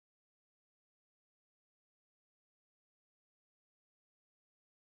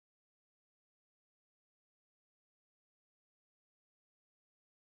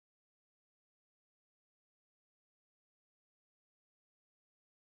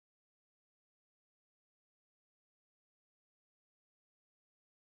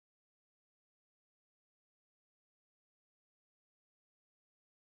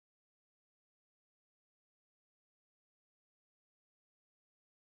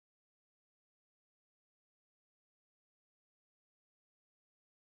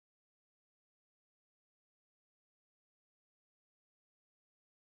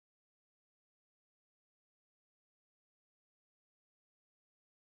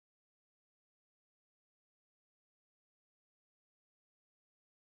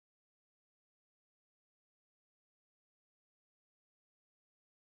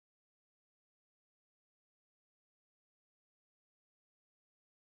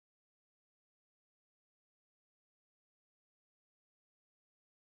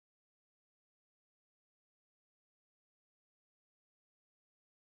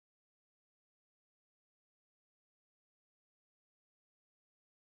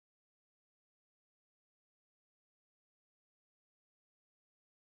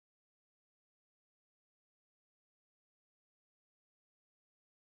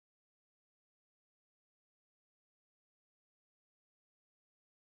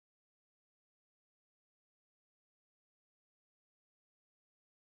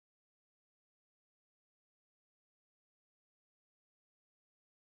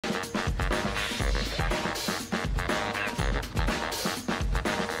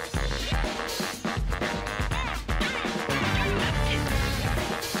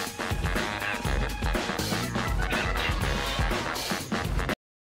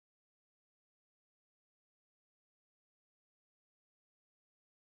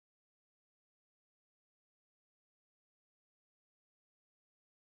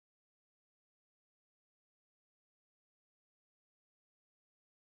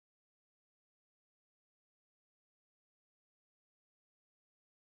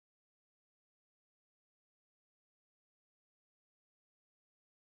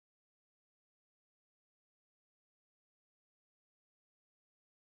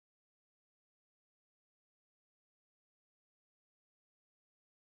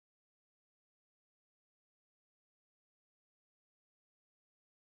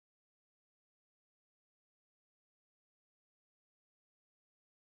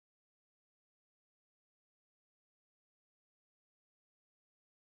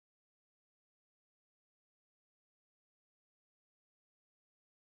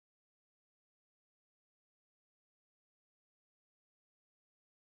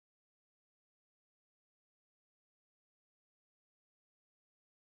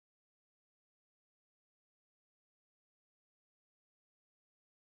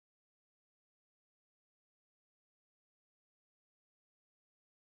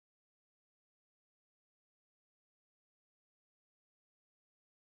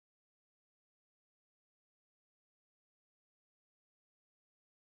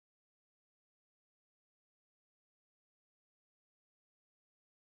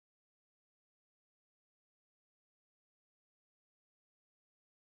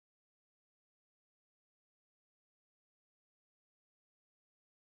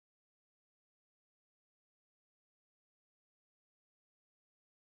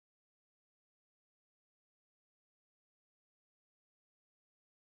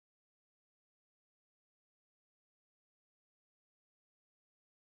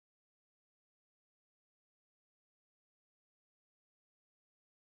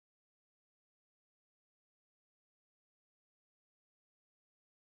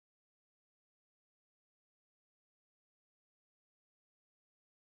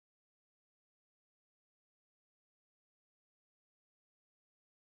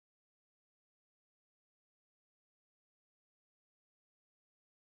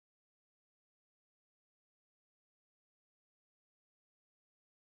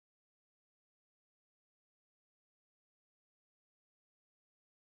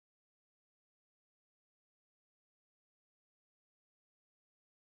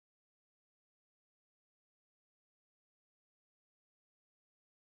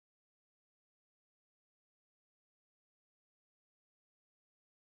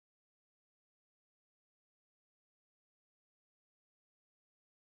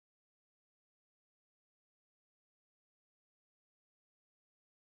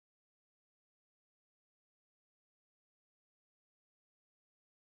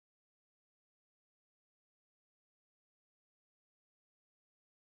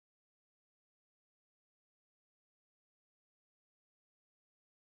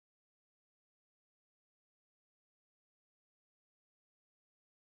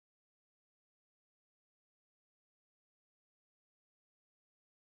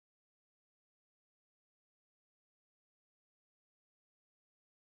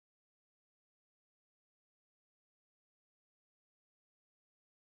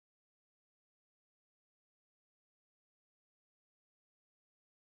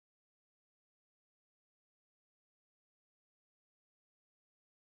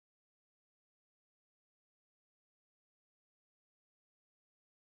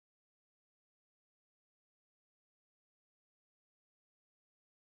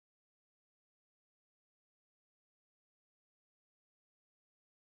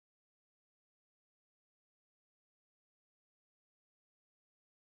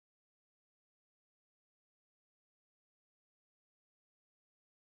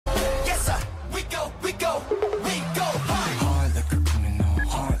we go hard. Hard like a criminal,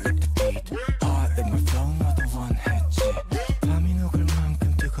 hard like the beat, hard like my flow, 너도 원했지. 밤이 녹을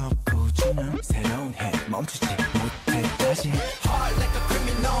만큼 뜨겁고 주는 새로운 해 멈추지 못해 다시. Hard like a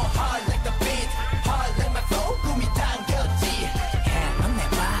criminal, hard like the beat, hard like my flow, 꿈이 당겼지. 넌 내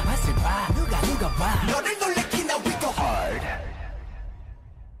봐, 맛을 봐, 누가 봐. 너를 놀래키 now we go hard.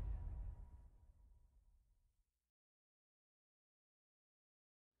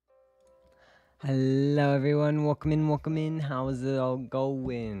 Hello everyone, welcome in, how's it all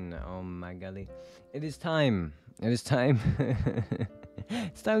going? Oh my golly, it is time, it's time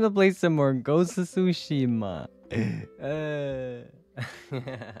to play some more Ghost of Tsushima.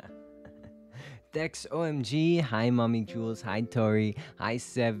 Dex OMG, hi Mommy Jules, hi Tori, hi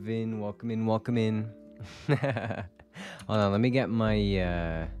Seven, welcome in. Hold on, let me get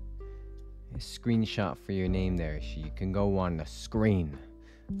my screenshot for your name there, so you can go on the screen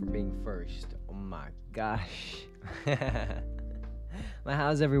for being first. Oh my gosh. Well,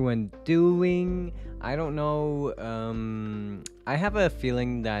 how's everyone doing? I don't know. I have a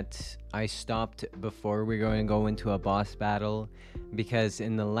feeling that I stopped before we're going to go into a boss battle, because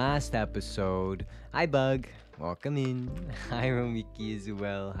in the last episode, hi Bug, welcome in. Hi Romiki as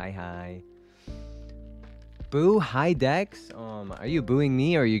well. Hi. Boo, hi Dex. Are you booing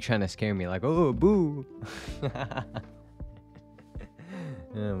me or are you trying to scare me? Like, oh, boo.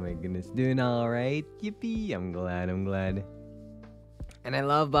 Oh my goodness, doing alright? Yippee, I'm glad. And I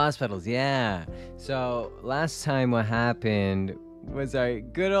love boss battles, yeah. So, last time what happened was our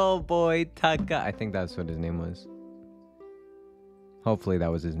good old boy Taka. I think that's what his name was. Hopefully that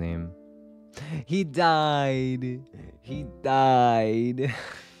was his name. He died.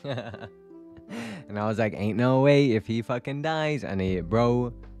 And I was like, ain't no way if he fucking dies. And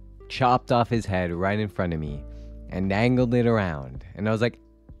bro chopped off his head right in front of me and dangled it around, and I was like,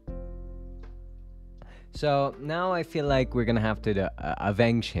 so now I feel like we're gonna have to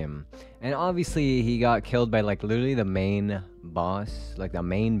avenge him. And obviously he got killed by like literally the main boss, like the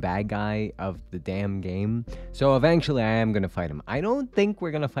main bad guy of the damn game. So eventually I am gonna fight him. I don't think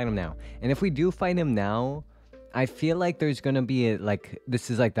we're gonna fight him now, and if we do fight him now, I feel like there's gonna be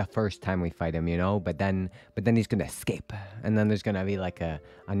this is like the first time we fight him, you know, but then he's gonna escape, and then there's gonna be like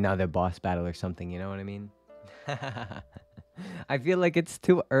another boss battle or something, you know what I mean? I feel like it's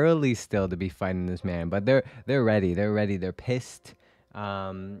too early still to be fighting this man, but they're ready. They're pissed.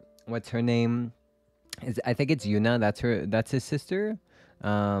 What's her name? I think it's Yuna. That's his sister.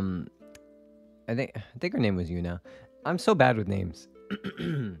 I think her name was Yuna. I'm so bad with names.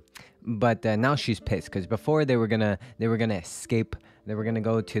 But now she's pissed because before they were gonna escape. They were gonna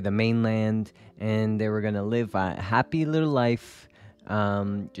go to the mainland and they were gonna live a happy little life.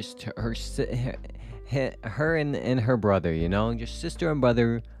 Just her and her brother, you know, just sister and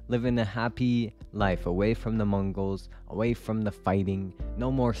brother living a happy life away from the Mongols, away from the fighting,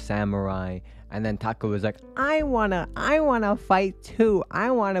 no more samurai. And then Taka was like, I wanna fight too. I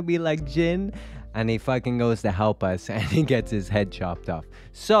wanna be like Jin. And he fucking goes to help us and he gets his head chopped off.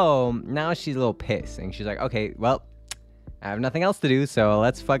 So now she's a little pissed and she's like, okay, well, I have nothing else to do, so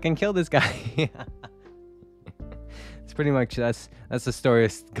let's fucking kill this guy. It's pretty much that's the story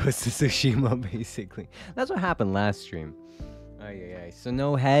of Ghost of Tsushima, basically. That's what happened last stream. So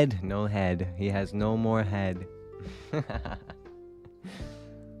no head. He has no more head.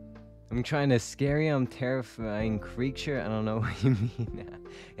 I'm trying to scare you. I'm terrifying creature. I don't know what you mean.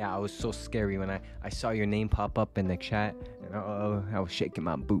 Yeah, I was so scary when I saw your name pop up in the chat. And I was shaking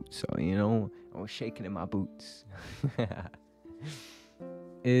my boots. So, you know, I was shaking in my boots.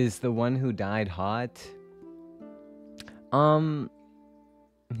 Is the one who died hot?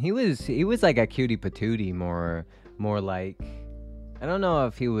 He was like a cutie patootie, more like. I don't know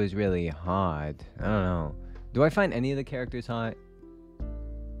if he was really hot. I don't know. Do I find any of the characters hot?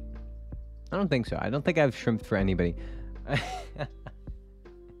 I don't think so. I don't think I've shrimped for anybody.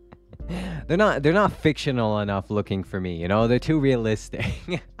 They're not fictional enough looking for me, you know? They're too realistic.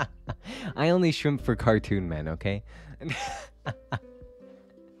 I only shrimp for cartoon men, okay?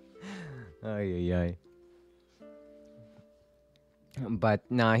 Ay. But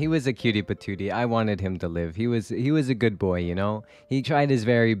nah, he was a cutie patootie. I wanted him to live. He was a good boy, you know? He tried his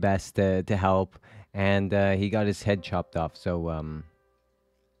very best to help, and he got his head chopped off, so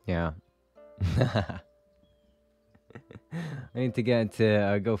yeah. I need to get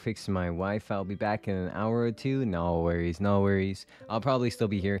to go fix my Wi-Fi. I'll be back in an hour or two. No worries. I'll probably still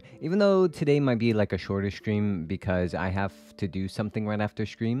be here, even though today might be like a shorter stream because I have to do something right after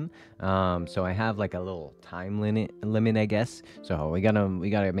stream. So I have like a little time limit, I guess. So we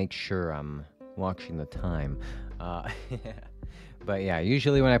gotta make sure I'm watching the time. But yeah,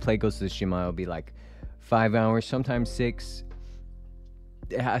 usually when I play Ghost of Tsushima, it'll be like 5 hours, sometimes 6.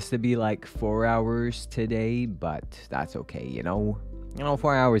 It has to be like 4 hours today, but that's okay, you know?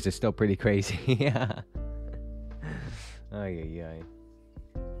 4 hours is still pretty crazy. Yeah. Ay.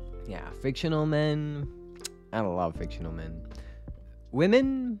 Yeah, fictional men. I love fictional men.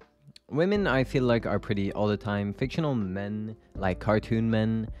 Women, I feel like are pretty all the time. Fictional men, like cartoon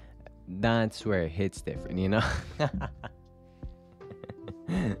men, that's where it hits different, you know?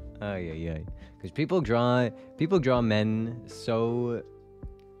 Ay. Because people draw men so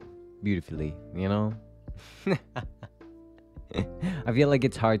beautifully, you know? I feel like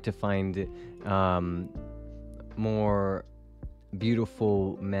it's hard to find more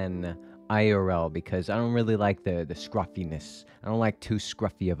beautiful men IRL because I don't really like the scruffiness. I don't like too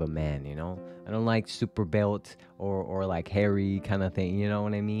scruffy of a man, you know? I don't like super built or like hairy kind of thing, you know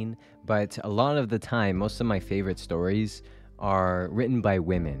what I mean? But a lot of the time, most of my favorite stories are written by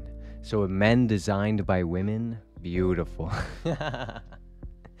women. So men designed by women, beautiful.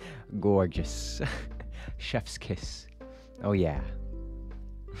 Gorgeous. Chef's kiss. Oh yeah.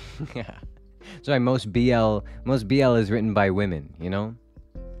 Yeah. Sorry, most BL is written by women, you know?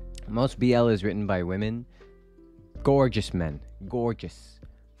 Most BL is written by women. Gorgeous men. Gorgeous.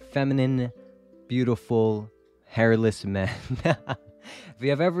 Feminine, beautiful, hairless men.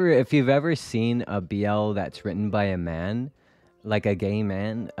 If you've ever seen a BL that's written by a man, like a gay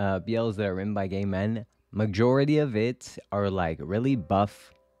man, BLs that are written by gay men, majority of it are like really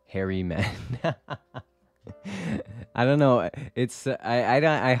buff, hairy men. I don't know. It's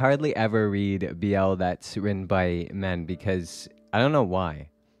I hardly ever read BL that's written by men because I don't know why,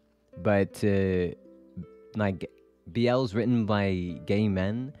 but like BLs written by gay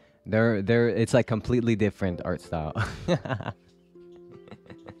men, they're it's like completely different art style.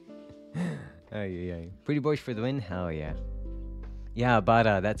 Ay. Pretty boys for the win, hell yeah. Yeah,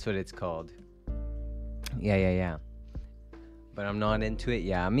 Bada, that's what it's called. Yeah. But I'm not into it.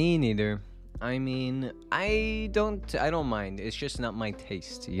 Yeah, me neither. I mean, I don't mind. It's just not my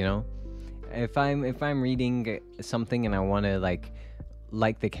taste, you know? If I'm reading something and I want to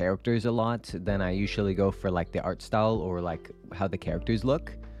like the characters a lot, then I usually go for like the art style or like how the characters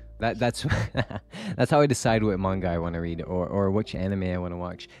look. That's that's how I decide what manga I want to read or which anime I want to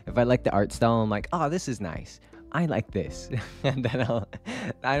watch. If I like the art style, I'm like, "Oh, this is nice. I like this." And then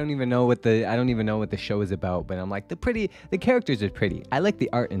I don't even know what the show is about, but I'm like, the characters are pretty. I like the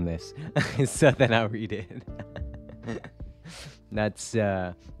art in this. So then I'll read it. That's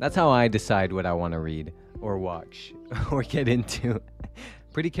how I decide what I want to read or watch or get into.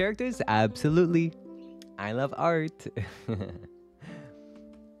 Pretty characters? Absolutely. I love art.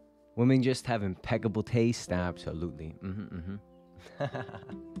 Women just have impeccable taste? Absolutely.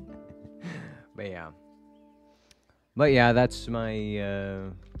 But yeah, that's my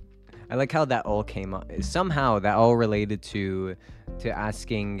I like how that all came up. Somehow that all related to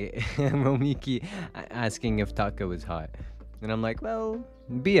asking Momiki asking if Taka was hot. And I'm like, well,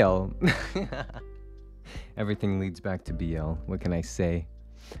 BL. Everything leads back to BL. What can I say?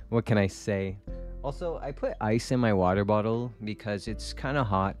 Also, I put ice in my water bottle because it's kind of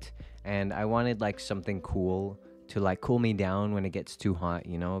hot and I wanted like something cool to like cool me down when it gets too hot,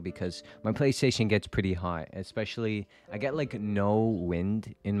 you know, because my PlayStation gets pretty hot, especially I get like no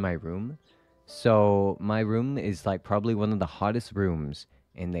wind in my room. So my room is like probably one of the hottest rooms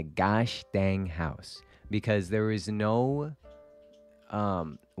in the gosh dang house because there is no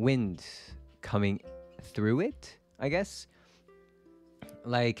wind coming through it, I guess.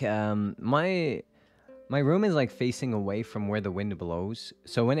 Like my room is like facing away from where the wind blows.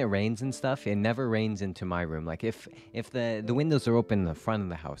 So when it rains and stuff, it never rains into my room. Like if the windows are open in the front of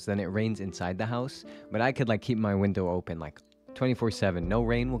the house, then it rains inside the house. But I could like keep my window open like 24/7. No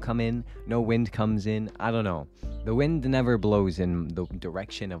rain will come in, no wind comes in. I don't know. The wind never blows in the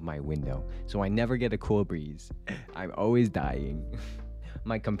direction of my window. So I never get a cool breeze. I'm always dying.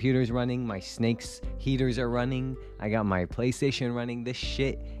 My computer's running, my Snake's heaters are running, I got my PlayStation running. This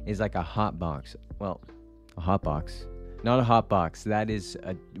shit is like a hot box. Well, a hot box. Not a hot box. That is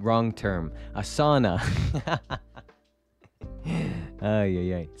a wrong term. A sauna.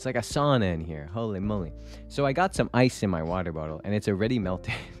 Ay. It's like a sauna in here. Holy moly. So I got some ice in my water bottle and it's already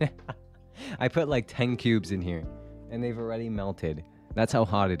melted. I put like 10 cubes in here and they've already melted. That's how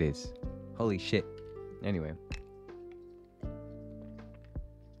hot it is. Holy shit. Anyway.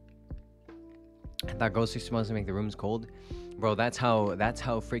 I thought ghostly smells to make the rooms cold. Bro, that's how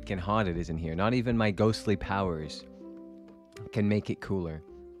freaking hot it is in here. Not even my ghostly powers can make it cooler.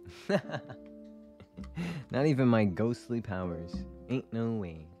 Not even my ghostly powers. Ain't no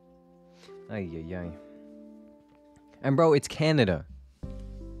way. Ay. And bro, it's Canada.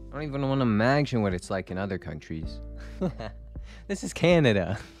 I don't even want to imagine what it's like in other countries. This is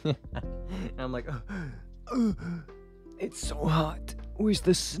Canada. And I'm like, it's so hot. Where's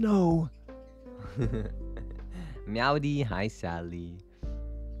the snow? Meowdy, hi Sally.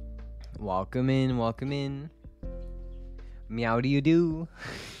 Welcome in, welcome in. Meow do you do?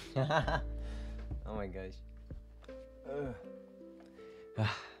 Oh my gosh.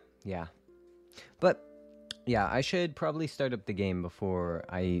 Yeah. But yeah, I should probably start up the game before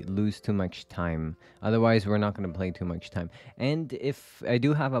I lose too much time. Otherwise, we're not going to play too much time. And if I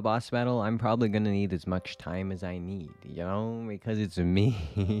do have a boss battle, I'm probably going to need as much time as I need, you know? Because it's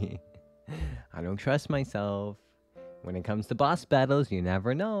me. I don't trust myself. When it comes to boss battles, you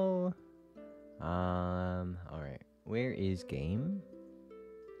never know. Alright. Where is game?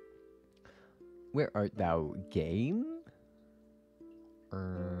 Where art thou, game?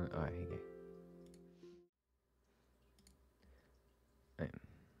 Alright, okay.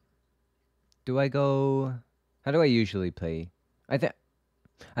 Do I go... How do I usually play? I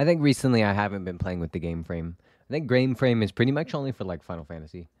think recently I haven't been playing with the game frame. I think game frame is pretty much only for like Final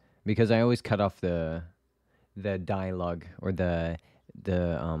Fantasy, because I always cut off the dialogue or the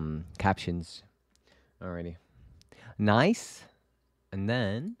captions. Alrighty. Nice. And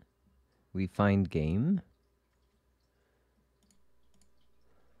then we find game.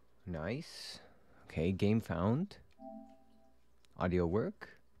 Nice. Okay, game found. Audio work.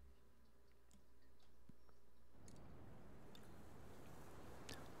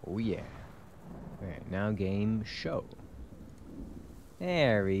 Oh yeah. Alright, now game show.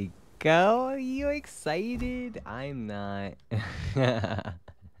 There we go. Are you excited? I'm not.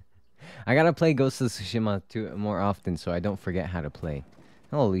 I gotta play Ghost of Tsushima more often so I don't forget how to play.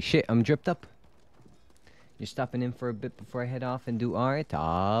 Holy shit, I'm dripped up. You're stopping in for a bit before I head off and do art?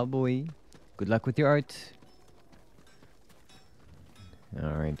 Ah, boy. Good luck with your art.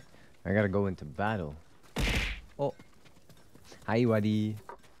 Alright. I gotta go into battle. Oh. Hi, buddy.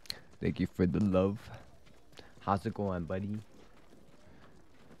 Thank you for the love. How's it going, buddy?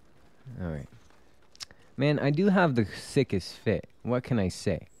 Alright. Man, I do have the sickest fit. What can I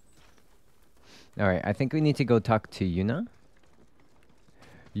say? Alright, I think we need to go talk to Yuna.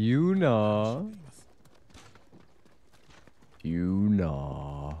 Yuna.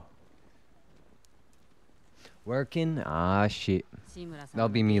 Working? Ah, shit. That'll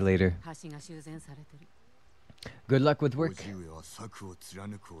be me later. Good luck with work.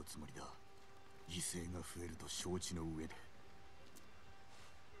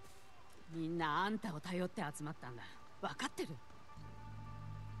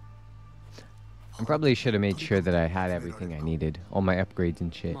 I probably should have made sure that I had everything I needed. All my upgrades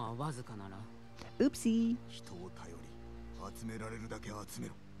and shit. Oopsie.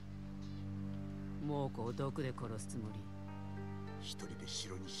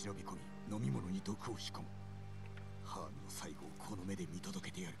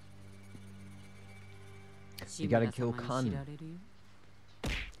 You gotta kill Khan.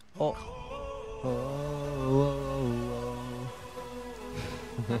 Oh.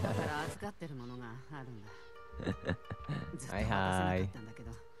 Hi, hi.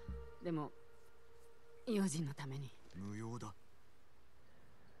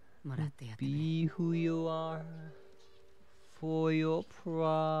 Be who you are for your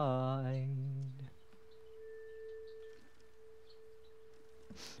pride.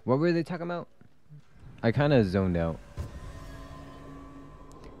 What were they talking about? I kind of zoned out.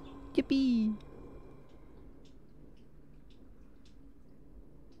 Yippee!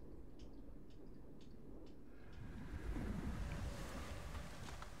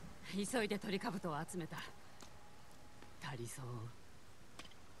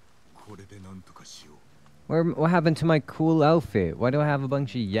 What happened to my cool outfit? Why do I have a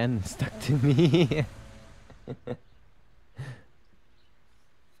bunch of yen stuck to me?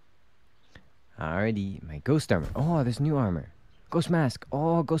 Alrighty, my ghost armor. Oh, there's new armor. Ghost mask.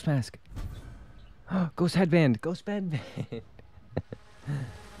 Oh, ghost mask. Ghost headband. Ghost headband.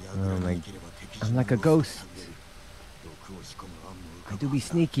 Oh my. I'm like a ghost. I do be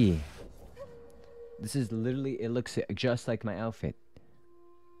sneaky. This is literally, it looks just like my outfit.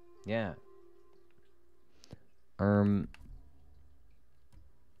 Yeah. Do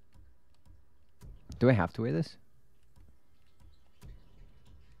I have to wear this?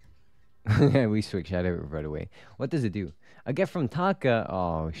 Yeah, we switched out it right away. What does it do? A gift from Taka.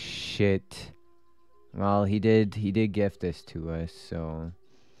 Oh shit. Well, he did gift this to us, so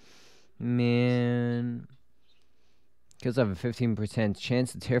man. Kills have a 15%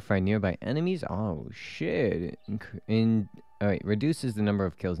 chance to terrify nearby enemies. Oh shit. Alright, reduces the number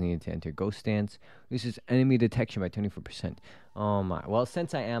of kills needed to enter ghost stance. Reduces enemy detection by 24%. Oh my. Well,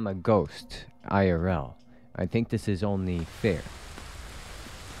 since I am a ghost, IRL, I think this is only fair.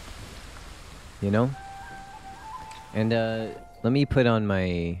 You know? And, let me put on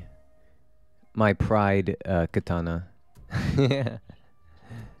my pride, katana. Yeah.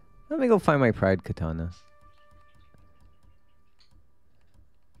 Let me go find my pride katana.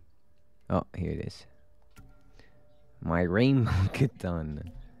 Oh, here it is. My rainbow katana.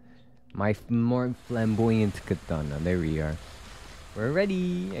 My more flamboyant katana. There we are. We're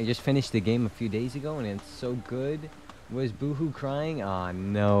ready. I just finished the game a few days ago and it's so good. Was Boohoo crying? Aw,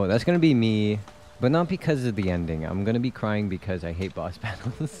 no. That's gonna be me. But not because of the ending. I'm gonna be crying because I hate boss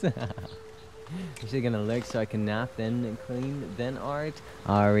battles. Actually gonna lurk so I can nap, then clean, then art.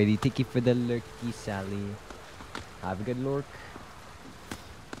 Alrighty, thank you for the lurky, Sally. Have a good lurk.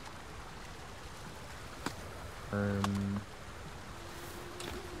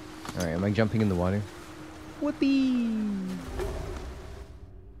 Alright, am I jumping in the water? Whoopee!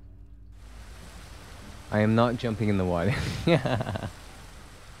 I am not jumping in the water.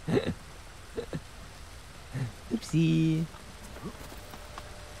 Oopsie.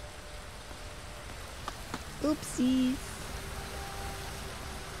 Oopsie.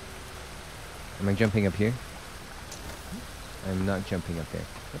 Am I jumping up here? I'm not jumping up there.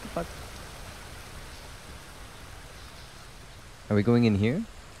 What the fuck? Are we going in here?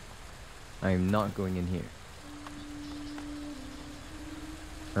 I am not going in here.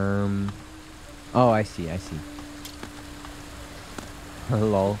 Oh, I see, I see.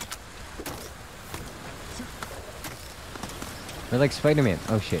 Lol. We're like Spider-Man.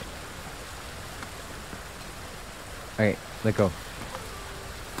 Oh shit. Alright, let go.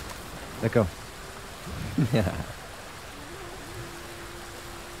 Let go.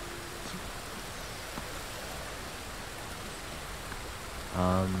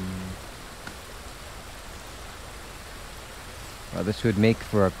 Well, this would make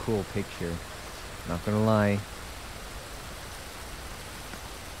for a cool picture. Not gonna lie.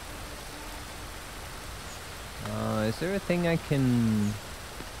 Is there a thing I can...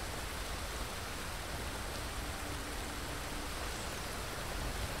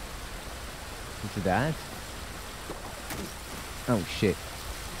 Into that? Oh shit.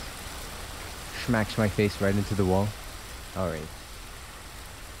 Smacks my face right into the wall. Alright.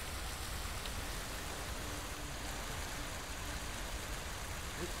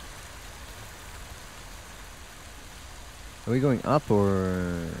 Are we going up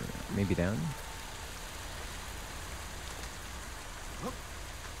or maybe down?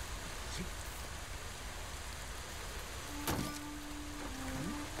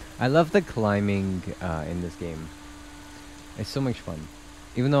 I love the climbing in this game. It's so much fun.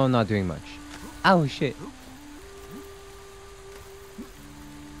 Even though I'm not doing much. Oh shit.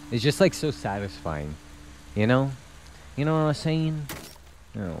 It's just like so satisfying. You know? You know what I'm saying?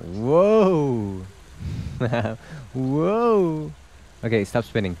 Oh, whoa! Whoa! Okay, stop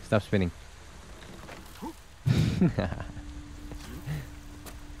spinning. Stop spinning.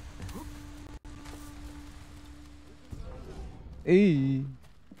 Hey!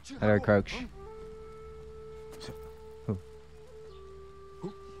 How do I crouch?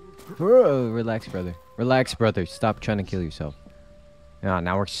 Whoa, relax, brother. Relax, brother. Stop trying to kill yourself. Ah,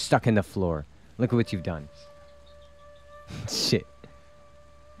 now we're stuck in the floor. Look at what you've done. Shit.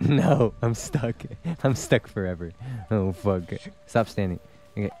 No, I'm stuck. I'm stuck forever. Oh, fuck. Stop standing.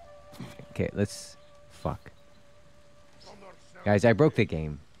 Okay. Okay, let's... Fuck. Guys, I broke the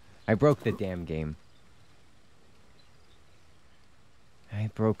game. I broke the damn game. I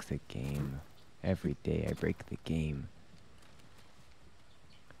broke the game. Every day I break the game.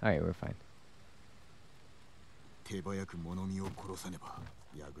 Alright, we're fine. Ooh,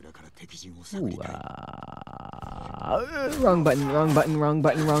 wrong button, wrong button, wrong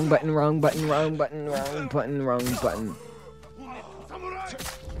button, wrong button, wrong button, wrong button, wrong button, wrong button.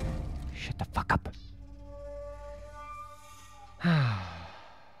 Shut the fuck up.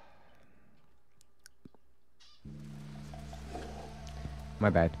 My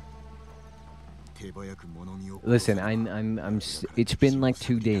bad. Listen, it's been like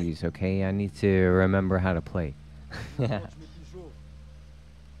 2 days, okay? I need to remember how to play.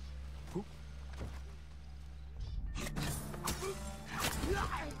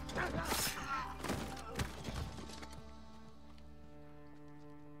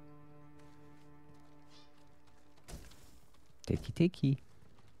 Takey, takey.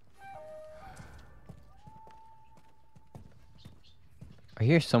 I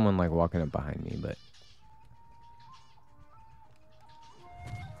hear someone like walking up behind me, but...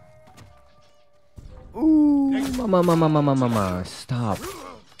 Ooh! Mama, stop.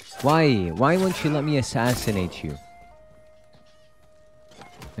 Why? Why won't you let me assassinate you?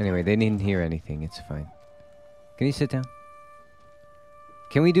 Anyway, they didn't hear anything. It's fine. Can you sit down?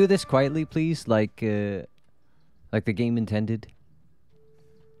 Can we do this quietly, please? Like the game intended?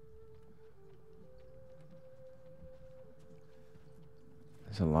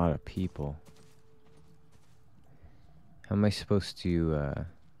 There's a lot of people. How am I supposed to,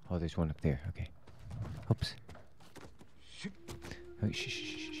 Oh, there's one up there. Okay. Oops. Oh, shh.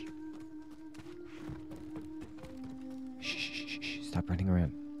 Shh. Stop running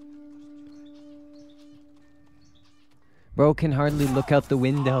around. Bro can hardly look out the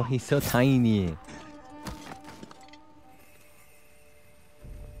window. He's so tiny.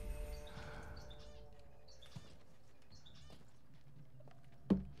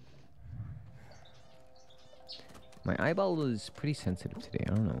 My eyeball is pretty sensitive today. I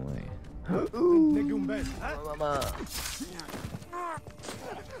don't know why.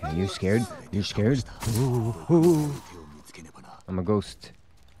 Are you scared? You're scared? Ooh. I'm a ghost.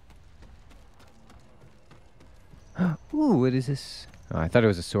 Ooh, what is this? Oh, I thought it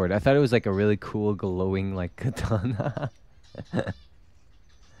was a sword. I thought it was like a really cool glowing like katana.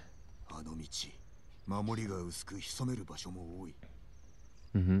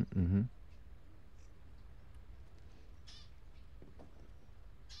 Mm-hmm.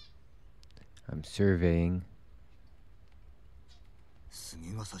 I'm surveying.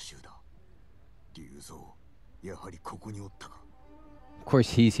 Of course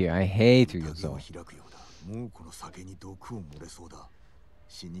he's here. I hate Ryuzo.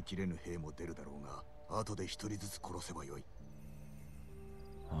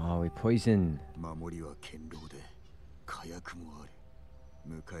 Oh, we poison.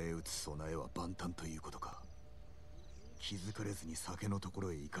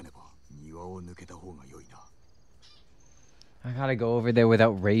 I gotta go over there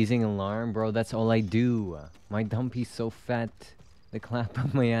without raising alarm, bro. That's all I do. My dumpy's so fat. The clap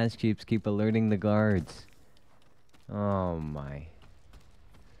of my ass cheeks keep alerting the guards. Oh my.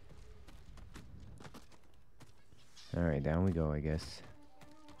 Alright, down we go, I guess.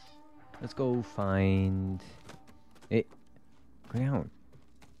 Let's go find it. Go down.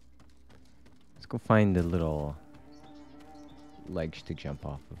 Let's go find the little ledge to jump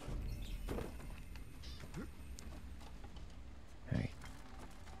off of. Alright.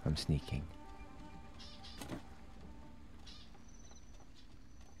 I'm sneaking.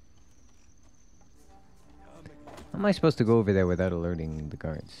 How am I supposed to go over there without alerting the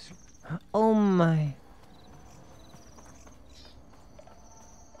guards? Oh my.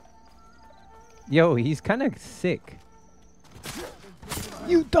 Yo, he's kind of sick.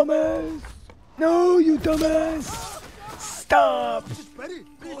 You dumbass! No, you dumbass! Stop!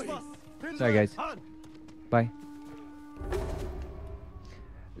 Sorry, guys. Bye.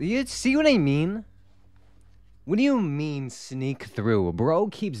 You see what I mean? What do you mean sneak through? Bro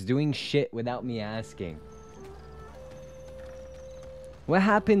keeps doing shit without me asking. What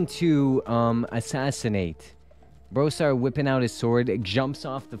happened to assassinate? Bro started whipping out his sword, it jumps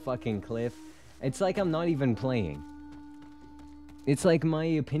off the fucking cliff. It's like I'm not even playing. It's like my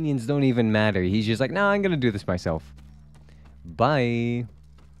opinions don't even matter. He's just like, nah, I'm gonna do this myself. Bye.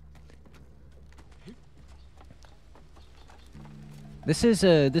 This is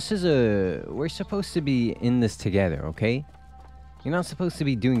a, we're supposed to be in this together, okay? You're not supposed to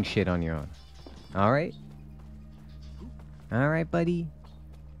be doing shit on your own. Alright? Alright, buddy?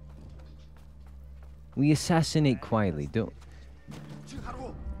 We assassinate quietly, don't.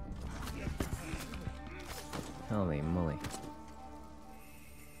 Holy moly.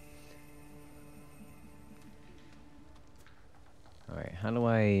 Alright, how do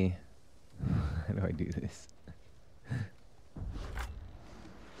I do this?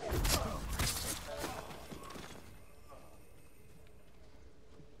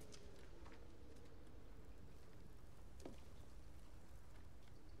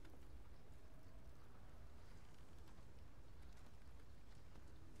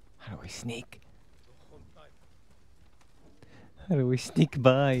 How do I sneak? How do we sneak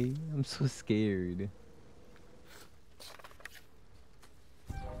by? I'm so scared.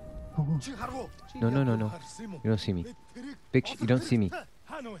 Oh. No. You don't see me. Big you don't see me.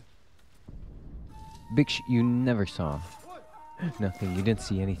 Big you never saw. Nothing. You didn't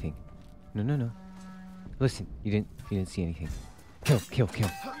see anything. No. Listen, you didn't see anything. Kill him.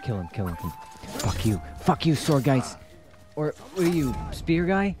 Fuck you, sword guys. Or what are you, spear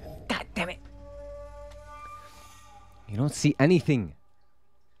guy? God damn it. You don't see anything.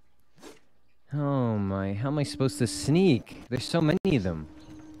 Oh my, how am I supposed to sneak? There's so many of them.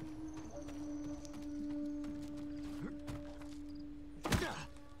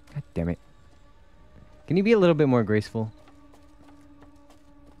 Damn it. Can you be a little bit more graceful?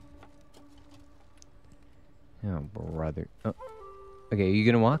 Oh, brother. Oh. Okay, are you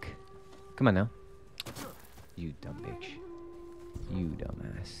gonna walk? Come on now. You dumb bitch. You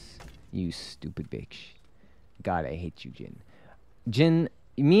dumbass. You stupid bitch. God, I hate you, Jin. Jin,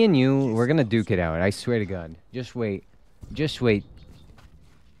 me and you, we're gonna duke it out. I swear to God. Just wait. Just wait.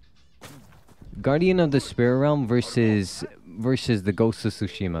 Guardian of the Spirit Realm versus the Ghost of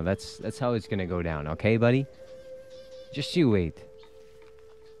Tsushima. That's how it's gonna go down, okay, buddy? Just you wait.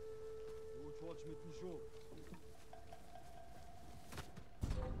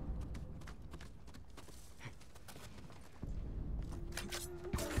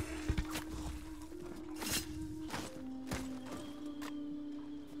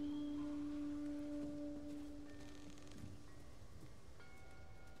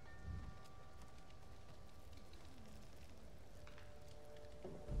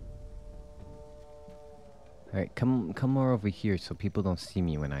 Alright, come more over here so people don't see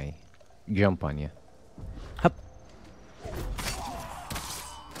me when I jump on you. Hup!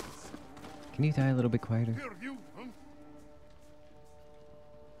 Can you die a little bit quieter?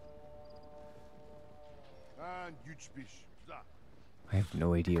 I have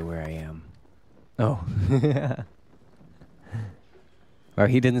no idea where I am. Oh. Or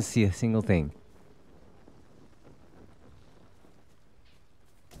he didn't see a single thing.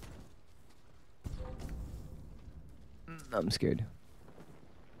 I'm scared.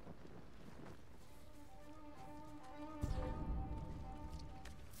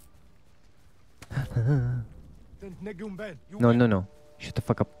 No, no, no. Shut the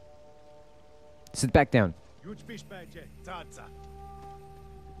fuck up. Sit back down.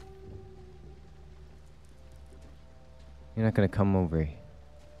 You're not gonna come over.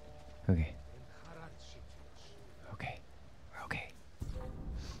 Okay. Okay. We're okay.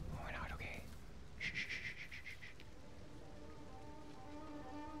 We're not okay. Shh, shh, shh, shh, shh.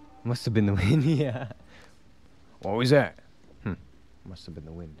 Must have been the wind, yeah. What was that? Must have been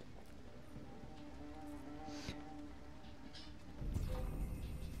the wind.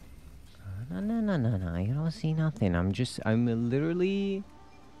 No. You don't see nothing. I'm literally...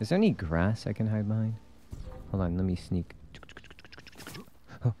 Is there any grass I can hide behind? Hold on, let me sneak.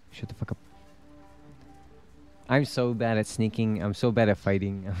 Oh, shut the fuck up. I'm so bad at sneaking. I'm so bad at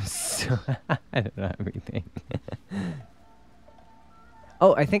fighting. I'm so... I don't know everything.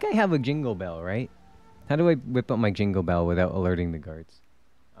 Oh, I think I have a jingle bell, right? How do I whip up my jingle bell without alerting the guards?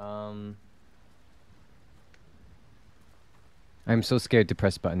 I'm so scared to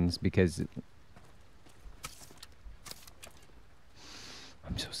press buttons because...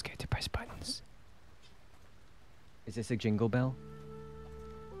 I'm so scared to press buttons. Is this a jingle bell?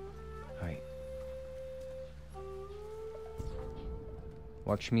 Alright.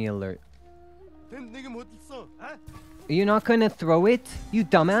 Watch me alert. Are you not gonna throw it? You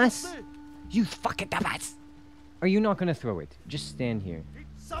dumbass? You fucking dumbass! Are you not gonna throw it? Just stand here.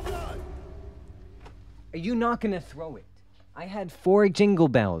 Are you not gonna throw it? I had 4 jingle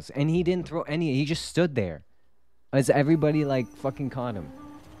bells and he didn't throw any. He just stood there. As everybody like fucking caught him.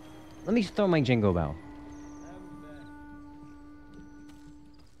 Let me throw my jingle bell.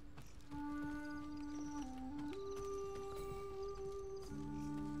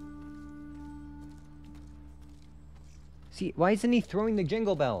 See, why isn't he throwing the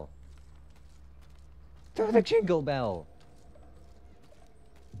jingle bell? Throw the jingle bell!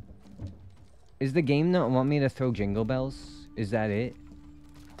 Is the game not want me to throw jingle bells? Is that it?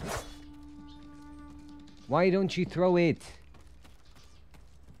 Why don't you throw it?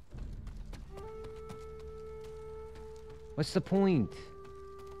 What's the point?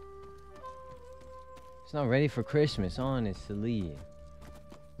 It's not ready for Christmas, honestly.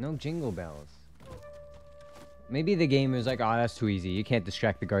 No jingle bells. Maybe the game is like, oh, that's too easy. You can't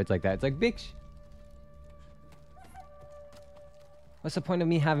distract the guards like that. It's like, bitch. What's the point of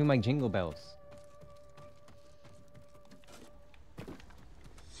me having my jingle bells?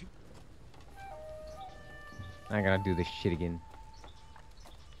 I gotta do this shit again.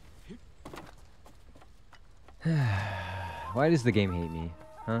 Why does the game hate me?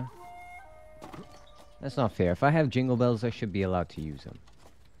 Huh? That's not fair. If I have jingle bells, I should be allowed to use them.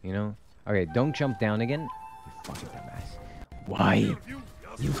 You know? Okay, don't jump down again. You fucking dumbass. Why?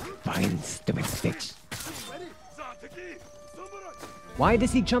 You fucking stupid bitch. Why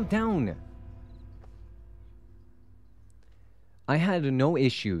does he jump down? I had no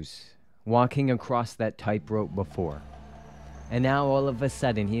issues walking across that tightrope before. And now all of a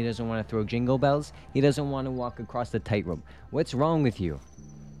sudden he doesn't want to throw jingle bells. He doesn't want to walk across the tightrope. What's wrong with you?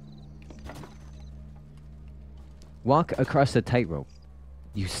 Walk across the tightrope.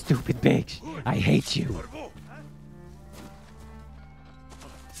 You stupid bitch. I hate you.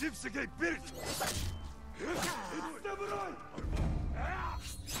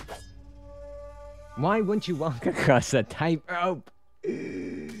 Why wouldn't you walk across a tightrope?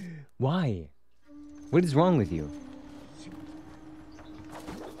 Why? What is wrong with you?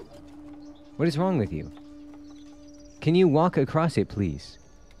 What is wrong with you? Can you walk across it, please?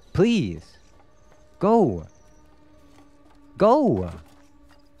 Please. Go. Go.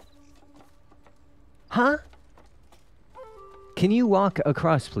 Huh? Can you walk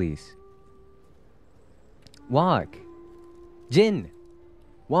across, please? Walk. Jin.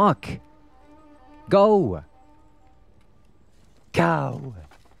 Walk. Go. Go.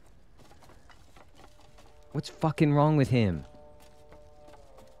 What's fucking wrong with him?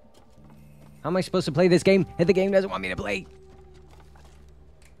 How am I supposed to play this game if the game doesn't want me to play?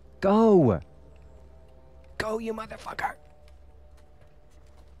 Go. Go, you motherfucker.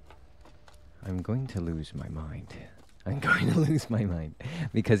 I'm going to lose my mind. I'm going to lose my mind.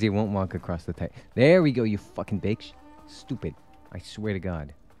 Because he won't walk across the tight. There we go, you fucking bitch. Stupid. I swear to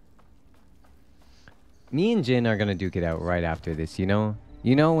God. Me and Jin are gonna duke it out right after this, you know?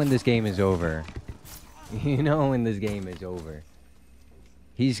 You know when this game is over. You know when this game is over.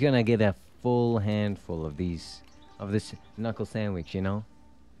 He's gonna get a full handful of these... of this knuckle sandwich, you know?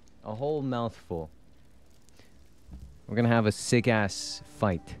 A whole mouthful. We're gonna have a sick-ass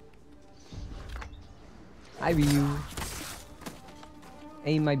fight. Hi, Ryu.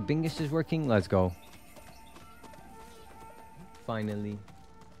 Hey, my bingus is working. Let's go. Finally.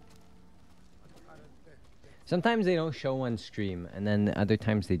 Sometimes they don't show on stream, and then other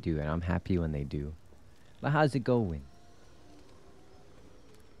times they do, and I'm happy when they do. But how's it going?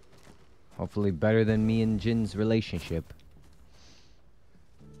 Hopefully better than me and Jin's relationship.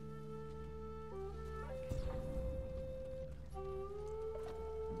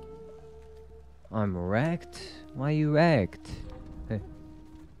 I'm wrecked? Why you wrecked? Hey.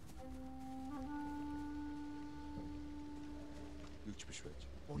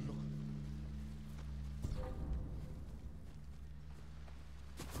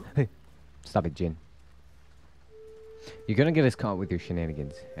 Hey. Stop it, Jin. You're gonna get us caught with your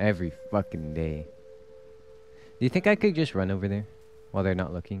shenanigans every fucking day. Do you think I could just run over there while they're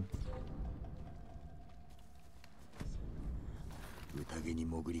not looking?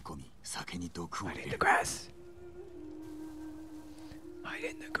 Hide in the grass. Hide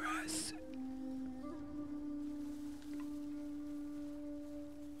in the grass.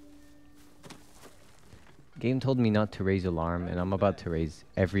 Game told me not to raise alarm, and I'm about to raise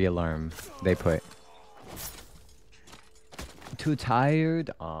every alarm they put. Too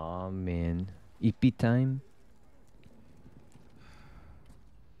tired? Aw, man. Ippy time.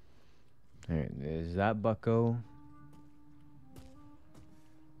 Alright, there's that bucko.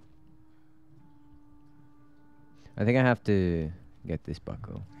 I think I have to get this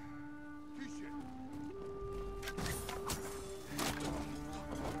bucko.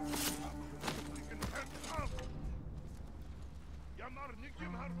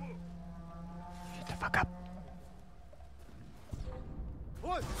 Shut the fuck up.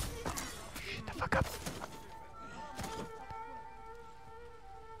 Shut the fuck up.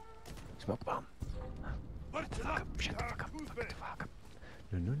 Smoke bomb. Shut the fuck up. Shut the fuck up. Shut the fuck up.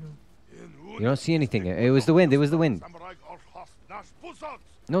 No, no, no. You don't see anything. It was the wind. It was the wind.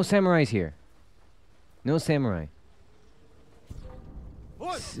 No samurais here. No samurai.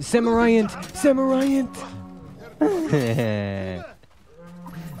 Samuraiant! Samuraiant!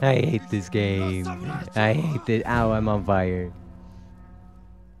 I hate this game. I hate it. Ow, I'm on fire.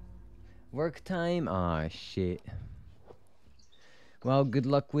 Work time? Aw, shit. Well, good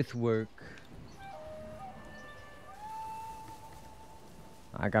luck with work.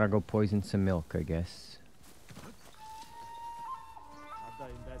 I gotta go poison some milk, I guess.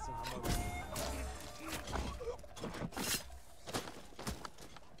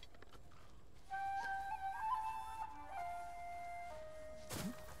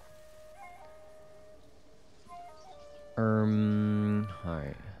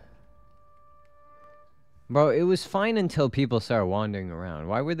 Alright. Bro, it was fine until people started wandering around.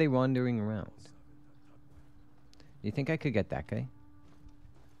 Why were they wandering around? Do you think I could get that guy?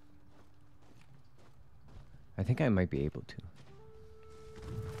 I think I might be able to.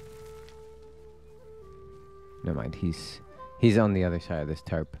 Never mind, he's on the other side of this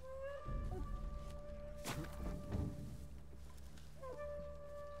tarp.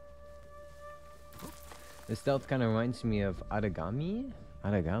 The stealth kind of reminds me of Aragami?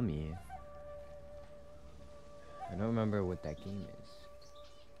 Aragami? I don't remember what that game is.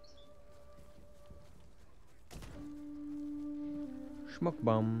 Smoke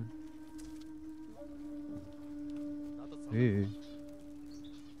bomb. Hey.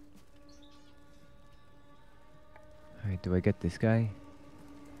 Alright, do I get this guy?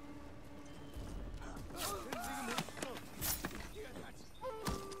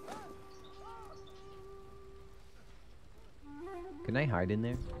 Can I hide in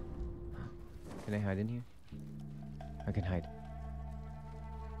there? Can I hide in here? I can hide.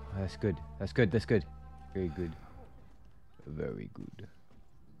 Oh, that's good. That's good. That's good. Very good. Very good.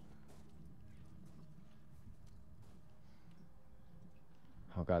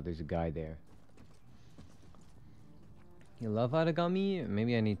 Oh god, there's a guy there. You love origami?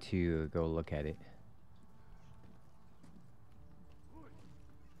 Maybe I need to go look at it.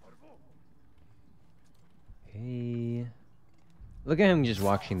 Hey. Look at him just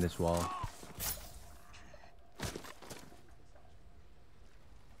watching this wall.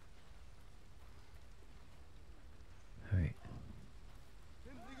 Alright.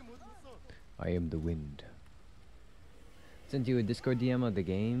 I am the wind. Send you a Discord DM of the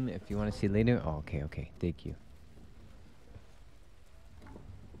game if you want to see later. Oh, okay, okay. Thank you.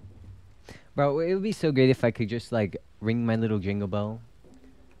 Bro, it would be so great if I could just like ring my little jingle bell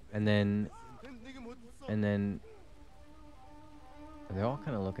and then they're all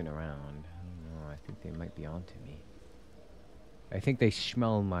kind of looking around. I don't know, I think they might be onto me. I think they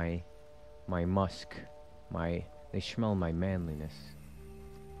smell my musk. They smell my manliness.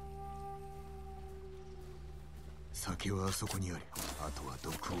 So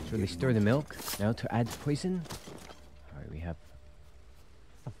they store the milk now to add poison. Alright, we have.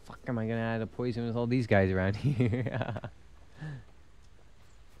 How the fuck am I gonna add a poison with all these guys around here?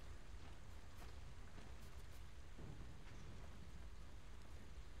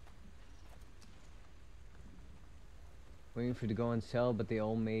 Waiting for it to go on sale, but they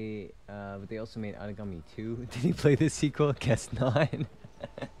also made Origami 2. Did he play the sequel? Guess not.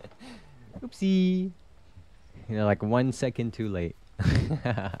 Oopsie. You know, like 1 second too late.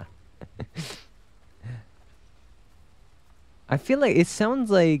 I feel like it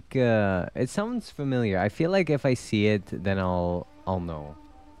sounds familiar. I feel like if I see it, then I'll know.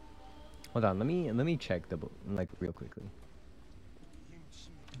 Hold on, let me check like real quickly.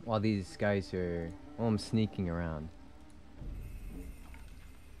 While these guys are, I'm sneaking around.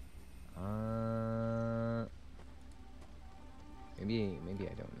 Maybe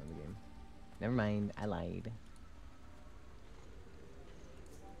I don't know the game. Never mind, I lied.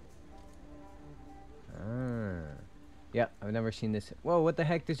 Yeah, I've never seen this. Whoa, what the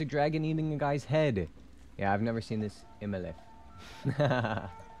heck? There's a dragon eating a guy's head. Yeah, I've never seen this in my life.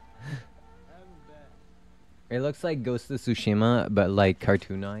 It looks like Ghost of Tsushima, but like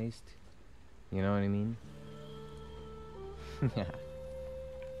cartoonized. You know what I mean? Yeah.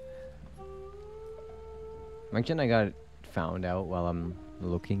 Imagine I got found out while I'm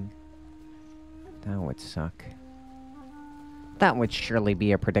looking. That would suck. That would surely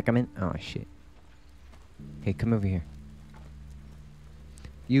be a predicament. Oh, shit. Hey, come over here.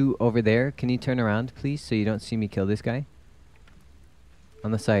 You over there, can you turn around, please, so you don't see me kill this guy?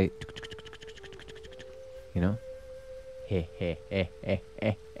 On the side. You know? Heh heh heh heh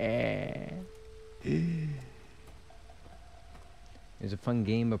heh heh. It's a fun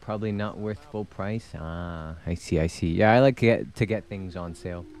game, but probably not worth full price. Ah, I see, I see. Yeah, I like to get things on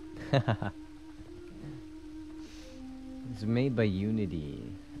sale. It's made by Unity.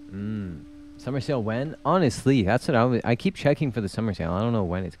 Summer sale when? Honestly, that's what I keep checking for the summer sale. I don't know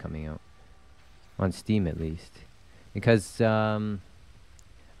when it's coming out. On Steam, at least. Because, a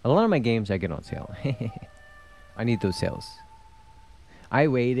lot of my games I get on sale. I need those sales. I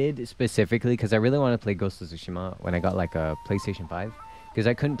waited specifically because I really want to play Ghost of Tsushima when I got like a PlayStation 5. Because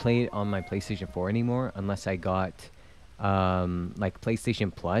I couldn't play it on my PlayStation 4 anymore unless I got like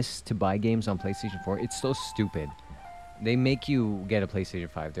PlayStation Plus to buy games on PlayStation 4. It's so stupid. They make you get a PlayStation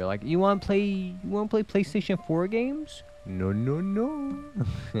 5. They're like, you want to play PlayStation 4 games? No, no, no.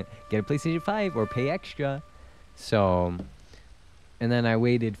 Get a PlayStation 5 or pay extra. So, and then I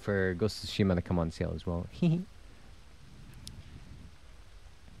waited for Ghost of Tsushima to come on sale as well.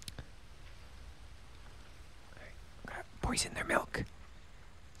 Poison their milk.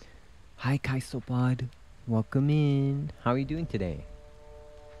 Hi, Kaisopod. Welcome in. How are you doing today?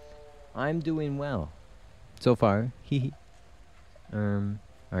 I'm doing well. So far.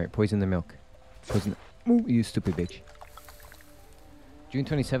 Alright, poison their milk. Poison. Ooh, you stupid bitch. June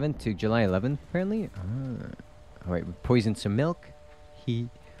 27th to July 11th, apparently. Alright, we poisoned some milk.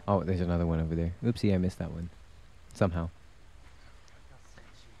 Oh, there's another one over there. Oopsie, I missed that one. Somehow.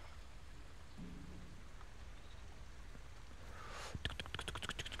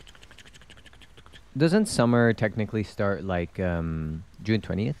 Doesn't summer technically start like June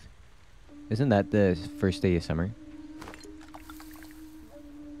 20th? Isn't that the first day of summer?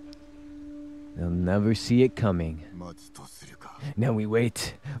 They'll never see it coming. Now we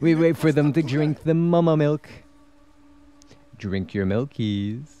wait. We wait for them to drink the mama milk. Drink your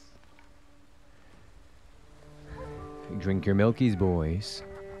milkies. Drink your milkies, boys.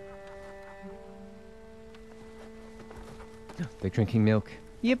 They're drinking milk.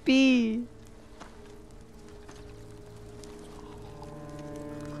 Yippee!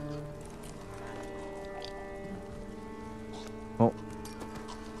 Oh.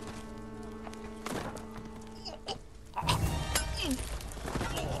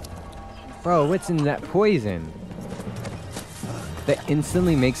 Bro, what's in that poison? That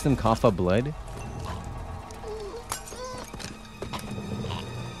instantly makes them cough up blood?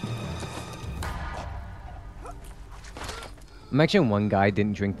 Imagine one guy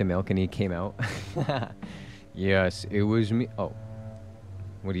didn't drink the milk and he came out. Yes, it was me. Oh.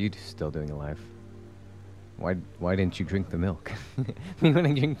 What are you still doing alive? Why didn't you drink the milk? Me when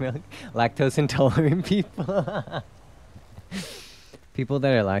I drink milk? Lactose intolerant people. People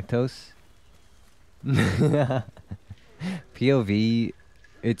that are lactose. POV,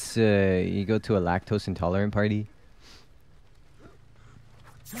 it's you go to a lactose intolerant party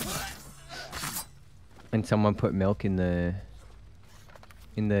and someone put milk in the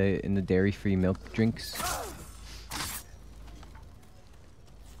dairy-free milk drinks.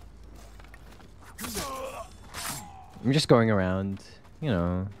 I'm just going around, you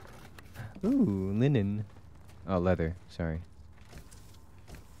know. Ooh, linen. Oh, leather, sorry.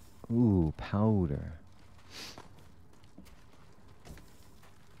 Ooh, powder.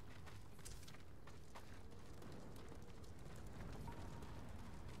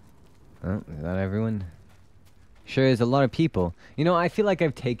 Oh, is that everyone? Sure is a lot of people. You know, I feel like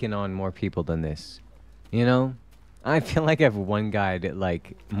I've taken on more people than this. You know? I feel like I've one guy that,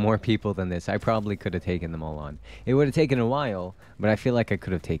 like, more people than this. I probably could have taken them all on. It would have taken a while, but I feel like I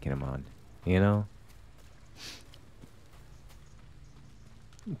could have taken them on. You know?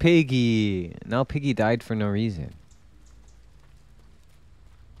 Piggy! Now Piggy died for no reason.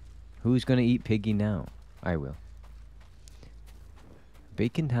 Who's gonna eat Piggy now? I will.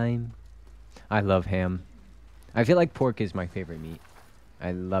 Bacon time. I love ham. I feel like pork is my favorite meat.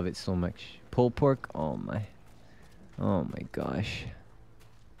 I love it so much. Pulled pork? Oh my gosh.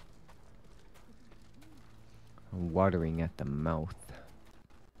 I'm watering at the mouth.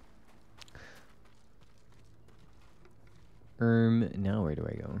 Now where do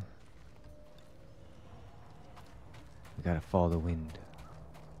I go? We gotta follow the wind.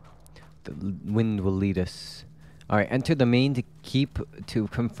 The wind will lead us. Alright, enter the main to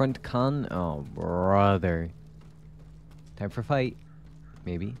confront Khan. Oh, brother. Time for fight.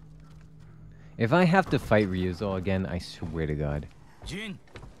 Maybe. If I have to fight Ryuzo again, I swear to God. Jin.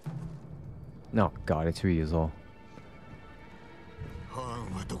 No, God, it's Ryuzo.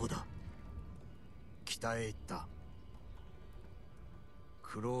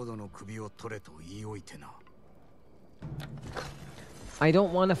 I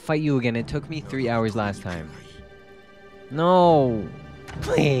don't want to fight you again. It took me 3 hours last time. No.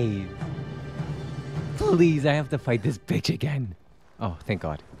 Please. Please, I have to fight this bitch again. Oh, thank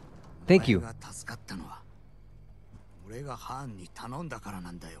God. Thank you.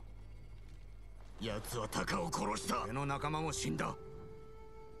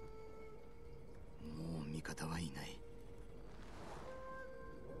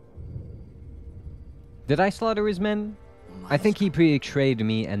 Did I slaughter his men? I think he betrayed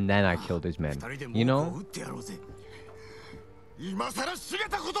me and then I killed his men. You know?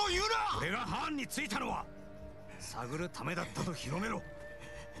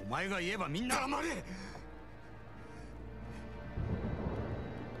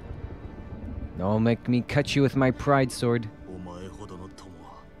 Don't make me cut you with my pride sword.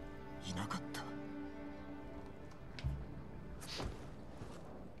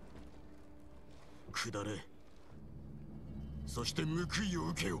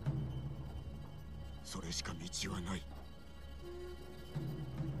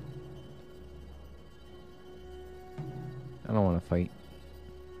 I don't want to fight.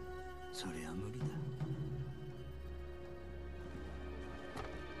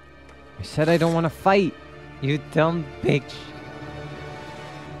 I said I don't want to fight. You dumb bitch.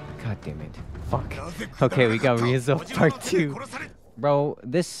 God damn it. Fuck. Okay, we got Ryuzo part 2. Bro,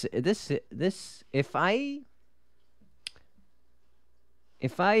 this if I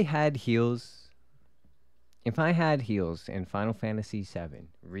had heals in Final Fantasy VII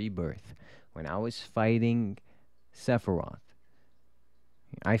Rebirth when I was fighting Sephiroth,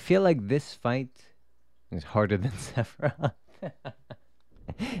 I feel like this fight is harder than Sephiroth.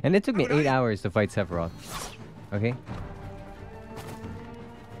 And it took me 8 hours to fight Sephiroth. Okay?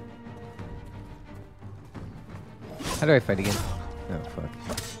 How do I fight again? Oh, fuck.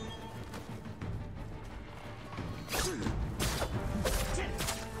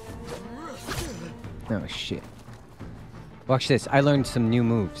 Oh, shit. Watch this. I learned some new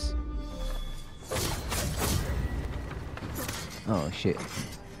moves. Oh, shit.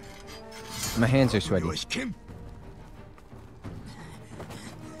 My hands are sweaty.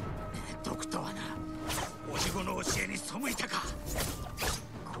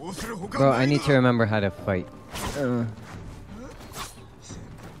 Bro, I need to remember how to fight.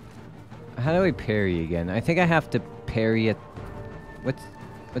 How do I parry again? I think I have to parry it.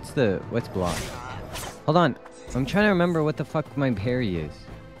 What's block? Hold on. I'm trying to remember what the fuck my parry is.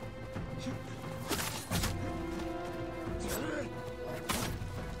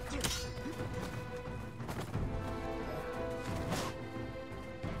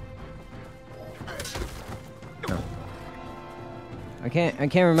 No. I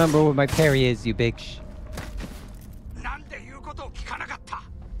can't remember what my parry is, you bitch.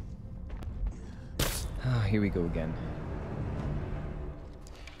 Oh, here we go again.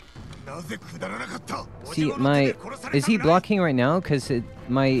 See, is he blocking right now? Cause is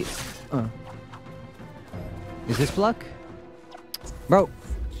this block? Bro,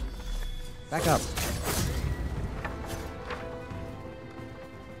 back up.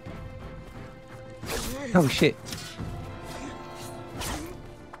 Oh shit.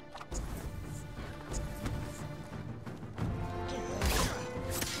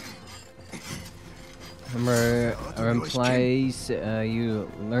 Remember, implies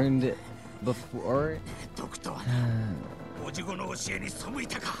you learned it before.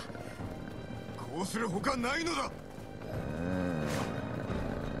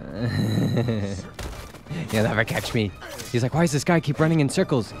 You'll never catch me. He's like, why does this guy keep running in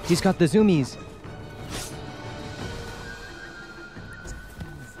circles? He's got the zoomies.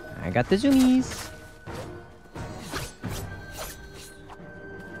 I got the zoomies.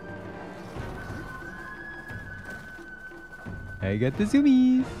 I got the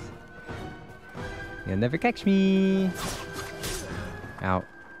zoomies. You'll never catch me. Ow.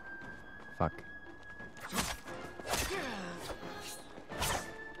 Fuck.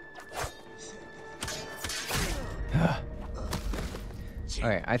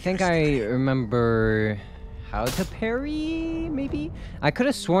 Alright, I think I remember how to parry, maybe? I could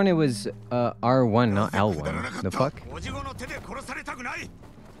have sworn it was R1, not L1. The fuck?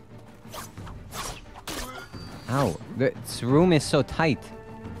 Ow. This room is so tight.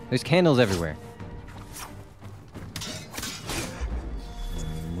 There's candles everywhere.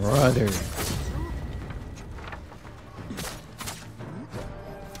 Brother.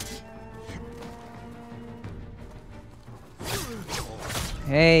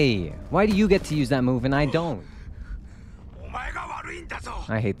 Hey, why do you get to use that move and I don't?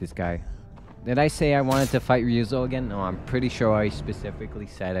 I hate this guy. Did I say I wanted to fight Ryuzo again? No, I'm pretty sure I specifically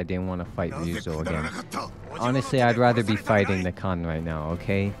said I didn't want to fight Ryuzo again. Honestly, I'd rather be fighting the Khan right now,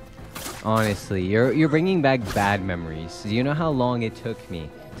 okay? Honestly, you're bringing back bad memories. You know how long it took me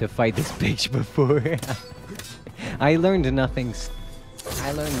to fight this bitch before? I learned nothing.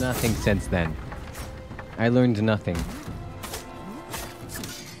 I learned nothing since then. I learned nothing.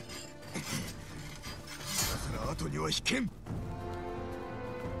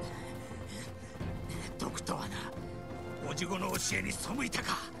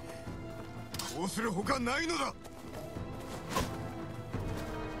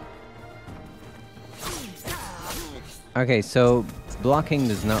 Okay, so blocking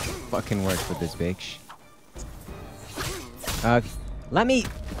does not fucking work with this bitch. Let me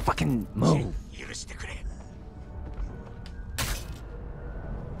fucking move.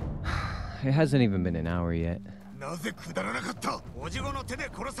 It hasn't even been an hour yet.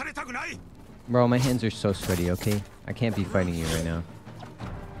 Bro, my hands are so sweaty, okay? I can't be fighting you right now.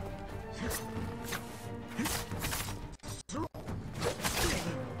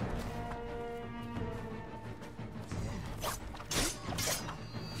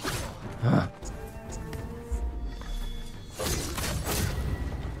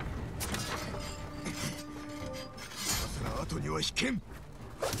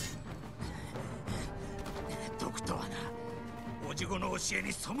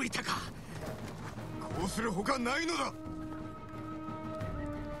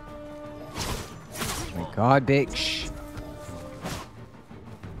 My god, bitch.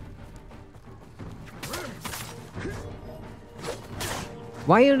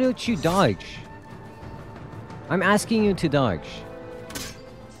 Why don't you dodge? I'm asking you to dodge.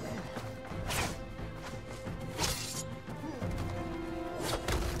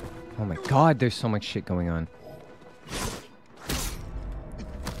 Oh my god, there's so much shit going on.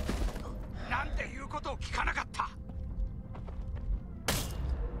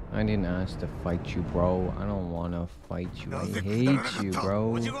 I didn't ask to fight you, bro. I don't wanna fight you. I hate you,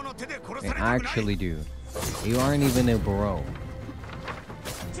 bro. I actually do. You aren't even a bro.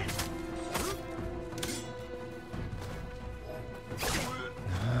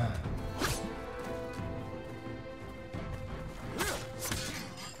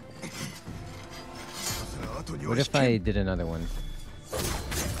 What if I did another one?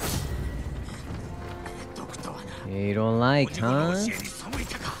 You don't like, huh?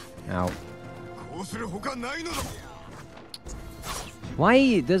 Ow.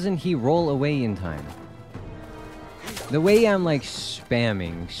 Why doesn't he roll away in time? The way I'm like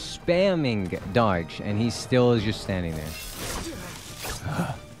spamming dodge, and he still is just standing there.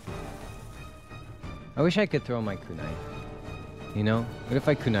 I wish I could throw my kunai. You know? What if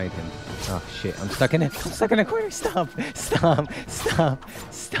I kunai'd him? Oh shit, I'm stuck in it. I'm stuck in a corner. Stop. Stop. Stop.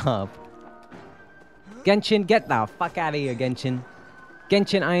 Stop. Genshin, get the fuck out of here, Genshin.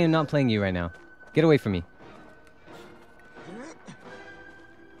 Genshin, I am not playing you right now. Get away from me.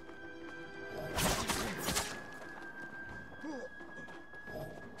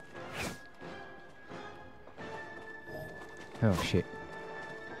 Oh shit.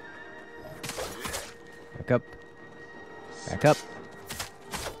 Back up. Back up.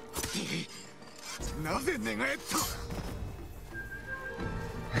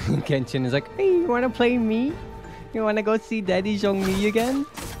 Genshin is like, hey, you wanna play me? You wanna go see Daddy Zhongli again?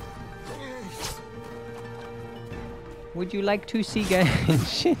 Would you like to see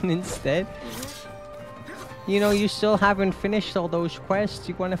Genshin instead? You know, you still haven't finished all those quests.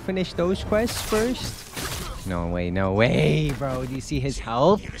 You wanna finish those quests first? No way, bro. Do you see his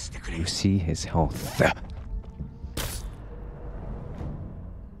health? Do you see his health?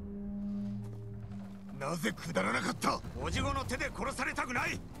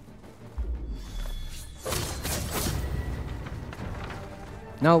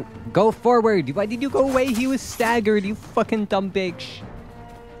 No, go forward. Why did you go away? He was staggered, you fucking dumb bitch.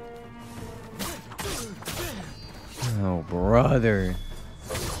 Oh, brother.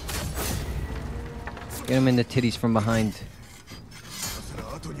 Get him in the titties from behind.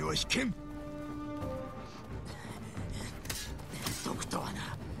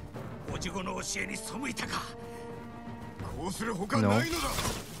 No.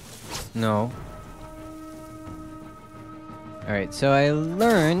 No. Alright, so I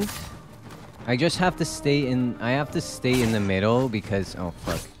learned I just have to stay in the middle because oh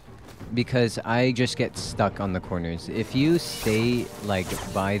fuck. Because I just get stuck on the corners. If you stay like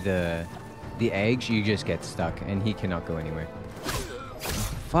by the edge, you just get stuck and he cannot go anywhere.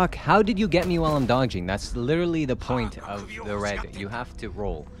 Fuck, how did you get me while I'm dodging? That's literally the point of the red. You have to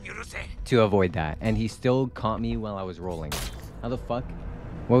roll to avoid that. And he still caught me while I was rolling. How the fuck?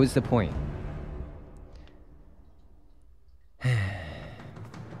 What was the point?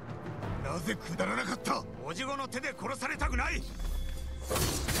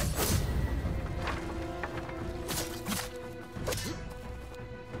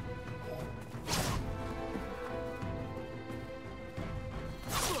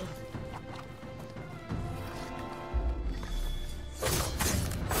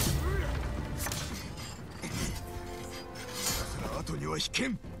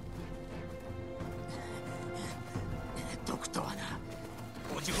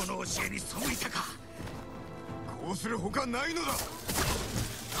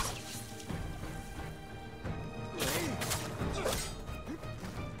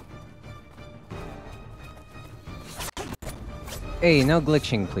 Hey, no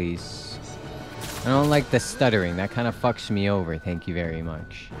glitching, please. I don't like the stuttering. That kind of fucks me over. Thank you very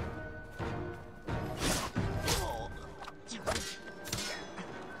much.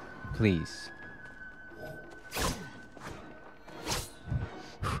 Please.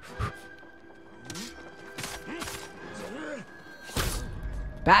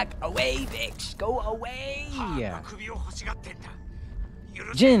 Back away, bitch! Go away!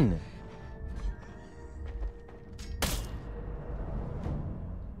 Jin!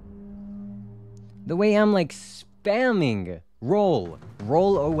 The way I'm like spamming. Roll.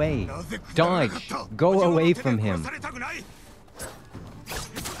 Roll away. Dodge. Go away from him.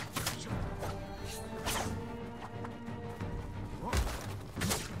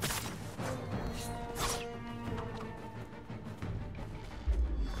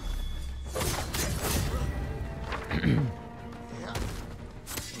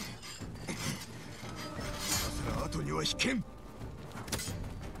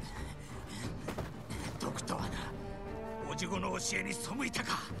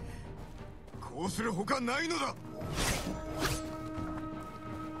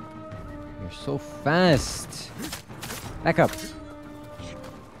 You're so fast. Back up.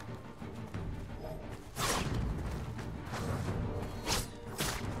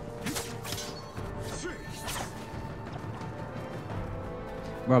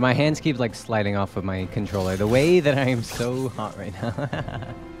 Bro, my hands keep like sliding off of my controller. The way that I am so hot right now.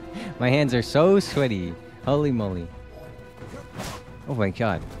 My hands are so sweaty. Holy moly. Oh my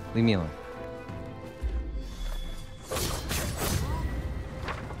god. Leave me alone.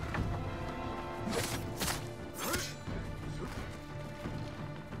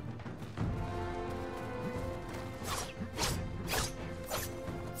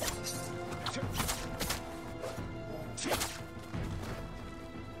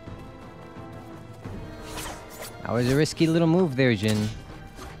 That was a risky little move there, Jin.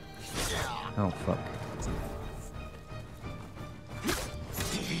 Oh, fuck.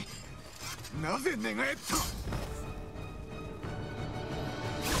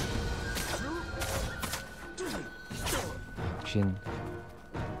 Jin.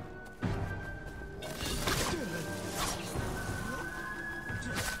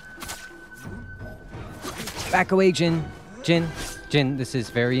 Back away, Jin. Jin. Jin, this is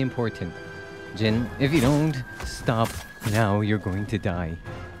very important. Jin, if you don't stop now, you're going to die.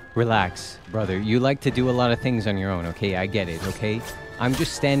 Relax, brother. You like to do a lot of things on your own, okay? I get it, okay? I'm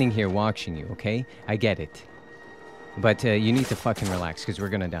just standing here watching you, okay? I get it. But you need to fucking relax, because we're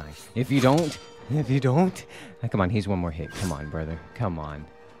gonna die. If you don't... come on, he's one more hit. Come on, brother. Come on.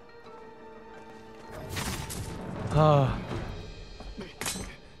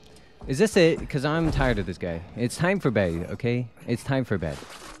 Is this it? Because I'm tired of this guy. It's time for bed, okay? It's time for bed.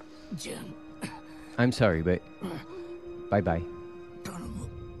 I'm sorry, but... Bye-bye.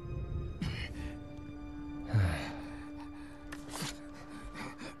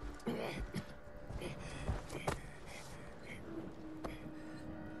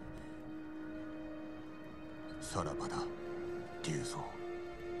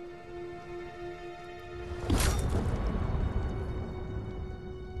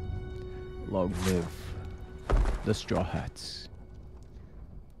 Long live the Straw Hats.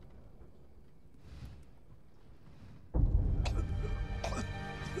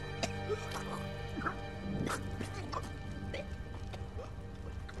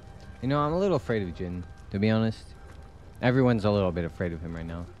 You know, I'm a little afraid of Jin, to be honest. Everyone's a little bit afraid of him right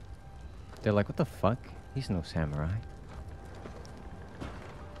now. They're like, what the fuck? He's no samurai.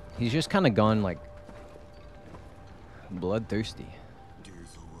 He's just kind of gone, like, bloodthirsty.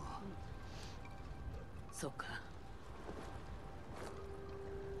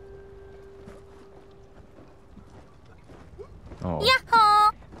 Oh.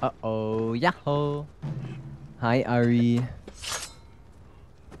 Yahoo! Uh-oh, yahoo! Hi, Ari.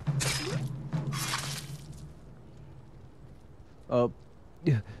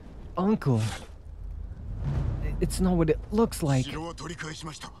 Uncle. It's not what it looks like.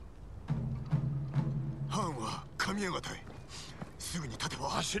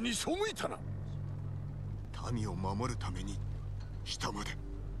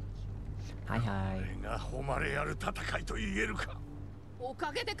 Hi, hi.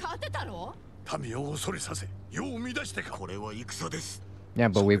 Yeah,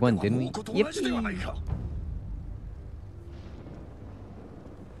 but we won, didn't we? Yippee!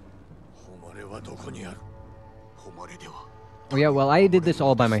 Oh yeah, well, I did this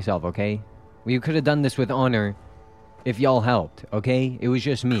all by myself, okay? We could have done this with honor if y'all helped, okay? It was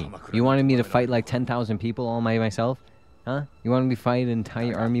just me. You wanted me to fight like 10,000 people all by myself? Huh? You wanted me to fight an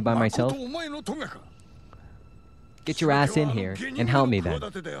entire army by myself? Get your ass in here and help me then.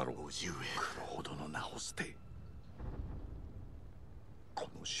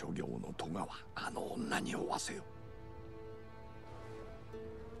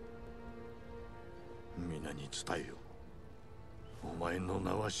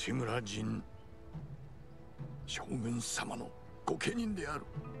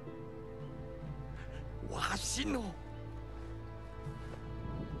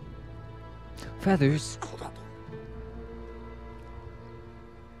 Feathers.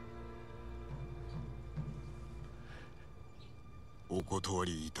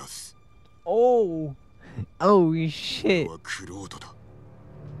 Oh. Oh shit.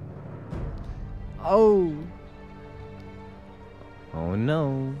 Oh. Oh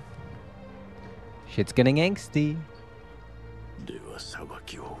no. Shit's getting angsty.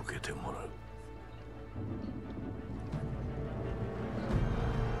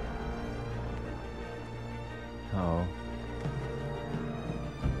 Oh.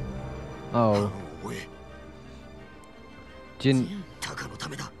 Oh. Jin.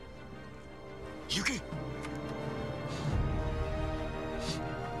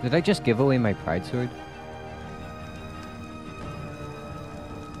 Did I just give away my pride sword?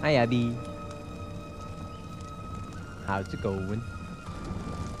 Hi, Abby. How's it going?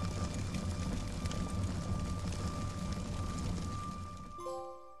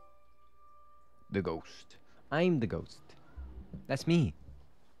 The ghost. I'm the ghost. That's me.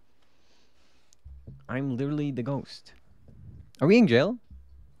 I'm literally the ghost. Are we in jail?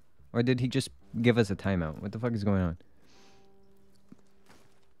 Or did he just give us a timeout? What the fuck is going on?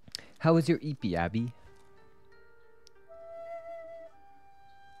 How was your EP, Abby?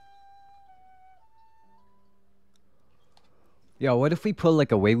 Yo, what if we pull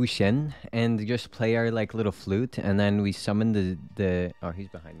like a Wei Wuxian and just play our like little flute, and then we summon the oh, he's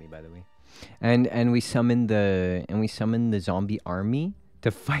behind me, by the way. And we summon the zombie army to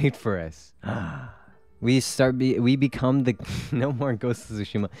fight for us. We become the no more Ghost of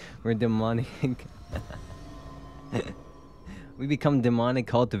Tsushima. We're demonic. We become demonic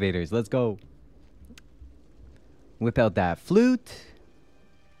cultivators. Let's go. Whip out that flute.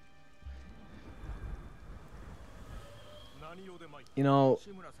 You know,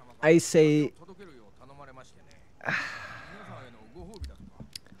 I say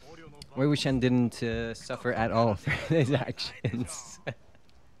Wei Wuxian didn't suffer at all for his actions.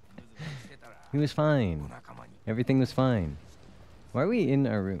 He was fine. Everything was fine. Why are we in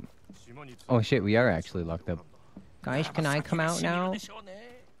our room? Oh shit, we are actually locked up. Guys, can I come out now?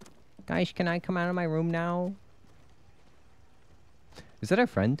 Guys, can I come out of my room now? Is that our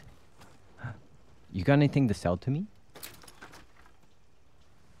friend? You got anything to sell to me?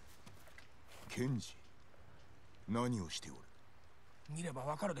 Kenji, 何をしておる? 見れば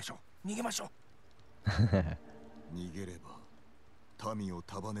わかるでしょ。逃げましょう。逃げれば民を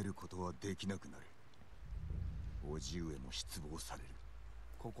束ねることはできなくなる。叔父上も失望される。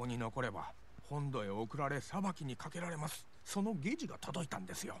ここに残れば本土へ送られ裁きにかけられます。そのゲジが届いたん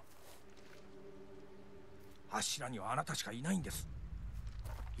ですよ。柱にはあなたしかいないんです。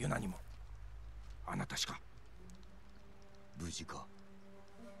ユナにもあなたしか。無事か。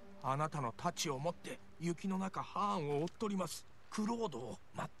あなたの太刀を持って雪の中ハーンを追っとります。クロードを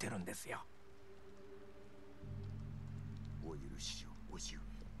待ってるんですよ。お許しを、叔父上。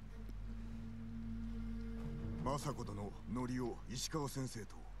政子殿、則夫、石川先生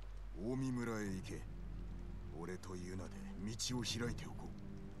と近江村へ行け。俺とユナで道を開いておこ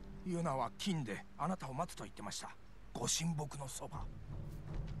う。ユナは金であなたを待つと言ってました。ご神木のそば。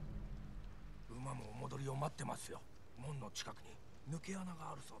馬もお戻りを待ってますよ。門の近くに。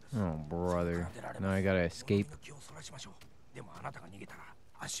Oh, brother. Now I gotta escape.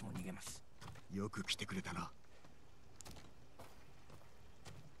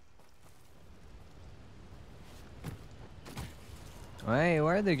 Why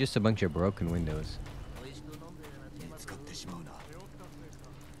are there just a bunch of broken windows?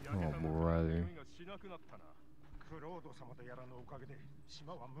 Oh, brother.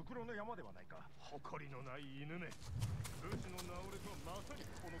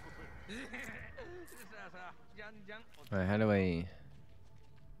 Alright, how do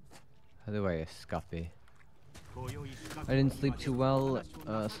I escape? I didn't sleep too well.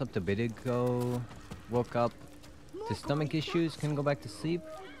 Slept a bit ago. Woke up to stomach issues. Couldn't go back to sleep.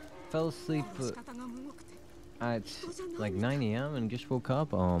 Fell asleep at like 9 a.m. and just woke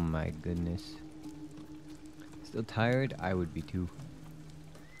up. Oh my goodness. Still tired? I would be too.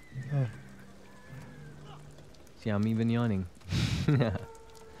 See, I'm even yawning.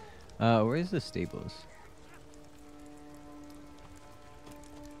 Where's the stables?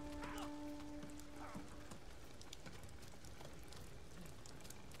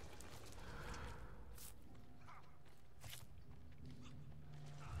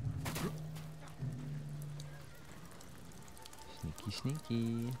 Sneaky,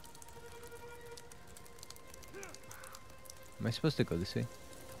 sneaky. Am I supposed to go this way?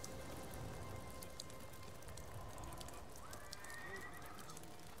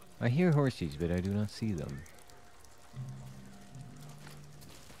 I hear horses, but I do not see them.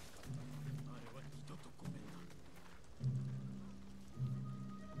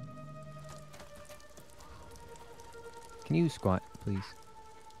 Can you squat, please?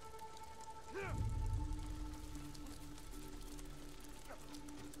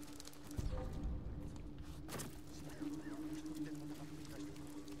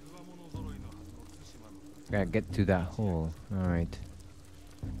 Gotta get to that hole. Alright.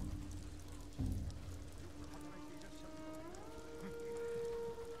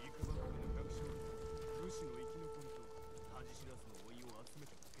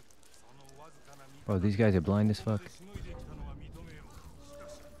 Oh, these guys are blind as fuck.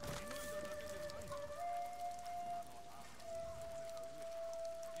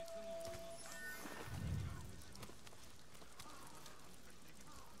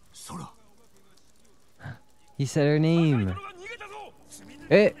 He said her name.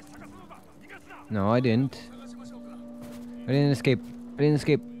 Eh. No, I didn't. I didn't escape. I didn't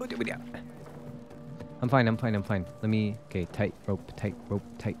escape. I'm fine. I'm fine. I'm fine. Let me. Okay, tight rope. Tight rope.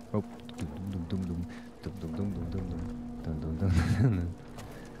 Tight rope.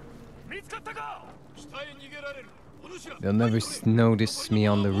 They'll never notice me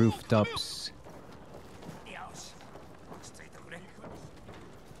on the rooftops.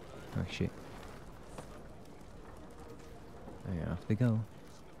 Oh shit. Alright, off they go.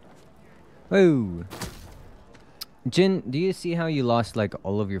 Whoa! Jin, do you see how you lost like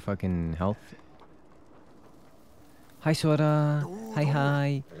all of your fucking health? Hi Sora! Hi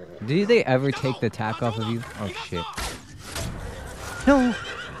hi! Do they ever take the attack off of you? Oh shit. No!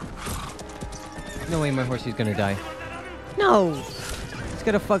 No way my horsey's gonna die. No! It's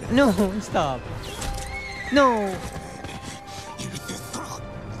gonna fuck. No! Stop! No!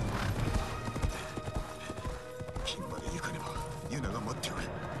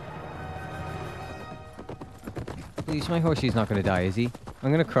 Please, my horsey's not gonna die, is he? I'm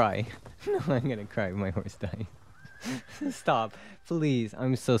gonna cry. No, I'm gonna cry if my horse dies. Stop. Please,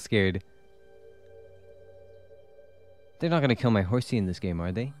 I'm so scared. They're not gonna kill my horsey in this game,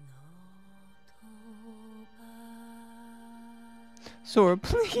 are they? Sora,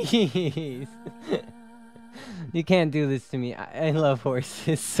 please! You can't do this to me. I love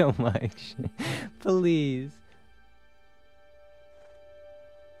horses so much. Please.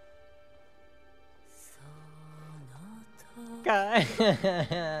 God.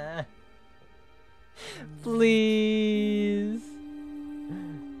 Please.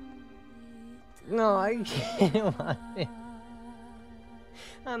 No, I can't watch it.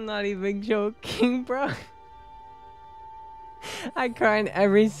 I'm not even joking, bro. I cry in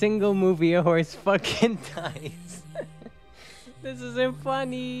every single movie a horse fucking dies. This isn't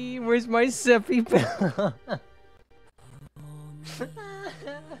funny. Where's my sippy pillow?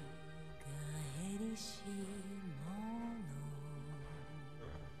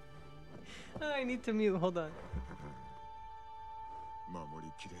 I need to mute. Hold on.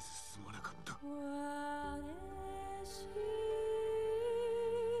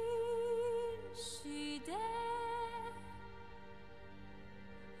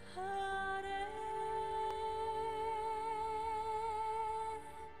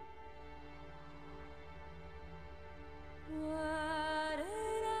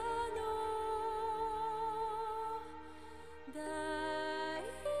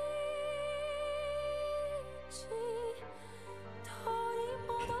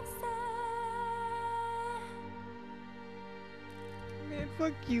 Man,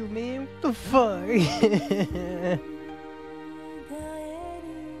 fuck you, man. What the fuck?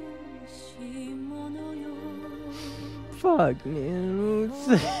 Fuck, man.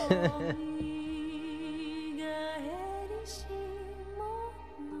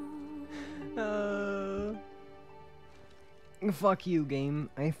 Fuck you, game.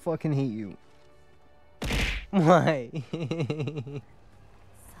 I fucking hate you. Why?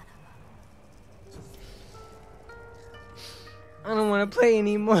 I don't want to play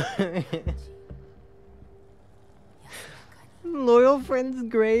anymore. Loyal friend's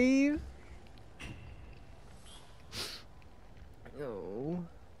grave? No.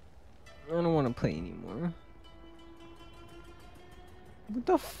 I don't want to play anymore. What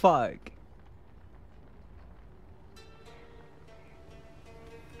the fuck?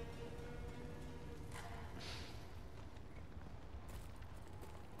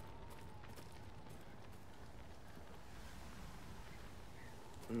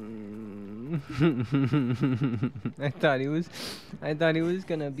 I thought he was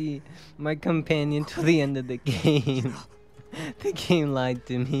gonna be my companion till the end of the game. The game lied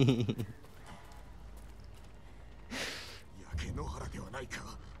to me.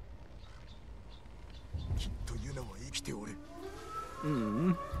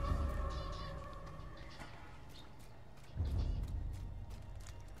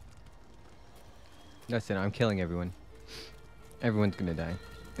 That's it, I'm killing everyone. Everyone's gonna die.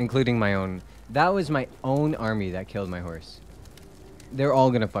 Including my own. That was my own army that killed my horse. They're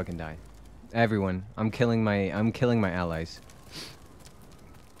all gonna fucking die. Everyone. I'm killing my allies.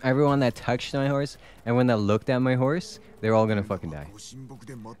 Everyone that touched my horse and when that looked at my horse, they're all gonna fucking die.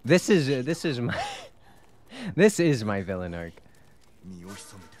 This is my this is my villain arc.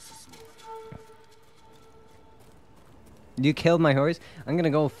 You killed my horse? I'm gonna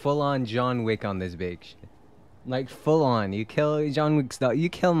go full on John Wick on this bitch. Like full on. You kill John Wick's dog. You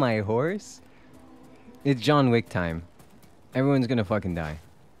kill my horse? It's John Wick time. Everyone's gonna fucking die.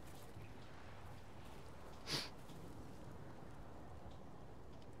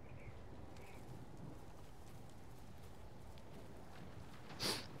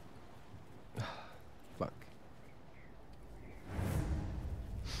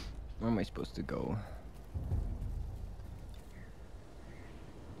 Where am I supposed to go?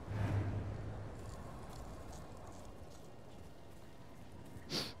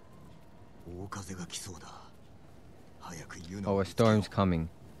 Oh, a storm's coming.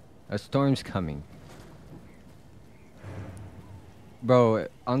 A storm's coming. Bro,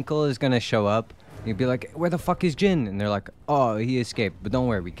 Uncle is gonna show up. He'd be like, where the fuck is Jin? And they're like, oh, he escaped. But don't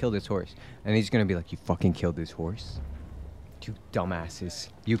worry, we killed his horse. And he's gonna be like, you fucking killed his horse? You dumbasses.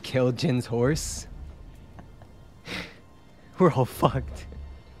 You killed Jin's horse? We're all fucked.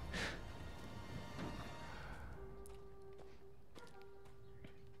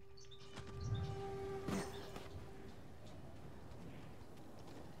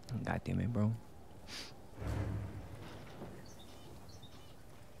 God damn it, bro.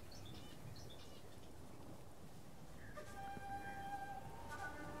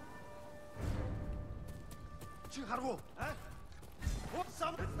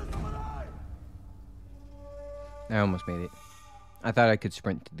 I almost made it. I thought I could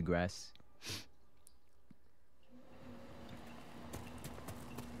sprint to the grass.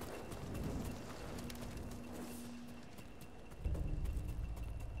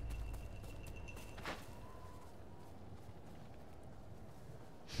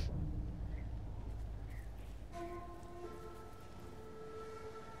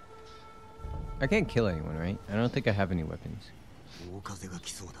 I can't kill anyone, right? I don't think I have any weapons.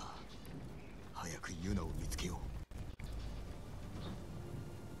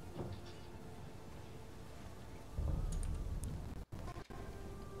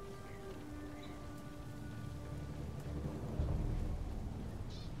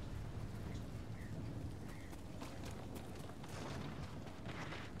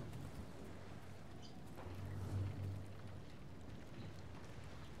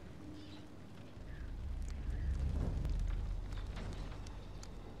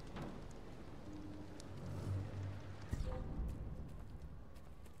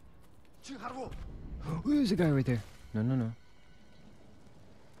 Oh, there's a guy right there. No, no, no.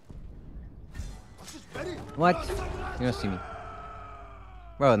 What? You don't see me.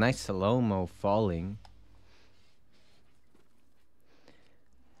 Bro, nice slow-mo falling.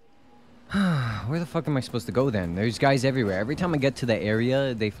 Where the fuck am I supposed to go then? There's guys everywhere. Every time I get to the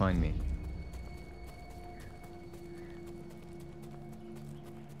area, they find me.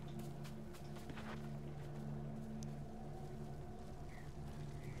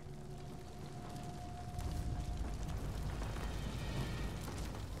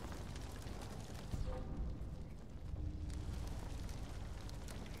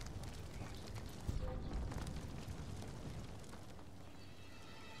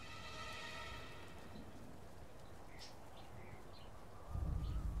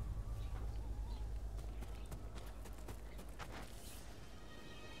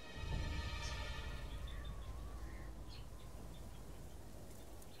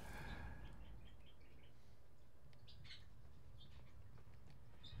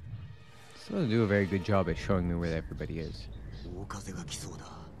 Still do a very good job at showing me where everybody is.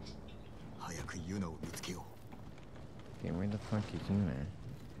 Okay, where the fuck is you, man?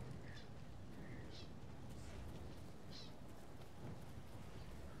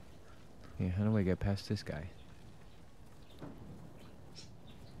 Yeah, how do I get past this guy?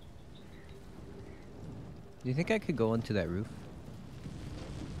 Do you think I could go onto that roof?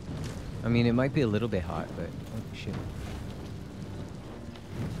 I mean, it might be a little bit hot, but... Oh, shit.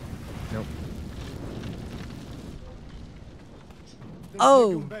 Nope.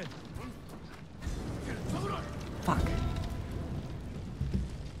 Oh! Fuck.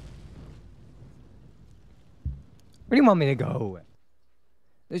 Where do you want me to go?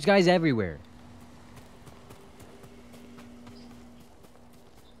 There's guys everywhere.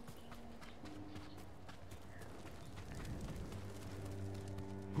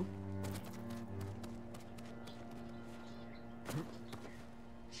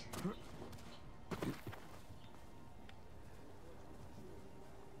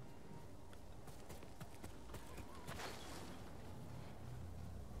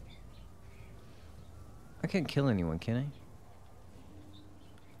 I can't kill anyone, can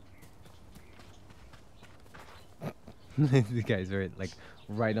I? The guys are like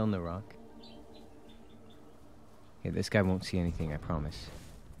right on the rock. Okay, this guy won't see anything, I promise.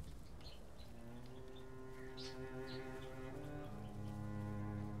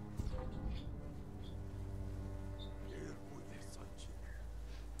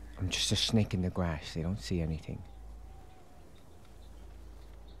 I'm just a snake in the grass. They don't see anything.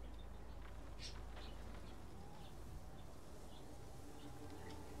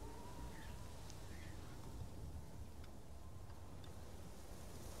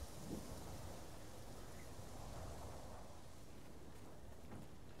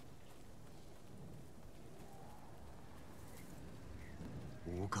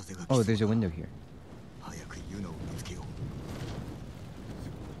 Oh, there's a window here.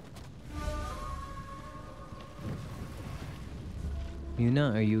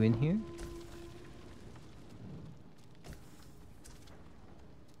 Yuna, are you in here?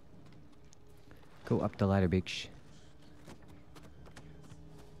 Go up the ladder, bitch.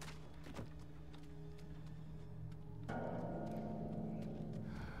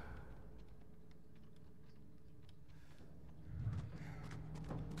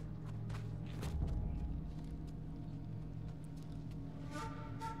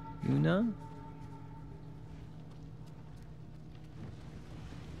 Yuna?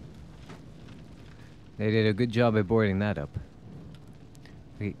 They did a good job at boarding that up.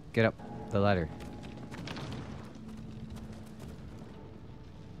 Okay, get up the ladder.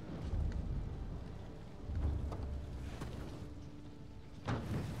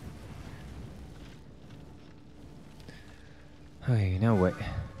 Okay, now what?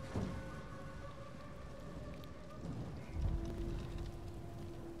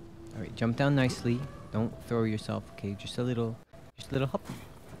 Alright, jump down nicely. Don't throw yourself, okay? Just a little hop.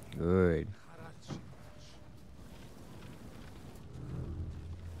 Good.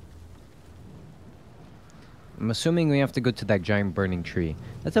 I'm assuming we have to go to that giant burning tree.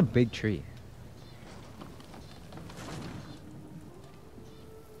 That's a big tree.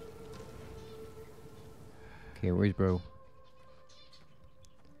 Okay, where's bro?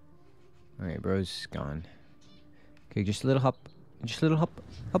 Alright, bro's gone. Okay, just a little hop. Just a little hop.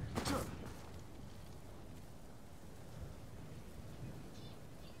 Hop.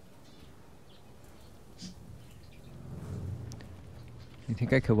 You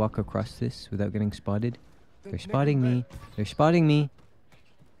think I could walk across this without getting spotted? They're spotting me. They're spotting me.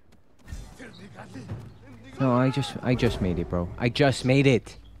 No, I just made it, bro. I just made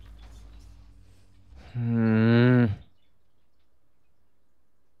it. Why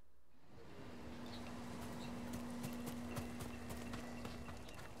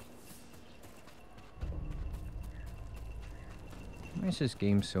is this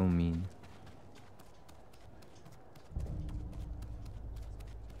game so mean?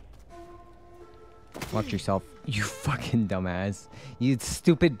 Watch yourself, you fucking dumbass. You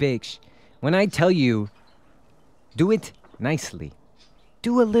stupid bitch. When I tell you, do it nicely.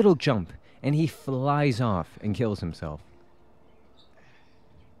 Do a little jump, and he flies off and kills himself.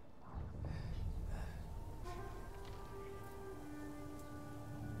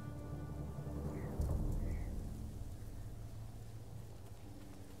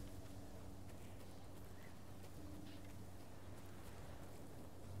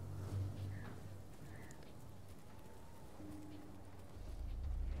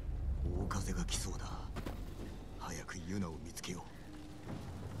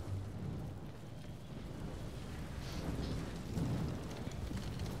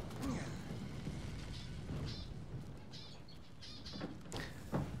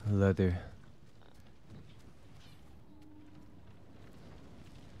 Leather.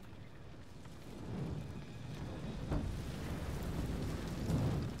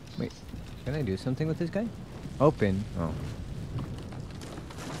 Wait, can I do something with this guy? Open. Oh.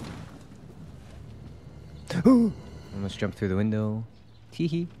 Almost jumped through the window.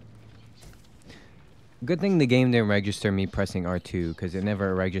 Teehee. Good thing the game didn't register me pressing R2, because it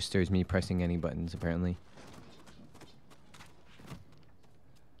never registers me pressing any buttons, apparently.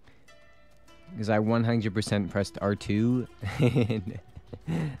 Because I 100% pressed R2, and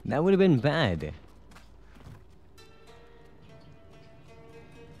that would have been bad.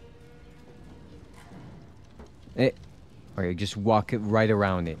 Or just walk it right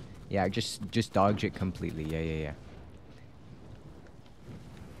around it. Yeah, just dodge it completely. Yeah.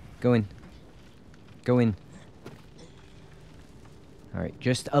 Go in. Go in. Alright,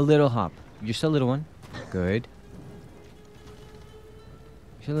 just a little hop. Just a little one. Good.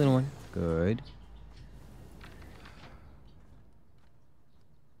 Just a little one. Good.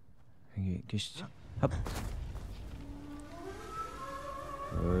 Okay, just hop.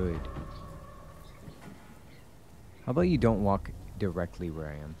 Good. How about you don't walk directly where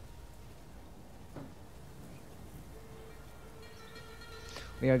I am?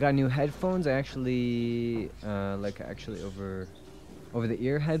 Yeah, I got new headphones. I actually, over the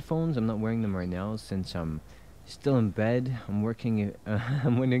ear headphones. I'm not wearing them right now since I'm still in bed. I'm working.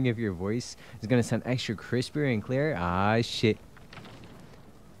 I'm wondering if your voice is gonna sound extra crispier and clear. Ah shit.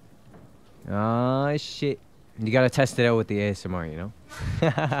 Ah shit. You gotta test it out with the ASMR, you know.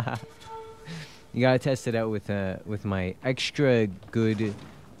 You gotta test it out with my extra good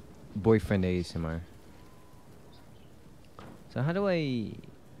boyfriend ASMR. So how do I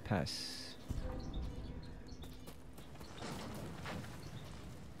pass?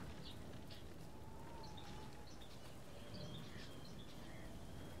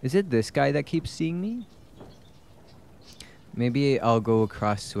 Is it this guy that keeps seeing me? Maybe I'll go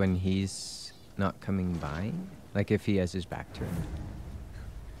across when he's not coming by. Like if he has his back turned.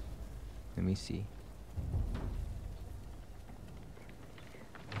 Let me see.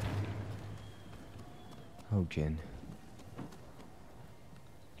 Oh, Jin.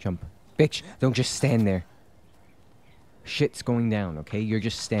 Jump. Bitch, don't just stand there. Shit's going down, okay? You're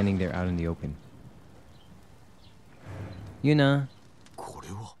just standing there out in the open. Yuna.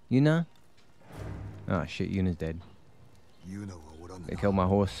 Yuna? Oh shit, Yuna's dead. They killed my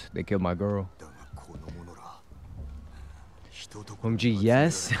horse. They killed my girl. Homji,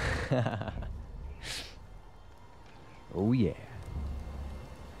 yes? Oh yeah.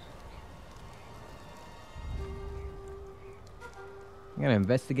 I'm gonna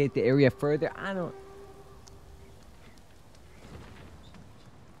investigate the area further. I don't...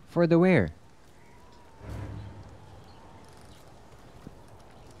 Further where?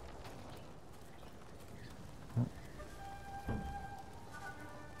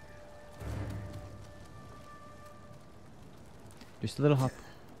 Just a little hop.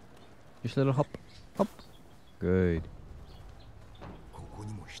 Just a little hop. Hop. Good.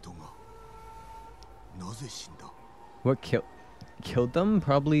 What killed them?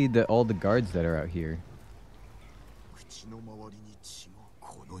 Probably all the guards that are out here.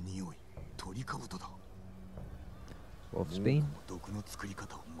 Wolfsbane?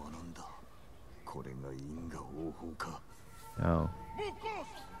 Oh.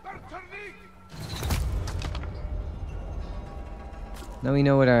 Now we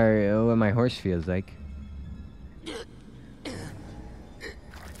know what my horse feels like.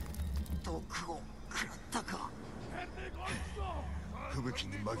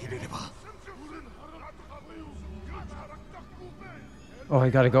 Oh, I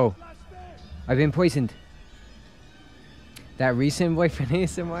gotta go. I've been poisoned. That recent boyfriend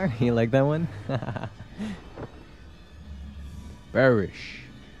ASMR? You like that one? Bearish.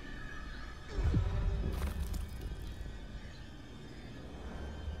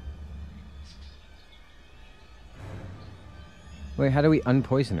 Wait, how do we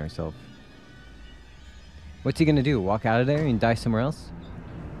unpoison ourselves? What's he gonna do? Walk out of there and die somewhere else?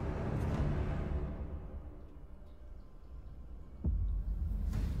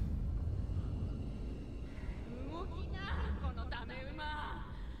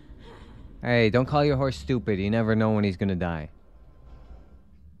 Hey, don't call your horse stupid. You never know when he's gonna die.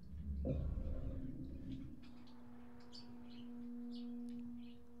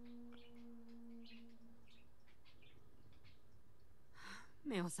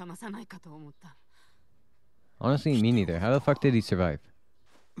 Honestly, me neither. How the fuck did he survive?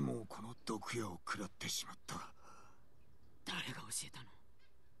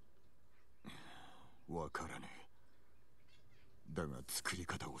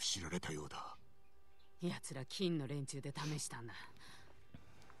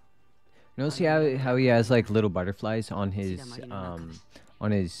 Notice how he has like little butterflies on his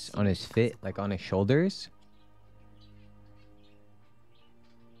fit, like on his shoulders?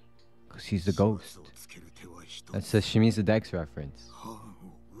 Cause he's the ghost. That's a ShimizuDexx reference.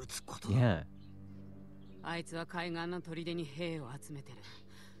 Yeah. I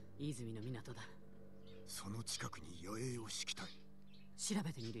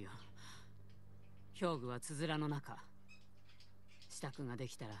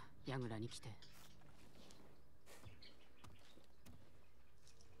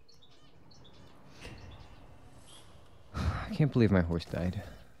can't believe my horse died.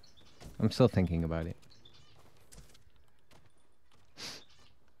 I'm still thinking about it.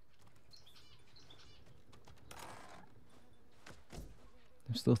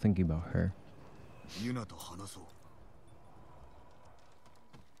 I'm still thinking about her.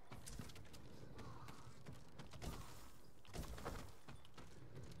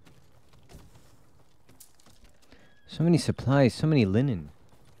 So many supplies, so many linen.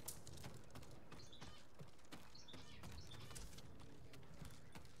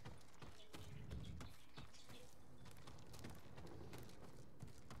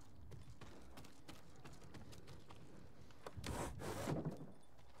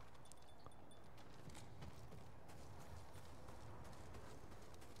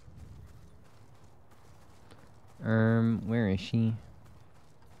 Where is she?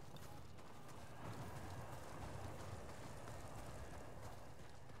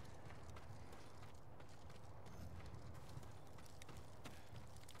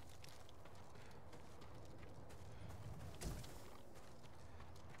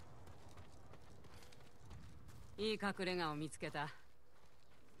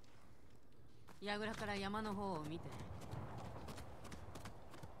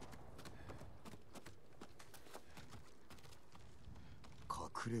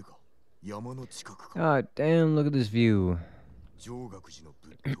 God damn, look at this view. 上学寺の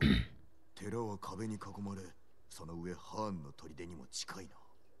仏塔寺は壁に囲まれその上ハーンの砦にも近いな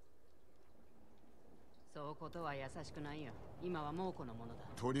そうことは優しくないよ今は猛虎のものだ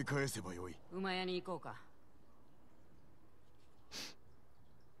取り返せばよい馬屋に行こうか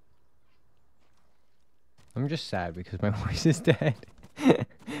I'm just sad because my horse is dead.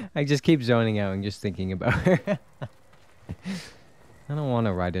 I just keep zoning out and just thinking about her. I don't want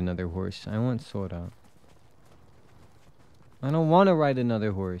to ride another horse. I want Sora. I don't want to ride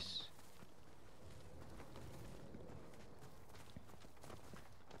another horse.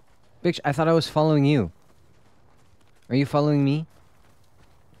 Bitch, I thought I was following you. Are you following me?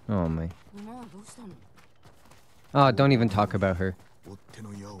 Oh my. Oh, don't even talk about her. 追っ手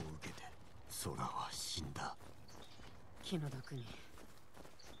の矢を受けて空は死んだ気の毒に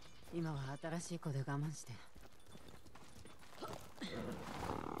今は新しい子で我慢して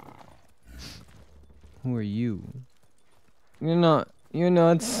Who are you? You're not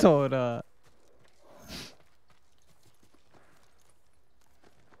Sora.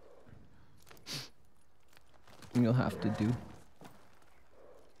 You'll have to do.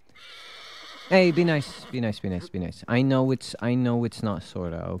 Hey, be nice, be nice, be nice, be nice. I know it's not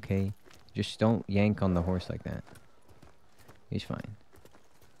Sora, okay? Just don't yank on the horse like that. He's fine.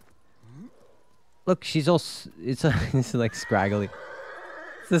 Look, she's all it's like scraggly.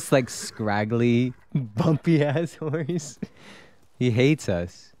 It's this like scraggly, bumpy ass horse. He hates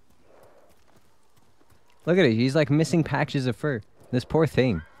us. Look at it, he's like missing patches of fur. This poor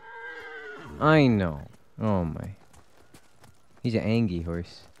thing. I know. Oh my. He's an angry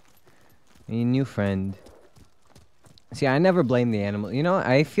horse. A new friend. See, I never blame the animal. You know,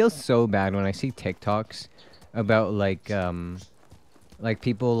 I feel so bad when I see TikToks about like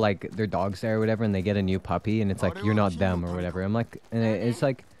people like their dogs there or whatever and they get a new puppy and it's like you're not them or whatever. I'm like, and it's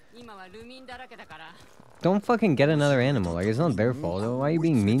like, don't fucking get another animal. Like, it's not their fault. Why are you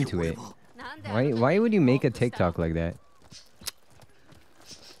being mean to it? Why would you make a TikTok like that?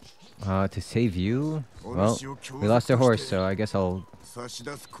 To save you? Well, we lost a horse, so I guess I'll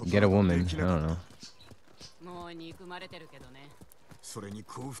get a woman. I don't know.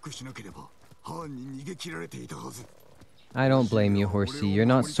 I don't blame you, horsey. You're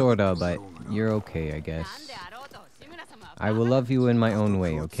not Sora, but you're okay, I guess. I will love you in my own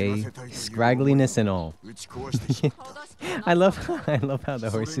way, okay? Scraggliness and all. I love how the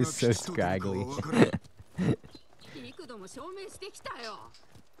horse is so scraggly.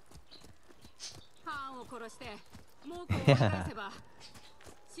 Yeah.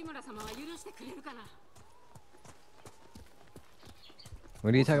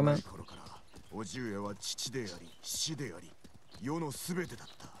 What are you talking about? おじゅえは父であり死であり世のすべてだっ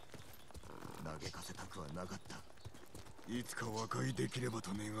た嘆かせたくはなかったいつか和解できれば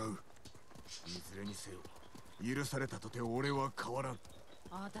と願ういずれにせよ許されたとて俺は変わらん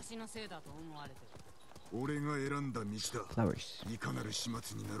私のせいだと思われてる俺が選んだ道だいかなる始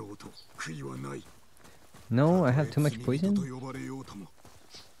末になろうと悔いはない No, I have too much poison?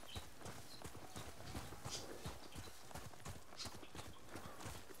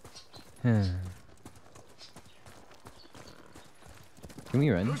 Can we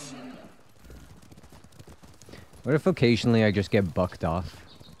run? What if occasionally I just get bucked off?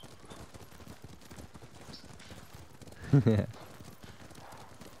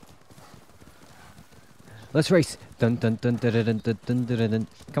 Let's race! Dun dun dun dun dun dun dun dun dun.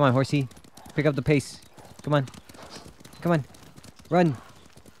 Come on, horsey. Pick up the pace. Come on. Come on. Run!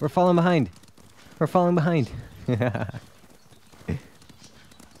 We're falling behind. We're falling behind.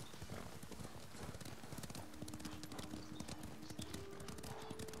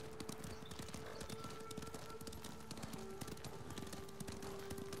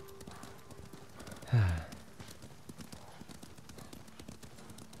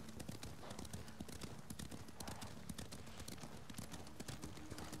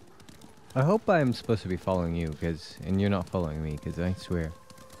 I hope I'm supposed to be following you, and you're not following me, because I swear.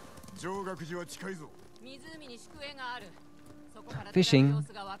 Fishing.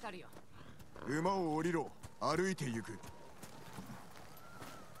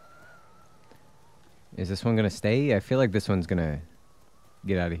 Is this one gonna stay? I feel like this one's gonna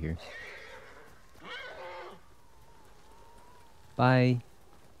get out of here. Bye.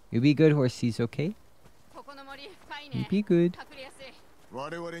 You be good, horsies, okay? You be good. 我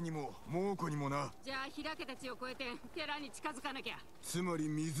々にも猛虎にもな。じゃあ開けた地を越えて寺に近づかなきゃ。つまり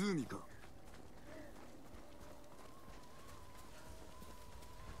湖か。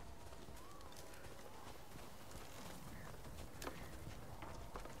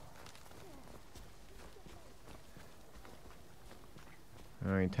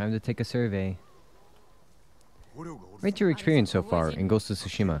Alright, time to take a survey. Rate your experience so far in Ghost of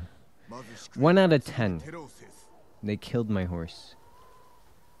Tsushima. 1 out of 10. They killed my horse.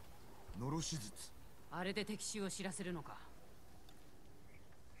 あれで敵襲を知らせるのか。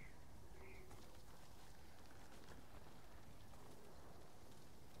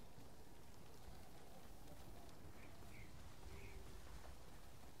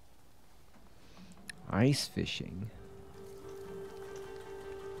 Ice fishing.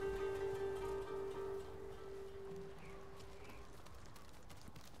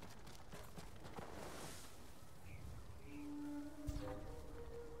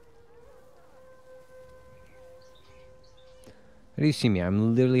 How do you see me?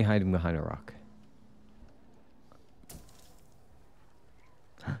 I'm literally hiding behind a rock.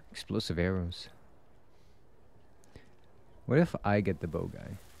 Explosive arrows. What if I get the bow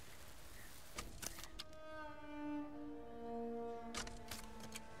guy?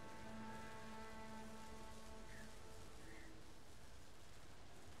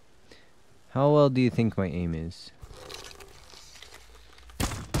 How well do you think my aim is?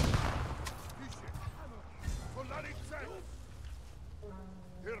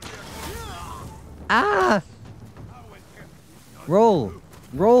 Ah! Roll!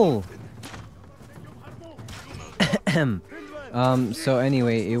 Roll! So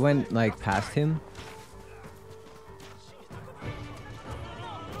anyway, it went like past him.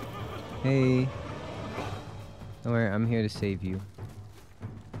 Hey. Don't worry, I'm here to save you.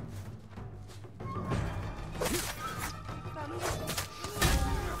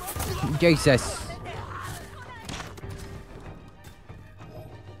 Jesus.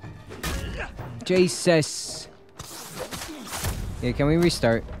 Jesus. Yeah, can we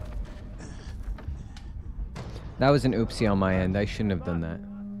restart? That was an oopsie on my end. I shouldn't have done that.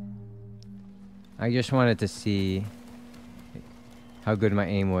 I just wanted to see how good my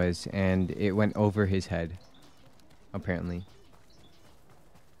aim was, and it went over his head, apparently.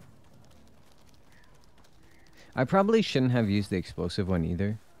 I probably shouldn't have used the explosive one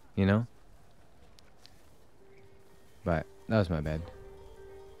either, you know? But that was my bad.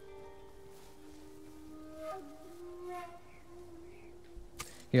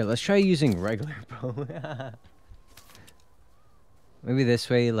 Here, let's try using regular bow. Maybe this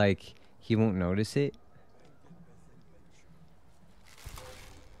way, like, he won't notice it.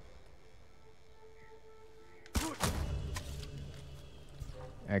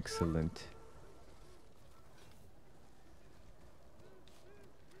 Excellent.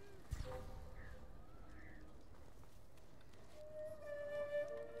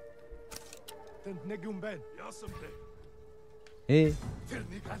 Hey.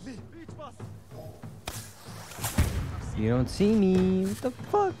 You don't see me. What the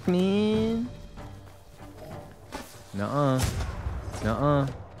fuck, man? Nuh-uh. Nuh-uh.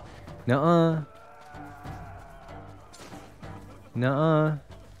 Nuh-uh. Nuh-uh.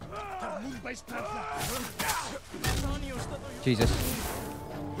 Jesus.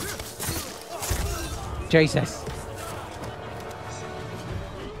 Jesus.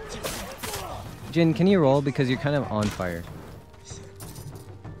 Jin, can you roll? Because you're kind of on fire.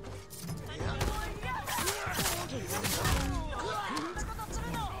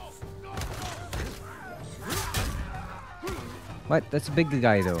 What? That's a big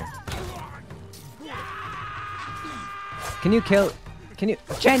guy though. Can you kill? Can you?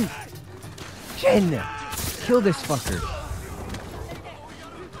 Jin! Jin! Kill this fucker.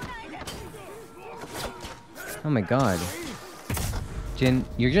 Oh my god. Jin,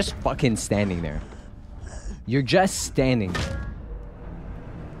 you're just fucking standing there. You're just standing there.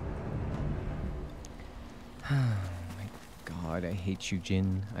 Oh my god, I hate you,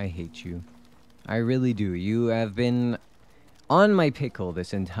 Jin. I hate you. I really do. You have been on my pickle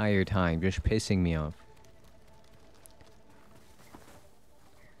this entire time, just pissing me off.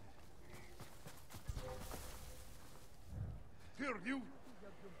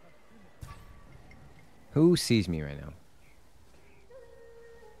 Who sees me right now?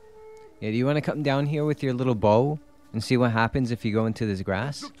 Yeah, do you want to come down here with your little bow and see what happens if you go into this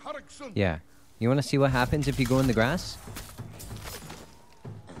grass? Yeah. You want to see what happens if you go in the grass?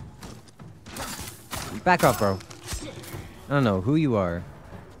 Back up, bro. I don't know who you are.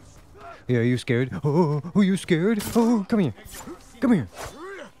 Yeah, are you scared? Oh, are you scared? Oh, come here. Come here.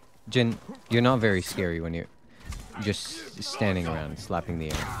 Jin, you're not very scary when you're just standing around slapping the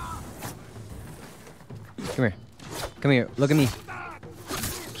air. Come here. Come here. Look at me.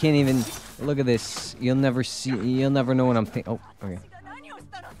 Can't even look at this. You'll never see. You'll never know what I'm thinking. Oh, okay.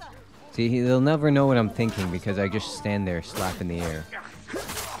 See, they'll never know what I'm thinking because I just stand there slapping the air.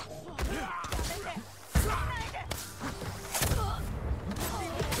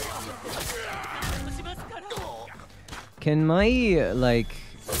 Can my, like...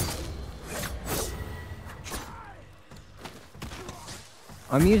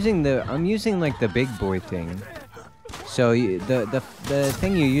 I'm using like the big boy thing. So the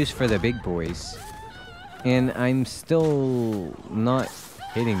thing you use for the big boys. And I'm still not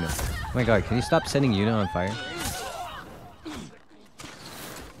hitting them. Oh my god, can you stop setting Yuna on fire?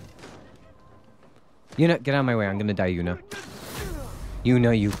 Yuna, get out of my way. I'm gonna die, Yuna.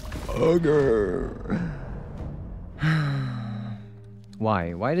 Yuna, you bugger.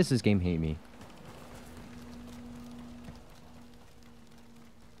 Why? Why does this game hate me?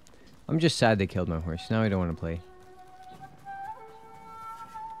 I'm just sad they killed my horse. Now I don't want to play.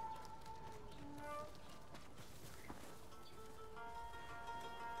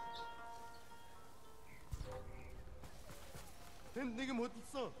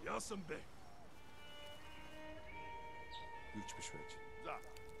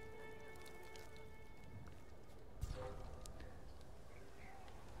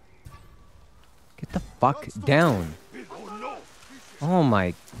 Get the fuck down. Oh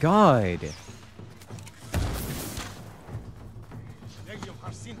my god.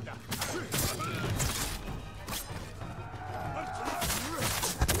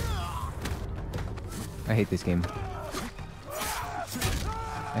 I hate this game.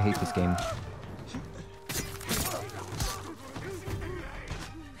 I hate this game.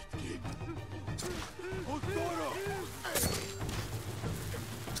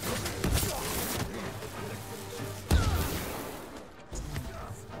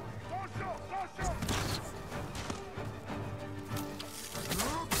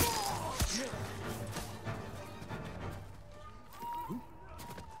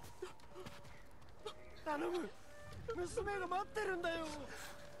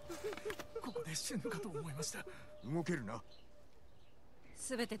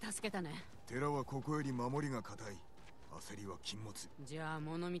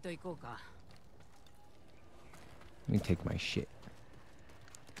 Let me take my shit.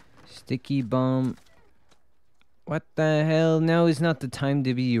 Sticky bomb. What the hell? Now is not the time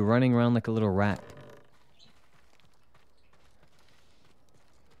to be running around like a little rat.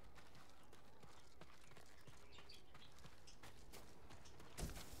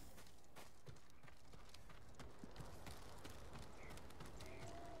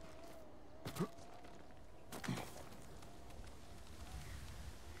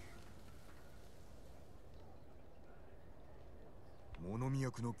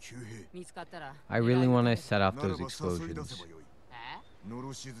 I really want to set off those explosions.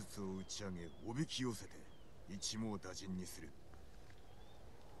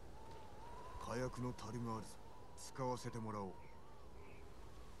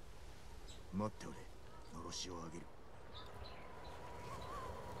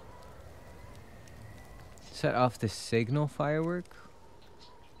 Set off the signal firework?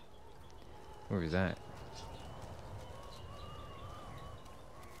 Where was that?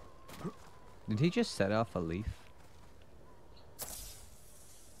 Did he just set off a leaf?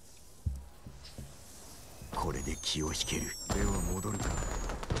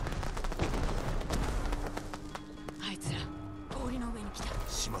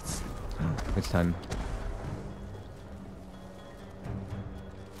 It's time.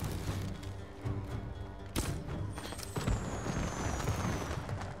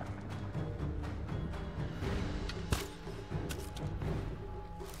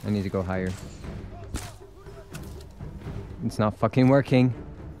 I need to go higher. It's not fucking working.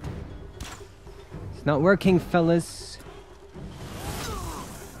 It's not working, fellas.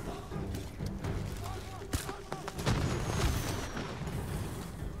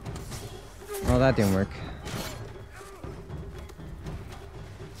 Oh, that didn't work.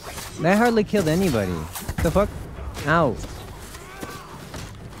 That hardly killed anybody. What the fuck? Ow.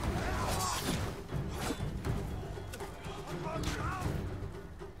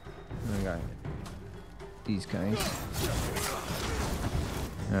 I got these guys.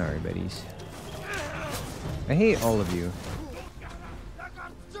 Alright, buddies. I hate all of you.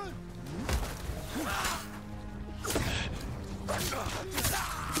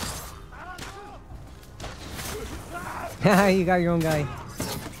 Haha, you got your own guy.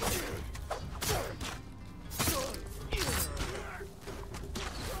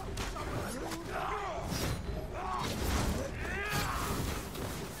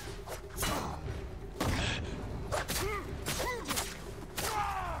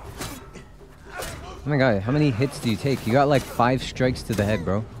 Oh my god, how many hits do you take? You got like 5 strikes to the head,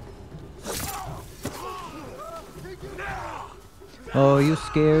 bro. Oh, you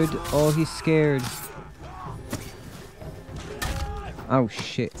scared? Oh, he's scared. Oh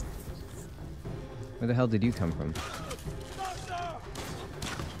shit. Where the hell did you come from?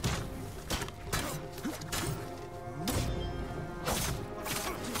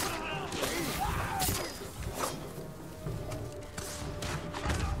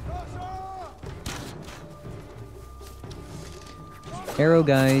 Arrow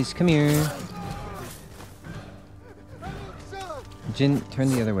guys, come here. Jin, turn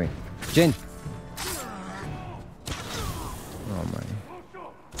the other way. Jin! Oh my.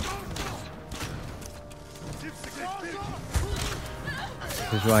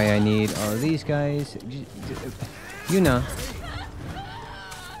 This is why I need all of these guys. Yuna,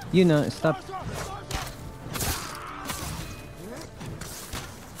 stop.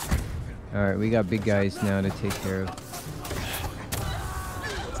 Alright, we got big guys now to take care of.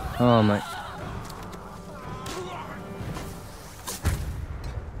 Oh my.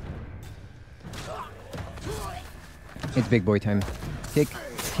 It's big boy time. Kick,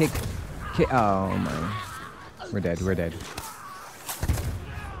 kick, kick. Oh my. We're dead, we're dead.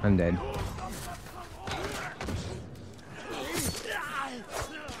 I'm dead.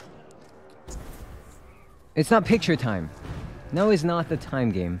 It's not picture time. No, it's not the time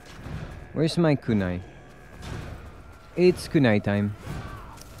game. Where's my kunai? It's kunai time.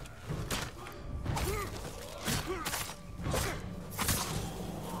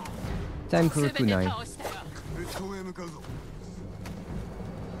 Time for kunai.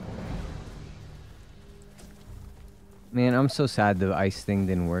 Man, I'm so sad the ice thing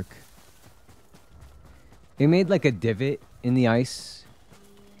didn't work. It made like a divot in the ice.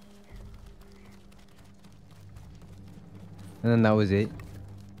 And then that was it.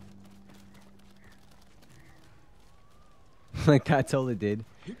 Like, that's all it did.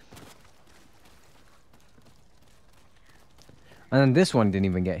 And then this one didn't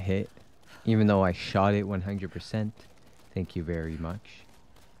even get hit. Even though I shot it 100%. Thank you very much.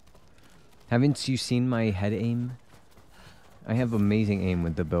 Haven't you seen my head aim? I have amazing aim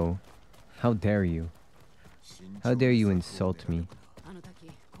with the bow. How dare you? How dare you insult me?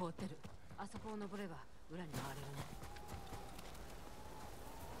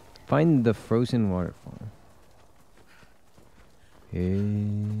 Find the frozen waterfall.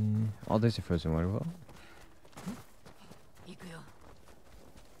 Oh, there's a frozen waterfall.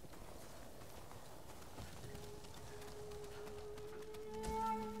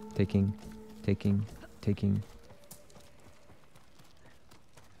 Taking.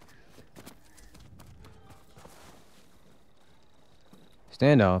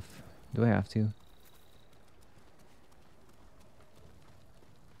 Standoff. Do I have to?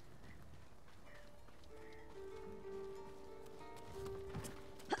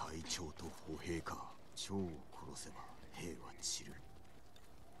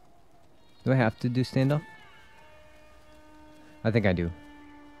 Do I have to do standoff? I think I do.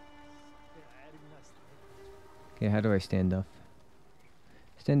 Okay, how do I stand off?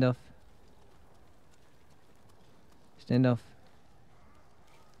 Stand off. Stand off.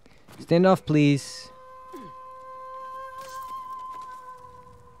 Stand off, please.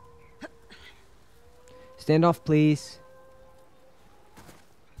 Stand off, please.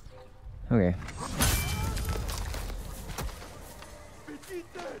 Okay.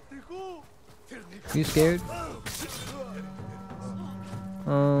 You scared?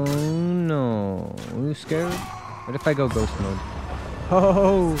 Oh no. You scared? What if I go ghost mode?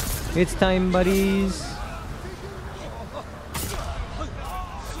 Oh, it's time, buddies.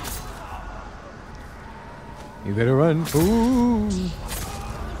 You better run. Ooh.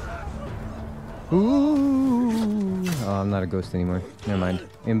 Ooh. Oh, I'm not a ghost anymore. Never mind.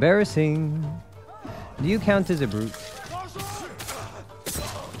 Embarrassing. Do you count as a brute?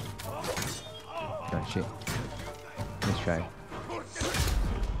 Oh, shit. Let's try.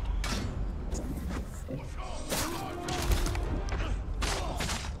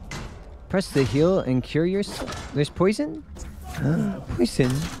 Press the heal and cure yourself. There's poison?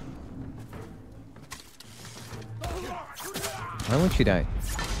 Poison? Why won't you die?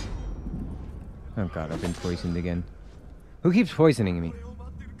 Oh god, I've been poisoned again. Who keeps poisoning me?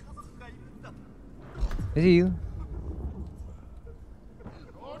 Is it you?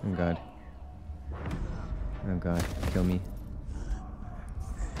 Oh god. Oh god, kill me.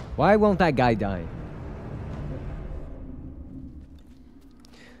 Why won't that guy die?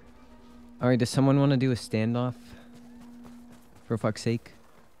 Alright, does someone want to do a standoff? For fuck's sake.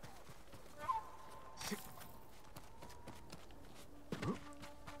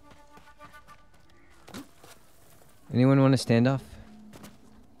 Anyone want to stand off?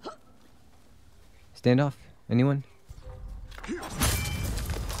 Stand off? Anyone?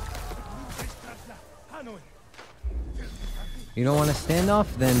 You don't want to stand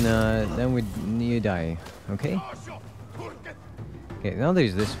off? Then you die. Okay? Okay, now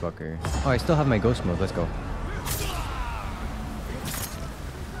there's this fucker. Oh, I still have my ghost mode. Let's go.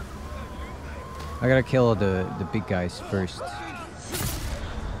 I gotta kill the big guys first.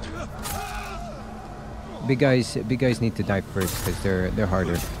 Big guys need to die first because they're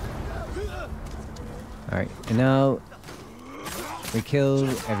harder. All right, and now we kill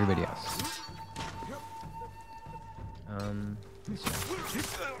everybody else. This way.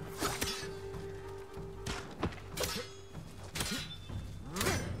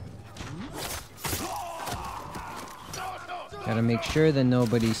 Gotta make sure that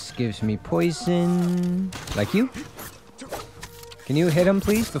nobody gives me poison. Like you? Can you hit him,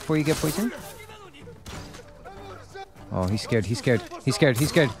 please, before you get poisoned? Oh, he's scared. He's scared. He's scared. He's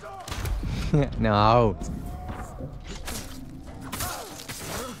scared. No.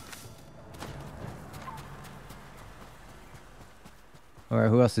 Alright,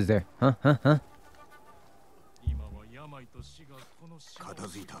 who else is there? Huh? Huh? Huh?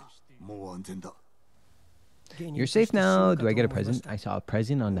 You're safe now. Do I get a present? I saw a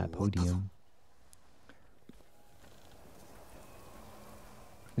present on that podium.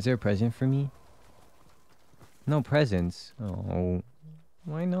 Is there a present for me? No presents. Oh,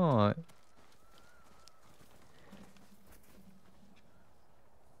 why not?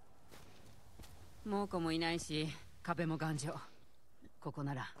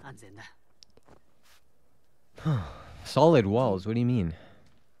 Solid walls, what do you mean?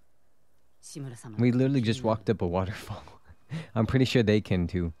 We literally just walked up a waterfall. I'm pretty sure they can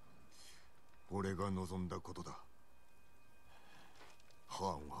too.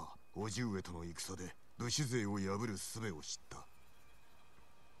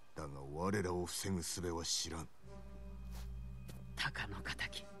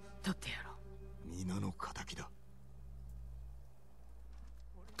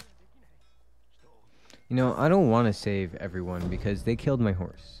 You know, I don't want to save everyone because they killed my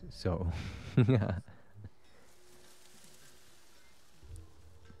horse, so... yeah.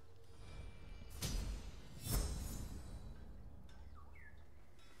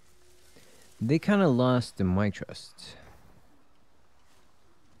 They kind of lost my trust.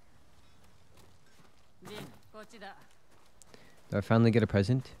 Do I finally get a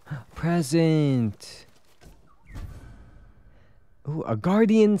present? Present! Ooh, a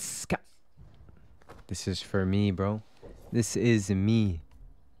guardian sky. This is for me, bro. This is me.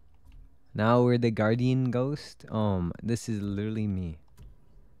 Now we're the guardian ghost. This is literally me.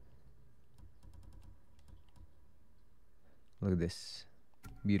 Look at this.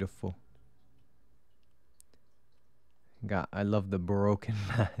 Beautiful. God, I love the broken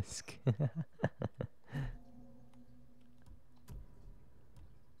mask.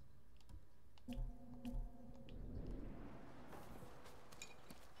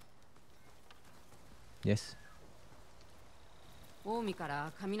 Yes. 近江か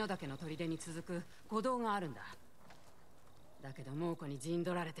ら上野岳の砦に続く古道があるんだ。だけど猛虎に陣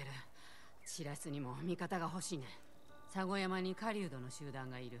取られてる。チラスにも味方が欲しいね。佐護山に狩人の集団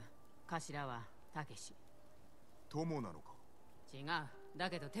がいる。頭はたけし。友なのか？違う。だ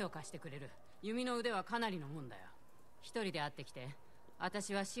けど手を貸してくれる。弓の腕はかなりのもんだよ。一人で会ってきて。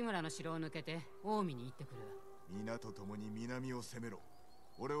私は志村の城を抜けて近江に行ってくる。皆と共に南を攻めろ。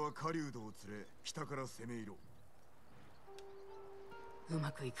俺は狩人を連れ北から攻め入ろう。うま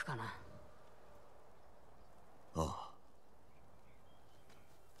くいくかな。ああ。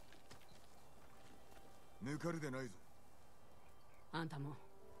抜かるでないぞ。あんたも。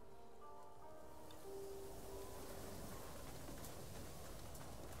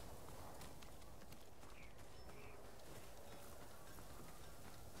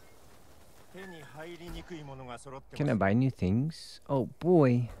Can I buy new things? Oh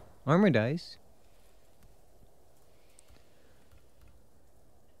boy. Armor dice.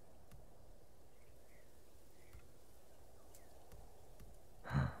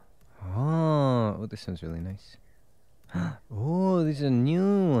 Oh, this one's really nice. Oh, these are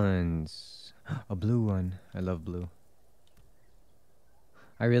new ones. A blue one. I love blue.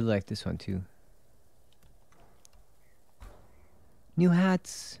 I really like this one too. New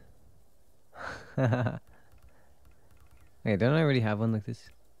hats. Wait, don't I already have one like this?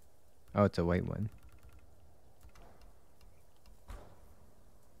 Oh, it's a white one.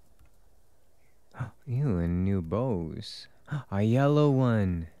 Ew, and new bows. A yellow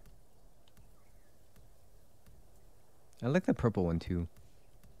one. I like the purple one too.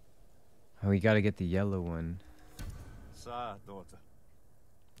 Oh, we gotta get the yellow one.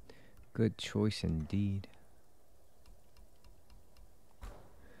 Good choice indeed.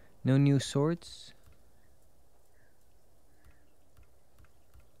 No new swords?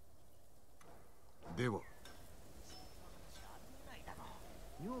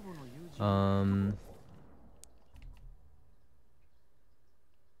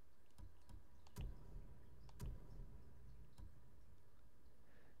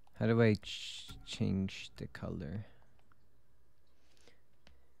 How do I change the color?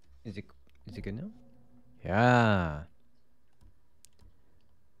 Is it good now? Yeah.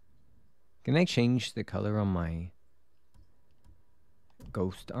 Can I change the color on my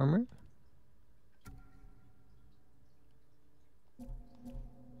ghost armor?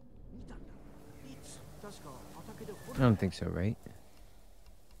 I don't think so, right?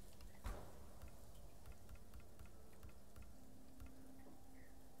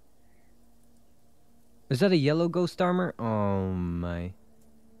 Is that a yellow ghost armor? Oh my.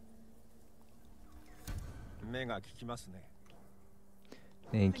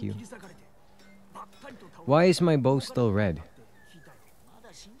 Thank you. Why is my bow still red?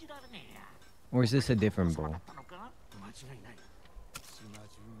 Or is this a different bow?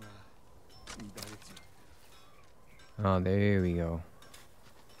 Oh, there we go.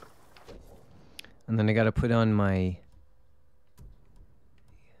 And then I gotta put on my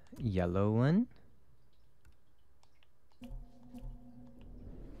yellow one.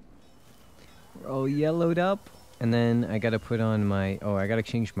 We're all yellowed up. And then I gotta put on my... Oh, I gotta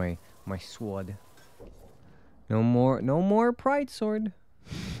change my sword. No more pride sword.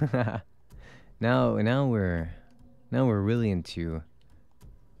 Now we're really into...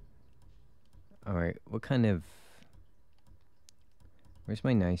 Alright, what kind of... Where's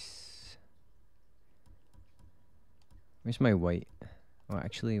my nice... Where's my white? Oh,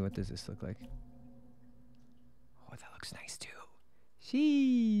 actually, what does this look like? Oh, that looks nice too.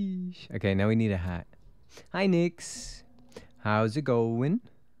 Sheesh. Okay, now we need a hat. Hi, Nix. How's it going?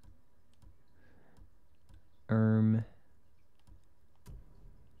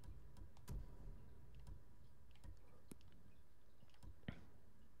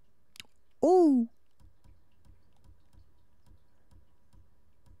 Oh!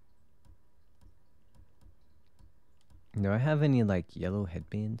 Do I have any, like, yellow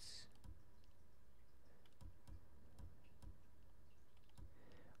headbands?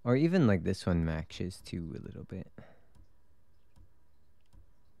 Or even, like, this one matches, too, a little bit.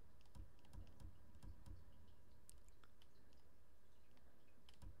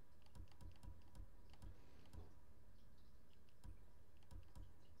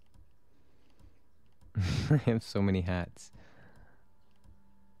 I have so many hats.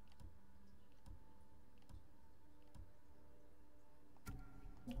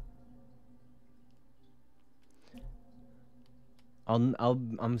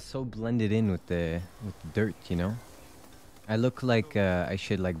 I'm so blended in with the dirt, you know. I look like I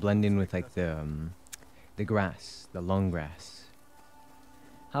should like blend in with like the grass, the long grass.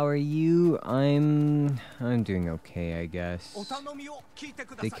 How are you? I'm doing okay, I guess.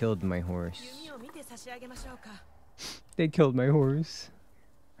 They killed my horse. They killed my horse.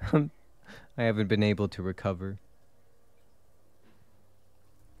 I haven't been able to recover.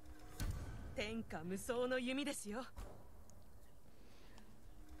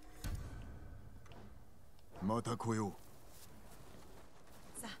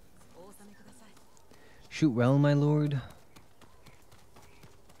 Shoot well, my lord.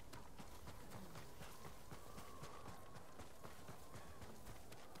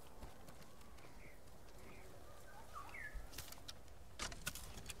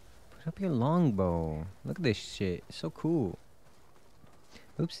 Put up your longbow. Look at this shit. It's so cool.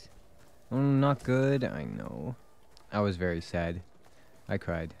 Oops. Oh, not good. I know. I was very sad. I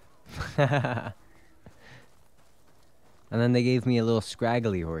cried. And then they gave me a little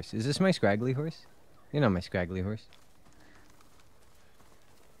scraggly horse. Is this my scraggly horse? You're not my scraggly horse.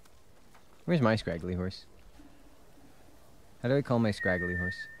 Where's my scraggly horse? How do I call my scraggly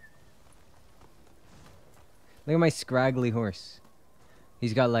horse? Look at my scraggly horse.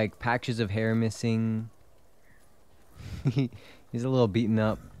 He's got like patches of hair missing. He's a little beaten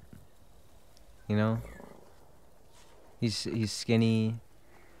up. You know? He's skinny.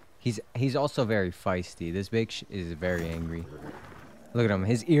 He's also very feisty. This bitch is very angry. Look at him.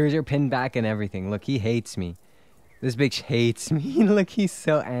 His ears are pinned back and everything. Look, he hates me. This bitch hates me. Look, he's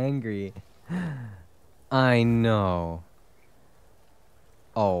so angry. I know.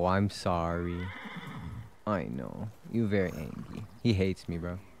 Oh, I'm sorry. I know. You're very angry. He hates me,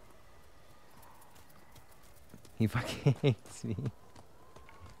 bro. He fucking hates me.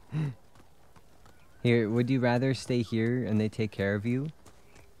 Here, would you rather stay here and they take care of you?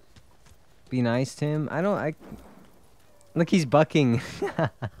 Be nice to him? Look, he's bucking.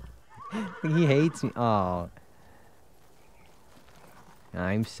 He hates me. Oh.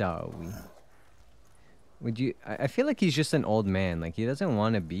 I'm sorry. Would you... I feel like he's just an old man. Like, he doesn't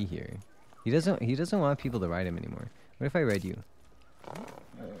want to be here. He doesn't want people to ride him anymore. What if I ride you?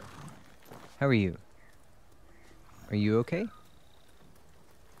 How are you? Are you okay?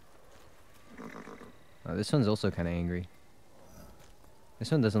 Oh, this one's also kind of angry.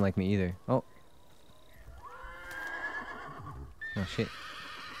 This one doesn't like me either. Oh. Oh, shit.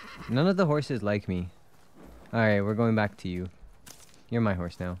 None of the horses like me. Alright, we're going back to you. You're my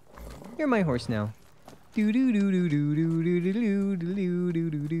horse now. You're my horse now. Do do do do do do do do do do do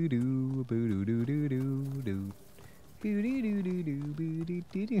do do do boo do do do do do boo do do do do boo do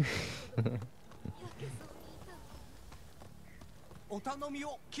do do.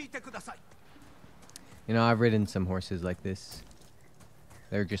 You know, I've ridden some horses like this.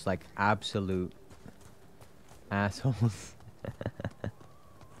 They're just like absolute assholes.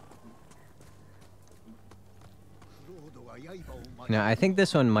 Now, I think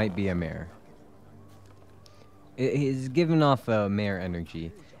this one might be a mare. It is giving off a mare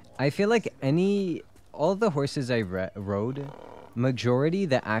energy. I feel like all the horses I rode, majority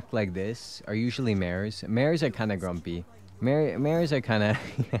that act like this are usually mares. Mares are kind of grumpy. Mares are kind of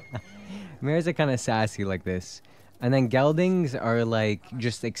mares are kind of sassy like this. And then geldings are like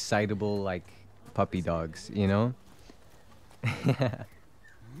just excitable like puppy dogs, you know?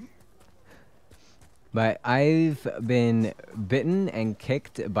 But I've been bitten and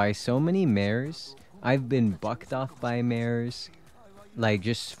kicked by so many mares. I've been bucked off by mares. Like,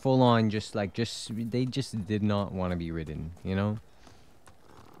 just full on, they just did not want to be ridden, you know?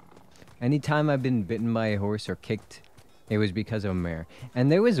 Anytime I've been bitten by a horse or kicked, it was because of a mare.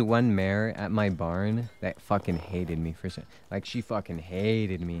 And there was one mare at my barn that fucking hated me for some... Like, she fucking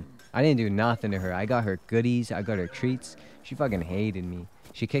hated me. I didn't do nothing to her. I got her goodies. I got her treats. She fucking hated me.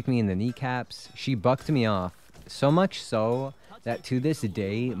 She kicked me in the kneecaps. She bucked me off. So much so that to this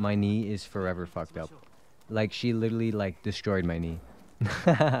day, my knee is forever fucked up. Like, she literally, like, destroyed my knee.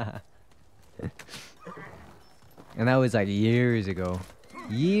 And that was, like, years ago.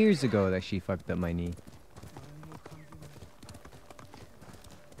 Years ago that she fucked up my knee.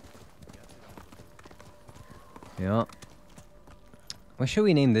 Yeah. What should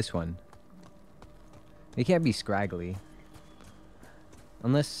we name this one? It can't be Scraggly.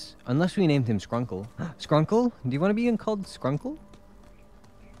 Unless we named him Skrunkle. Skrunkle? Do you want to be called Skrunkle?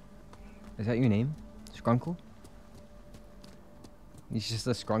 Is that your name? Skrunkle? He's just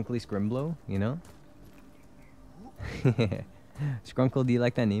a Skrunkly Scrimblow, you know? Skrunkle, do you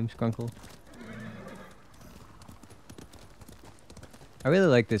like that name, Skrunkle? I really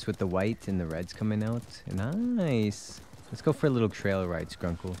like this with the white and the reds coming out. Nice. Let's go for a little trail ride,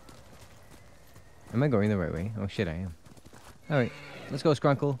 Skrunkle. Am I going the right way? Oh shit, I am. Alright, let's go,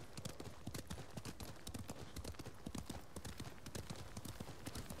 Skrunkle.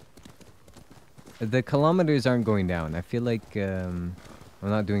 The kilometers aren't going down. I feel like I'm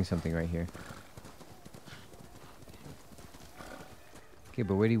not doing something right here. Okay,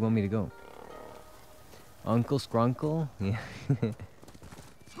 but where do you want me to go? Uncle Skrunkle? Yeah.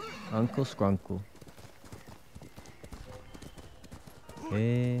 Uncle Skrunkle.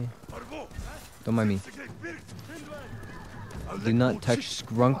 Hey. Don't mind me. Do not touch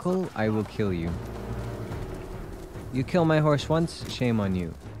Skrunkle, I will kill you. You kill my horse once, shame on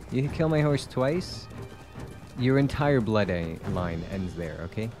you. You kill my horse twice, your entire bloodline ends there,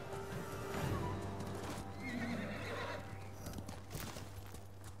 okay?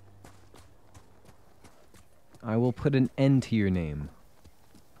 I will put an end to your name.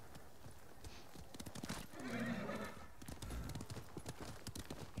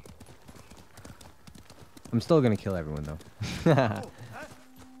 I'm still gonna kill everyone though.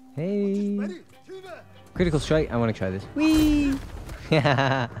 Hey! Critical strike, I wanna try this. Whee!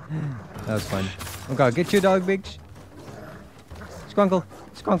 That was fun. Oh god, get your dog, bitch! Skrunkle!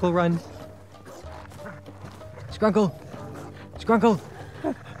 Skrunkle, run! Skrunkle! Skrunkle!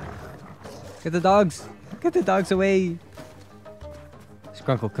 Get the dogs! Get the dogs away!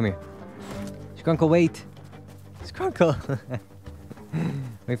 Skrunkle, come here. Skrunkle, wait! Skrunkle!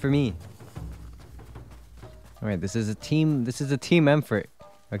 Wait for me. Alright, this is a team effort.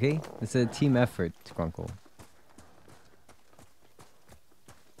 Okay? This is a team effort, Skrunkle.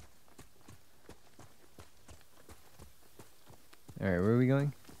 Alright, where are we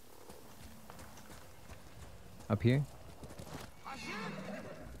going? Up here?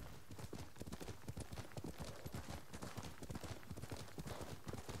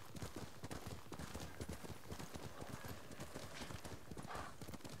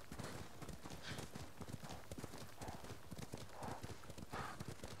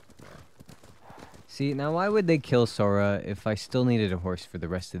 See, now why would they kill Sora if I still needed a horse for the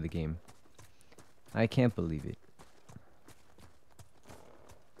rest of the game? I can't believe it.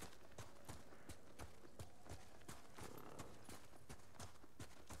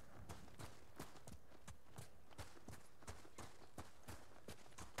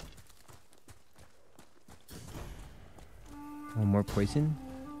 Oh, more poison?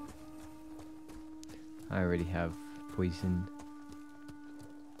 I already have poison.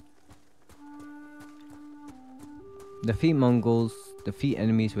 Defeat Mongols. Defeat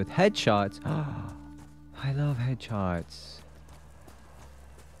enemies with headshots. I love headshots.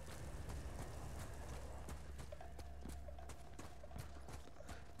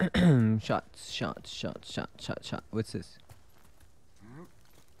 Shot. What's this?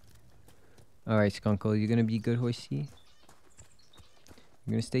 Alright, Skunkle, you're gonna be good, horsey?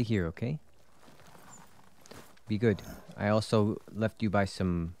 You're gonna stay here, okay? Be good. I also left you by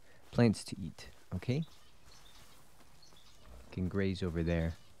some plants to eat, okay? You can graze over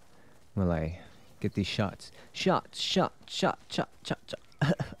there while I get these shots. Shot.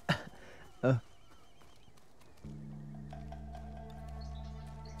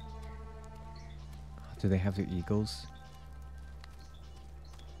 Do they have their eagles?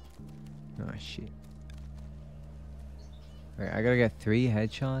 Oh shit. Alright, I gotta get 3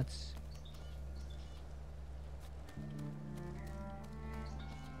 headshots.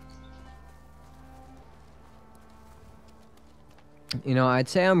 You know, I'd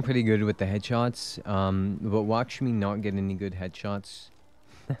say I'm pretty good with the headshots, but watch me not get any good headshots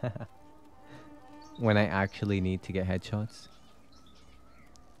when I actually need to get headshots.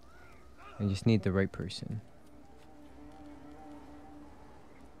 I just need the right person.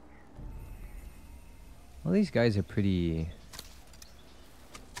 Well, these guys are pretty...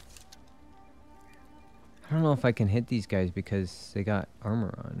 I don't know if I can hit these guys because they got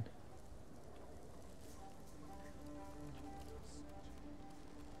armor on.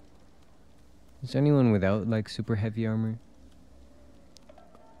 Is there anyone without, like, super heavy armor?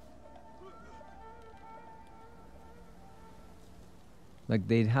 Like,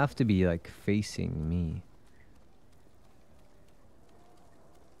 they'd have to be, like, facing me.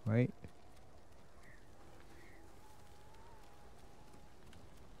 Right?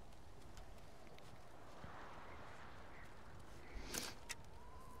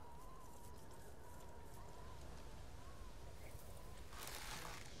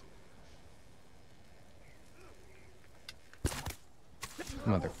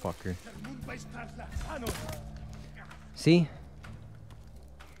 Motherfucker. See?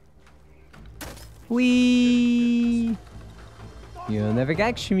 Whee! You'll never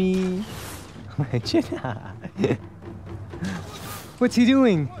catch me. What's he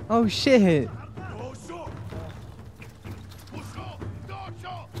doing? Oh shit!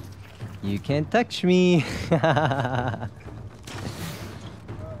 You can't touch me. They're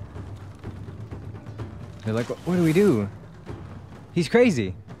like, what do we do? He's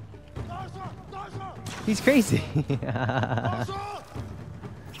crazy. He's crazy.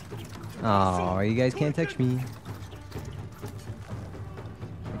 Oh, you guys can't touch me.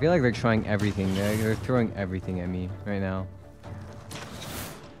 I feel like they're trying everything. They're throwing everything at me right now.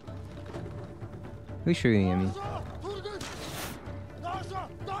 Who's shooting at me?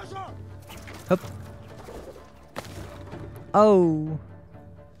 Hup. Oh.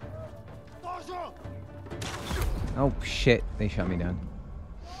 Oh shit, they shot me down.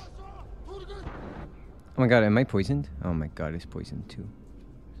 Oh my god, am I poisoned? Oh my god, he's poisoned too.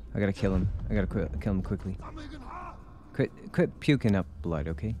 I gotta kill him. I gotta kill him quickly. Quit puking up blood,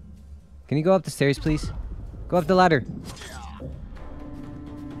 okay? Can you go up the stairs, please? Go up the ladder.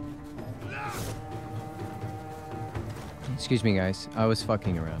 Excuse me, guys. I was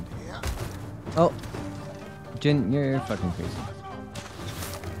fucking around. Oh. Jin, you're fucking crazy.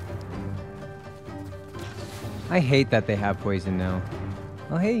 I hate that they have poison now.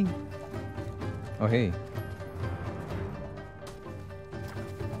 Oh, hey. Oh, hey.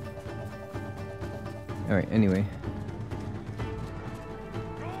 Alright, anyway.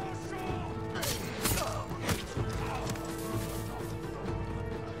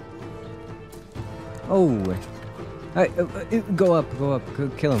 Oh. Go up.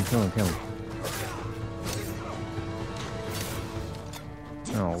 Kill him.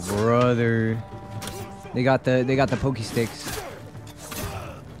 Oh, brother. They got the pokey sticks.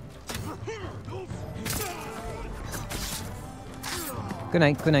 Good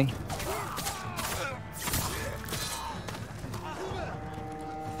night.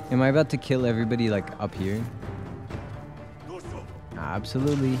 Am I about to kill everybody like up here?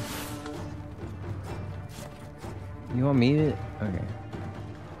 Absolutely. You want me to? Okay.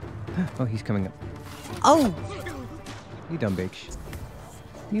 Oh, he's coming up. Oh! You dumb bitch.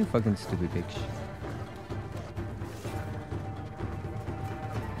 You fucking stupid bitch.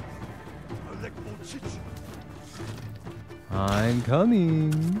 I'm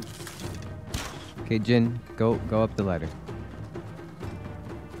coming. Okay, Jin, go up the ladder.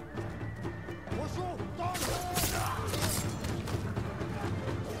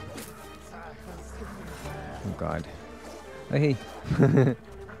 God. Oh, hey.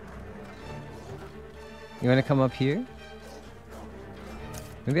 You wanna come up here?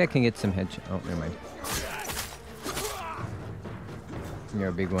 Maybe I can get some headshot. Oh, never mind. You're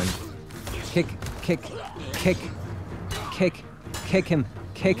a big one. Kick, kick, kick, kick, kick him,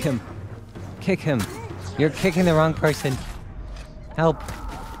 kick him, kick him. You're kicking the wrong person. Help.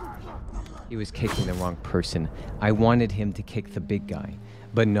 He was kicking the wrong person. I wanted him to kick the big guy,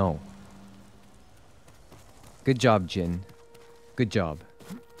 but no. Good job, Jin. Good job.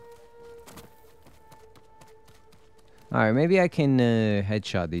 Alright, maybe I can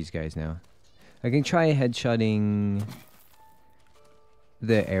headshot these guys now. I can try headshotting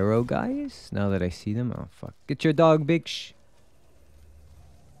the arrow guys now that I see them. Oh, fuck. Get your dog, bitch.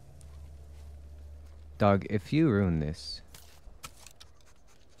 Dog, if you ruin this.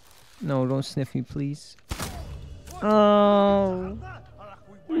 No, don't sniff me, please. Oh.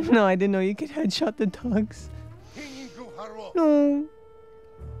 No, I didn't know you could headshot the dogs. No.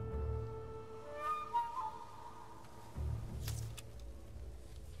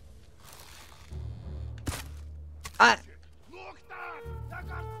 Ah.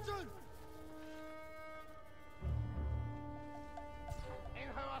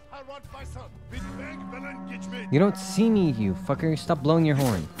 You don't see me, you fucker. Stop blowing your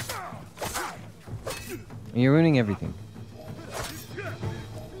horn. You're ruining everything.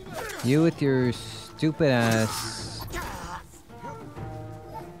 You with your stupid ass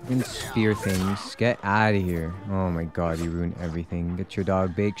spear things. Get out of here. Oh my god, you ruined everything. Get your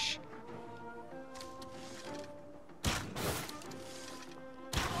dog, bitch.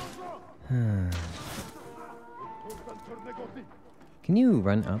 Can you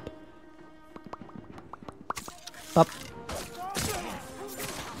run up? Up.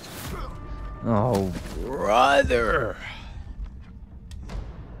 Oh, brother.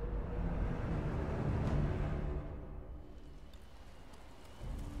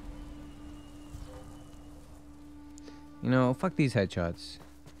 You know, fuck these headshots.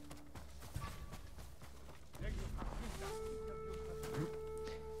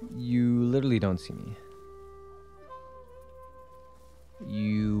 You literally don't see me.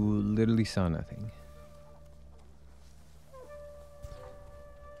 You literally saw nothing.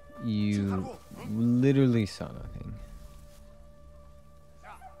 You literally saw nothing.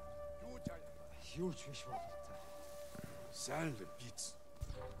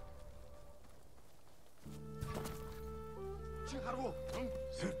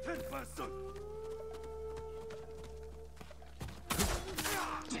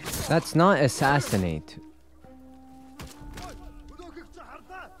 That's not assassinate.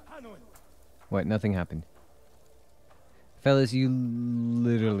 What? Nothing happened. Fellas, you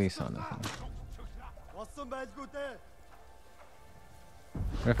literally saw nothing.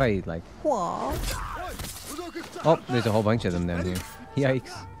 What if I like... Whoa. Oh, there's a whole bunch of them down here.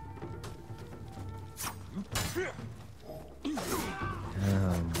 Yikes.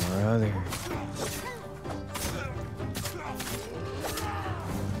 Oh, brother.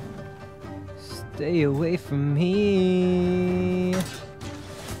 Stay away from me.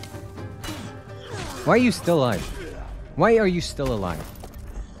 Why are you still alive? Why are you still alive?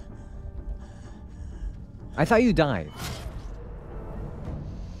 I thought you died.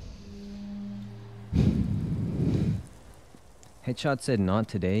 Headshot said not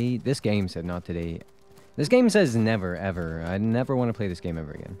today. This game said not today. This game says never, ever. I never want to play this game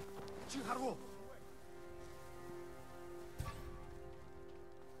ever again.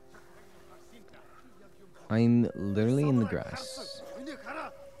 I'm literally in the grass.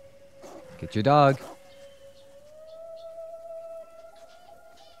 Get your dog.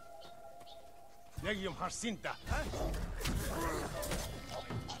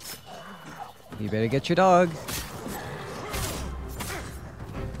 You better get your dog.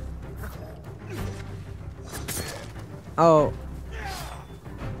 Oh.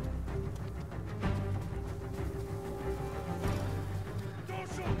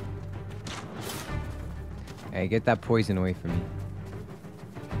 Hey, get that poison away from me.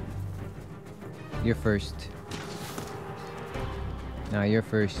 You're first. No, you're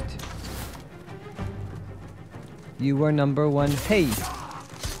first. You were number one. Hey!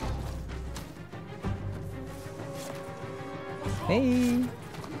 Hey!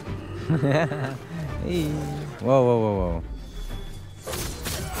 Hey! Whoa, whoa, whoa, whoa.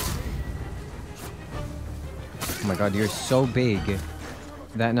 Oh my god, you're so big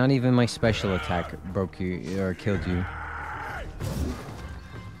that not even my special attack broke you or killed you.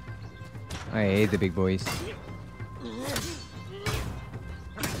 I hate the big boys.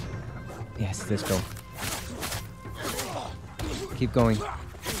 Yes, let's go. Keep going.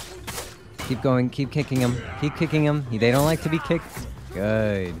 Keep going. Keep kicking him. Keep kicking him. They don't like to be kicked.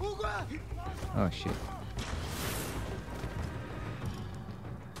 Good. Oh, shit.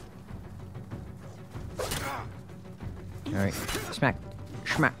 Alright. Smack.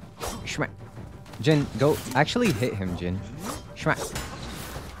 Smack. Smack. Jin, go. Actually hit him, Jin. Smack.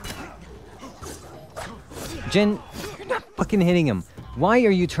 Jin, you're not fucking hitting him. Why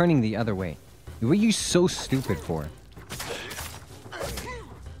are you turning the other way? What are you so stupid for?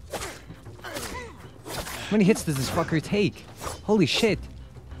 How many hits does this fucker take? Holy shit.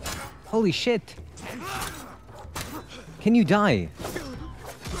 Holy shit. Can you die?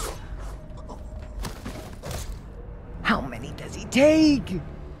 How many does he take?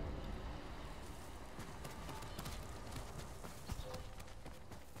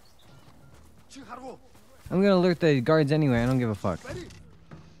 I'm gonna alert the guards anyway, I don't give a fuck.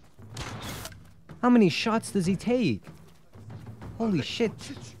 How many shots does he take? Holy shit.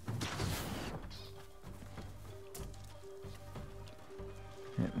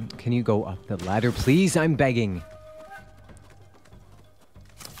 Can you go up the ladder, please? I'm begging.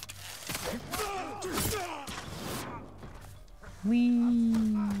 Whee.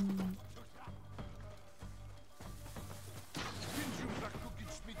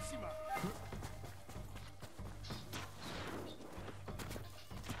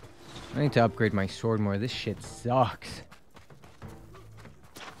 I need to upgrade my sword more. This shit sucks.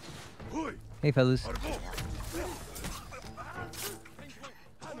 Hey, fellas.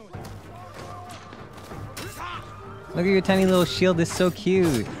 Look at your tiny little shield. It's so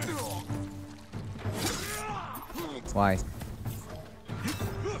cute. Why?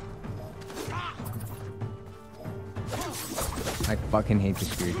 I fucking hate the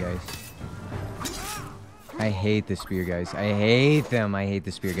spear guys. I hate the spear guys. I hate them. I hate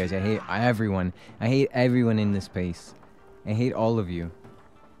the spear guys. I hate everyone. I hate everyone in this place. I hate all of you.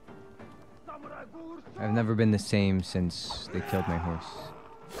 I've never been the same since they killed my horse.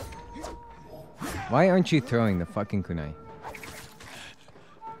 Why aren't you throwing the fucking kunai?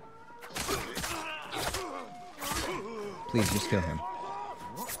 Please, just kill him.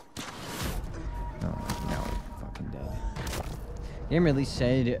 Oh, now I'm fucking dead. Game really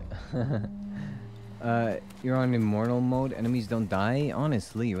said... you're on immortal mode, enemies don't die?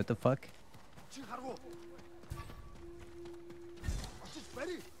 Honestly, what the fuck?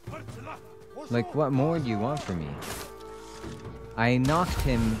 Like, what more do you want from me? I knocked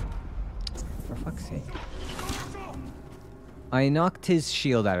him... For fuck's sake. I knocked his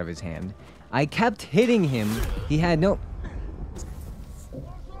shield out of his hand. I kept hitting him. He had no...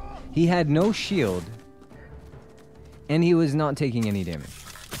 He had no shield. And he was not taking any damage.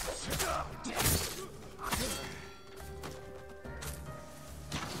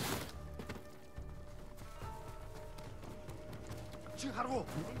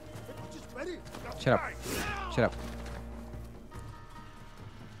 Shut up. Shut up.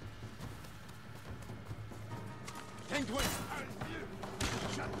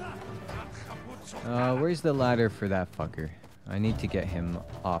 Where's the ladder for that fucker? I need to get him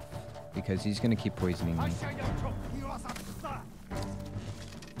off because he's gonna keep poisoning me.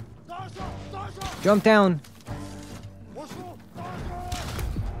 Jump down!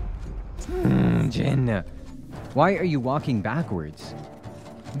 Jin. Why are you walking backwards?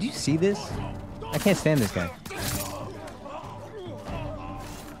 Did you see this? I can't stand this guy.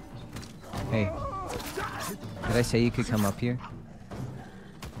 Hey. Did I say you could come up here?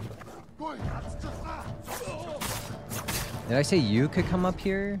 Did I say you could come up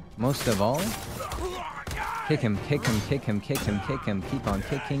here? Most of all? Kick him, kick him, kick him, kick him, kick him. Keep on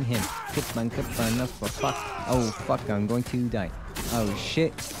kicking him. Kick on, oh fuck. Oh fuck, I'm going to die. Oh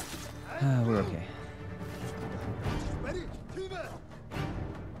shit. We're okay.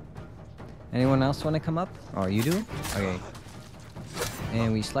 Anyone else want to come up? Oh, you do? Okay.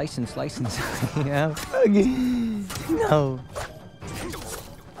 And we slice and slice and slice. Yeah. No.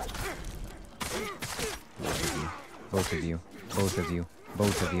 Both of you. Both of you.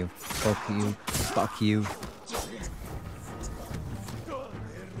 Both of you. Both of you. Fuck you.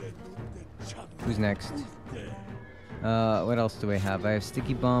 Who's next? What else do I have? I have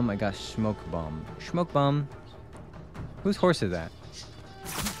sticky bomb. I got smoke bomb. Smoke bomb. Whose horse is that?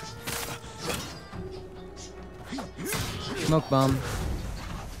 Smoke bomb.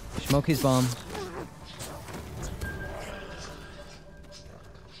 Smoke his bomb.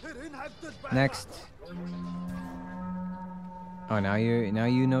 Next. Oh, now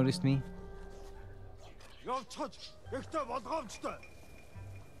you noticed me?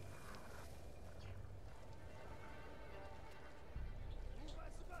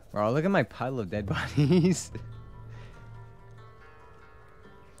 Bro, look at my pile of dead bodies.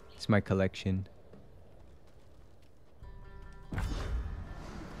 It's my collection. Is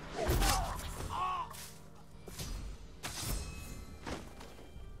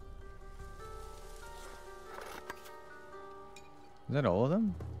that all of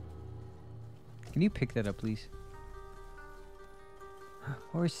them? Can you pick that up, please?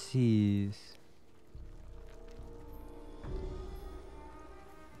 Horses.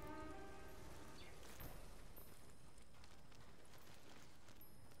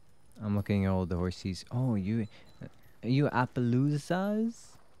 I'm looking at all the horses. Oh, you Appaloozas?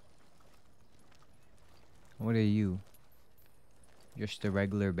 What are you? Just a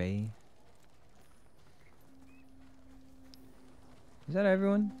regular bay? Is that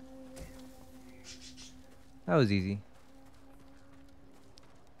everyone? That was easy.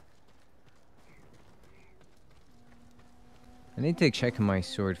 I need to check my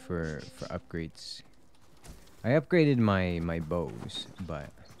sword for upgrades. I upgraded my bows, but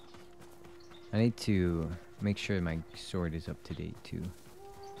I need to make sure my sword is up to date too.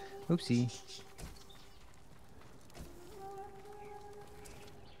 Oopsie.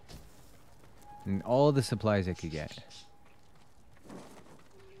 And all the supplies I could get.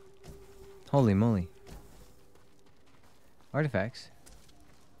 Holy moly. Artifacts.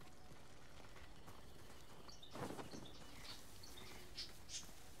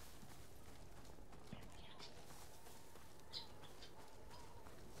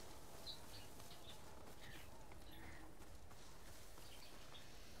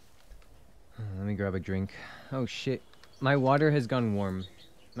 Let me grab a drink. Oh shit. My water has gone warm.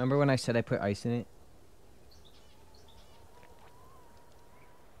 Remember when I said I put ice in it?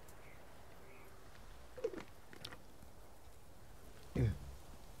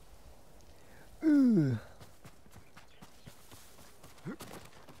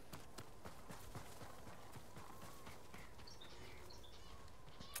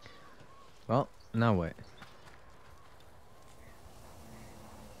 Well, now what?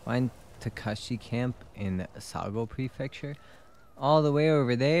 Find Takashi camp in Sago Prefecture. All the way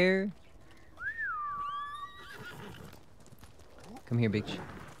over there. Come here, bitch.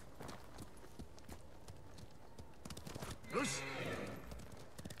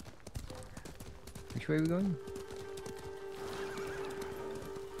 Which way are we going?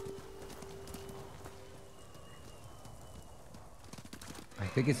 I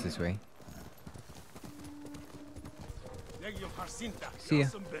think it's this way. See ya.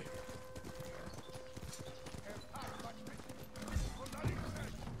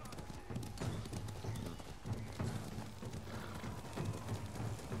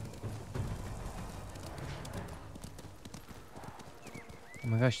 Oh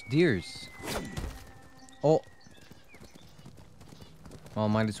my gosh, deers. Oh. Well,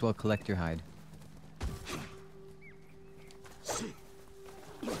 might as well collect your hide.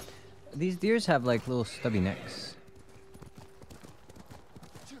 These deers have like little stubby necks.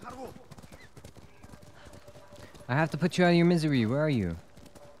 I have to put you out of your misery. Where are you?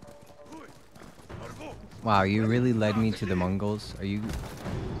 Wow, you really led me to the Mongols. Are you...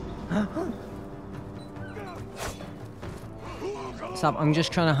 Stop, I'm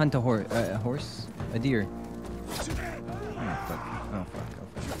just trying to hunt a horse? A deer. Oh fuck. Oh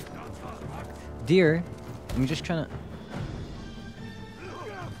fuck. Deer? I'm just trying to...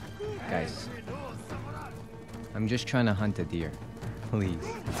 Guys. I'm just trying to hunt a deer. Please.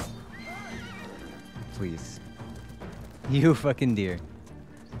 Please. You fucking deer.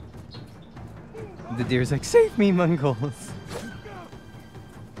 The deer's like, save me, Mongols!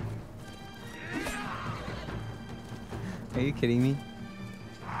 Are you kidding me?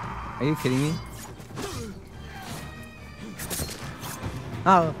 Are you kidding me?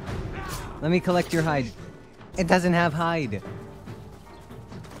 Oh! Let me collect your hide. It doesn't have hide.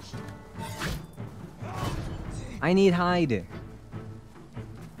 I need hide.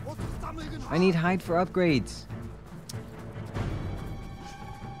 I need hide for upgrades.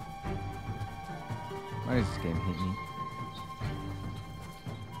 Why does this game hate me?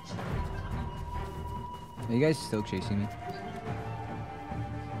 Are you guys still chasing me?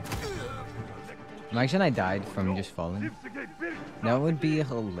 Imagine I died from just falling. That would be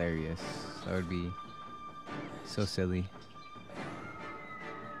hilarious. That would be so silly.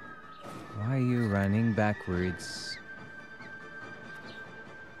 Why are you running backwards?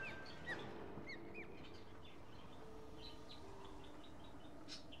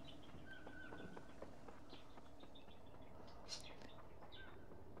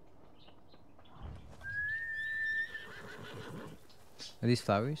 Are these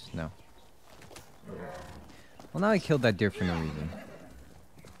flowers? No. Well, now I killed that deer for no reason.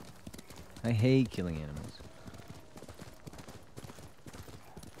 I hate killing animals.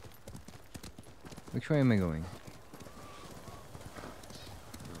 Which way am I going?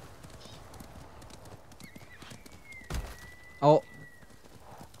 Oh.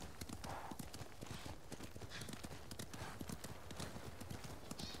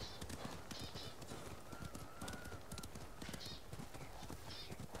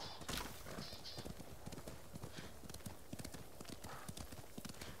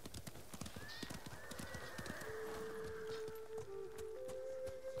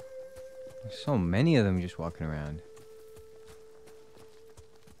 There's so many of them just walking around.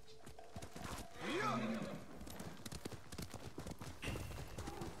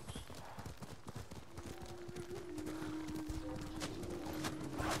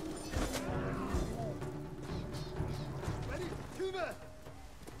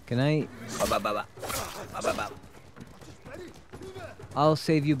 Can I? I'll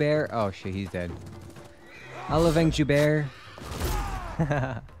save you, bear. Oh shit, he's dead. I'll avenge you, bear.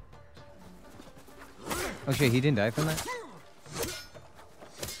 Oh shit, he didn't die from that?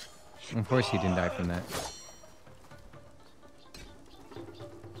 Of course he didn't die from that.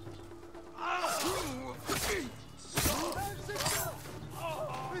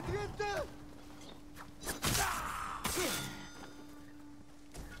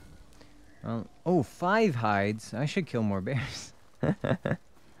 Oh, 5 hides. I should kill more bears.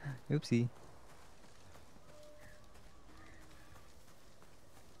 Oopsie.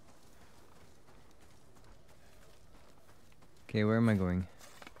 Okay, where am I going?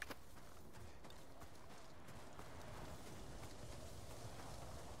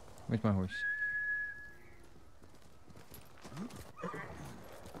 Where's my horse?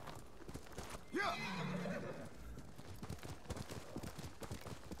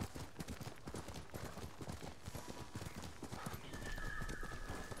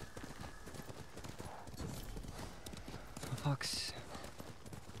 Fox.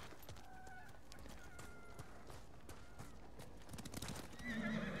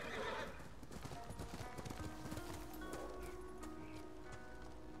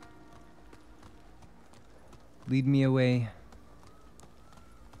 Lead me away.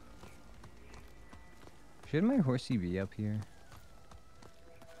 Should my horsey be up here?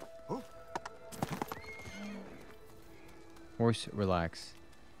 Horse, relax.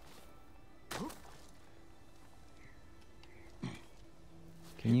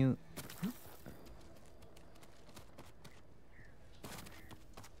 Can you?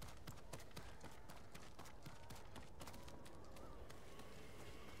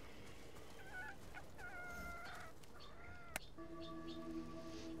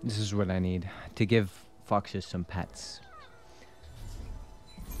 This is what I need to give foxes some pets.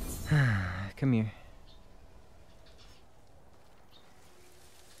 Come here.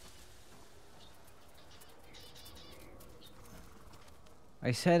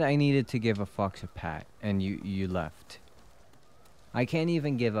 I said I needed to give a fox a pat, and you left. I can't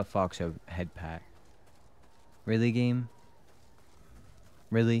even give a fox a head pat. Really, game?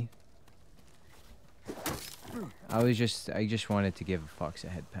 Really? I just wanted to give a fox a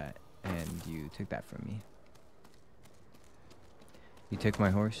head pat, and you took that from me. You took my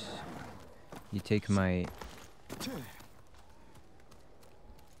horse. You take my...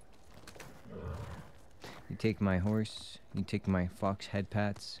 You take my horse. You take my fox head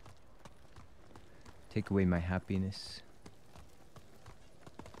pats. Take away my happiness.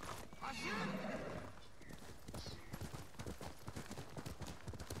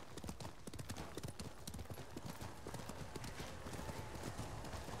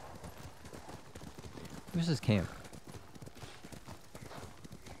 Where's this camp?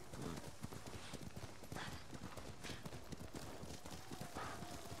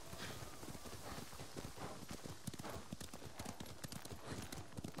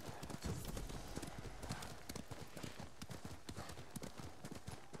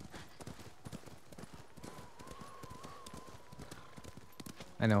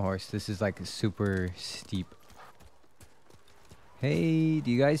 I know, horse. This is like super steep. Hey, do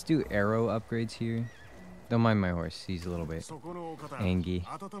you guys do arrow upgrades here? Don't mind my horse. He's a little bit angry.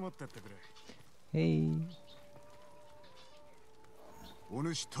 Hey. お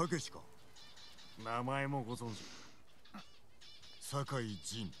主たけしか。名前もご存知。酒井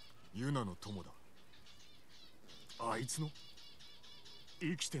仁、ユナの友だ。あいつの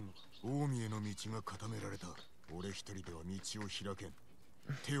生きてんのか。大見への道が固められた。俺一人では道を開けん。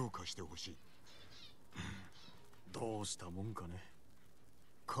手を貸してほしい。どうしたもんかね。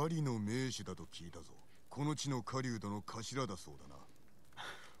狩りの名手だと聞いたぞ。この地の狩人の頭だそうだな。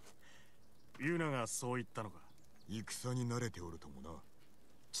ユナがそう言ったのか。戦に慣れておるともな。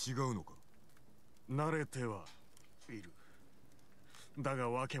違うのか。慣れてはいる。だが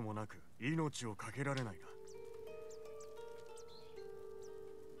訳もなく命をかけられないな。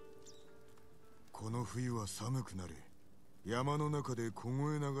この冬は寒くなれ。山の中で凍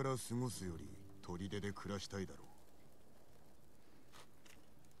えながら過ごすより砦で暮らしたいだろう。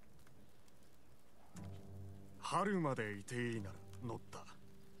春までいていいなら乗った。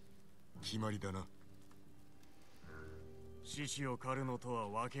決まりだな。獅子を狩るのとは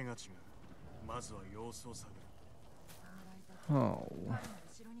わけが違う。まずは様子を探る。Oh.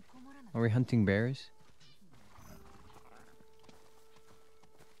 Are we hunting bears?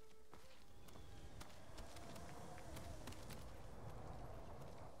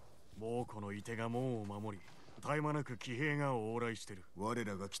 もうこの射手が門を守り、絶え間なく騎兵が往来してる。我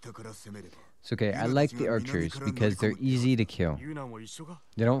らが北から攻めれば。 It's okay. I like the archers because they're easy to kill. ユナも一緒か。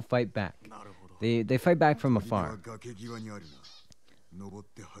 They don't fight back. なるほど。They fight back from 砦は afar. 崖際にあるな。登っ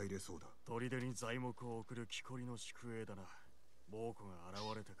て入れそうだ。砦に材木を送る木こりの宿営だな。猛虎が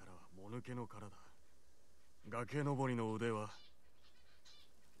現れてからはもぬけの殻だ。崖登りの腕は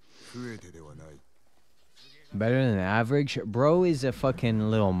増えてではない。 Better than average? Bro is a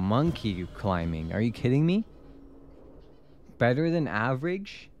fucking little monkey climbing. Are you kidding me? Better than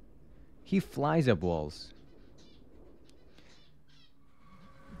average? He flies up walls.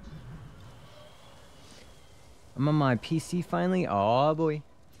 I'm on my PC finally. Oh boy.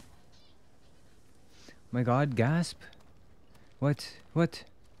 My god, gasp. What? What?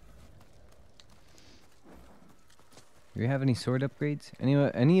 Do you have any sword upgrades?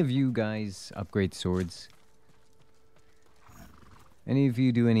 Any of you guys upgrade swords? Any of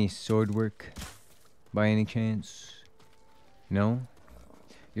you do any sword work by any chance? No?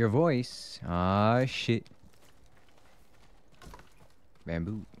 Your voice? Ah, shit.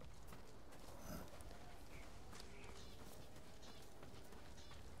 Bamboo.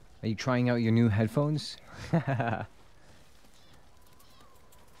 Are you trying out your new headphones?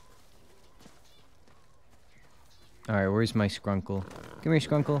 Alright, where's my Skrunkle? Come here,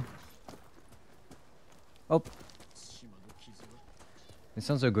 Skrunkle. Oh. It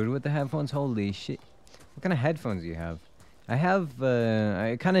sounds so good with the headphones. Holy shit. What kind of headphones do you have? I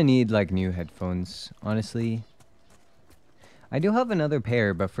kind of need like new headphones, honestly. I do have another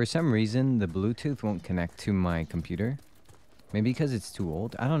pair, but for some reason the Bluetooth won't connect to my computer. Maybe because it's too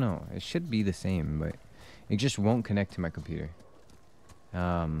old. I don't know. It should be the same, but it just won't connect to my computer.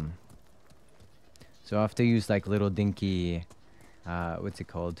 So I have to use like little dinky, what's it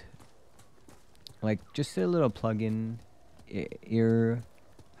called? Like just a little plug-in ear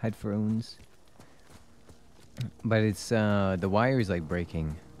headphones. But it's the wire is like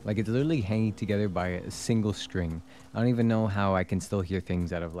breaking. Like it's literally hanging together by a single string. I don't even know how I can still hear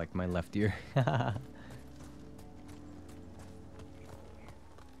things out of like my left ear.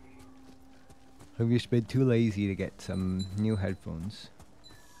 I've just been too lazy to get some new headphones.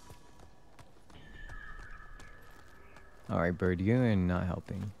 Alright, bird, you're not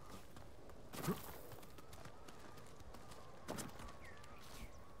helping.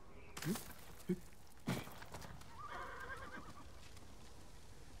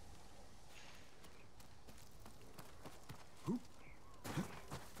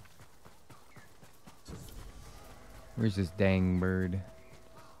 Where's this dang bird?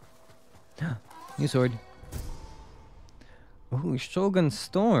 New sword. Ooh, Shogun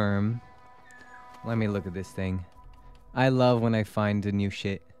Storm. Let me look at this thing. I love when I find a new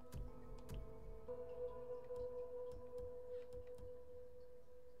shit.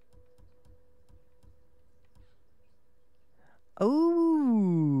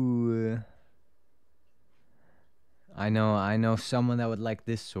 Ooh. I know someone that would like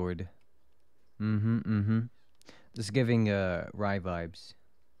this sword. Just giving Rai vibes.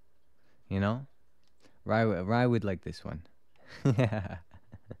 You know? Rai would like this one. Yeah.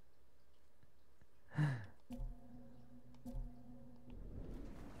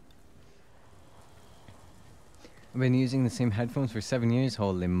 I've been using the same headphones for 7 years.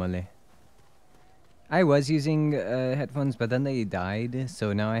 Holy moly. I was using headphones, but then they died.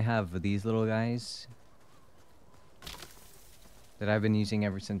 So now I have these little guys that I've been using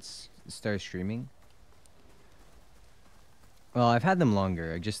ever since I started streaming. Well, I've had them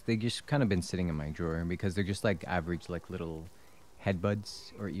longer. They just kind of been sitting in my drawer because they're just like average, like little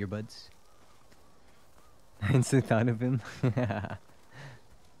headbuds or earbuds. I instantly thought of him.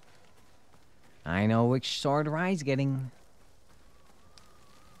 I know which sword Rai's getting.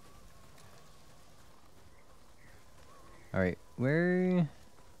 Alright, where...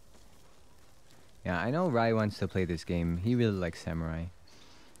 Yeah, I know Rai wants to play this game. He really likes Samurai.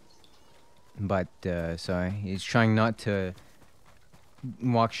 But, so he's trying not to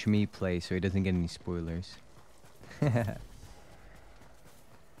watch me play so he doesn't get any spoilers.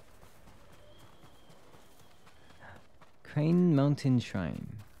 Crane Mountain Shrine.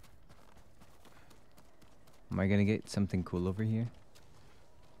 Am I gonna get something cool over here?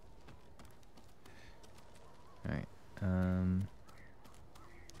 Alright. Alright.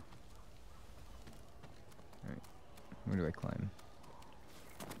 Where do I climb?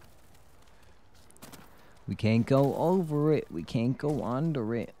 We can't go over it. We can't go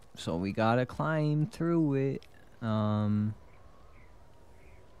under it. So we gotta climb through it.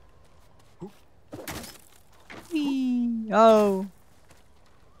 Whee! Oh!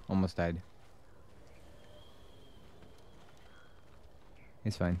 Almost died.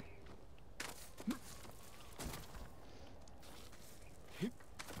 It's fine.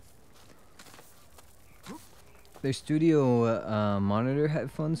 They're studio monitor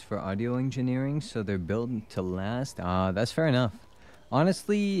headphones for audio engineering, so they're built to last. That's fair enough.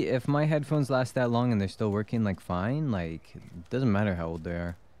 Honestly, if my headphones last that long and they're still working like fine, like it doesn't matter how old they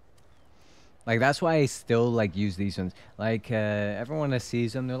are. Like that's why I still like use these ones. Like everyone that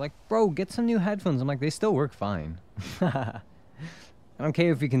sees them, they're like, "Bro, get some new headphones." I'm like, they still work fine. I don't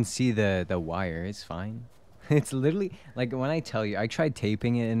care if you can see the wire, it's fine. It's literally like when I tell you, I tried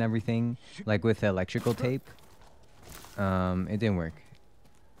taping it and everything, like with electrical tape. It didn't work.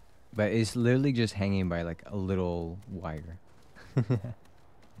 But it's literally just hanging by like a little wire.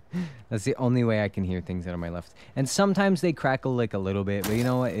 That's the only way I can hear things out of my left. And sometimes they crackle like a little bit, but you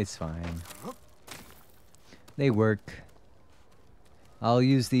know what? It's fine. They work. I'll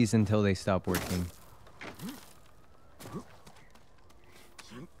use these until they stop working.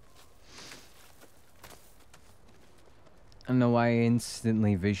 I don't know why I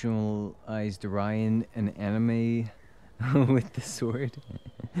instantly visualized Ryan in anime with the sword.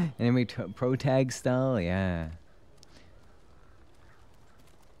 Anime pro tag style, yeah.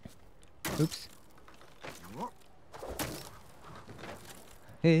 Oops.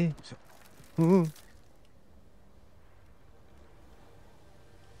 Hey. Ooh.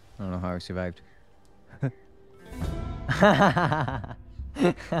 I don't know how I survived.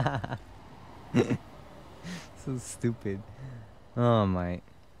 So stupid. Oh my.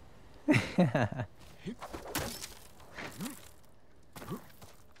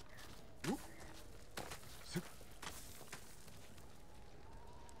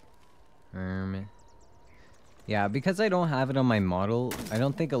 Yeah, because I don't have it on my model, I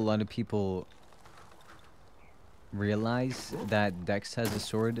don't think a lot of people realize that Dex has a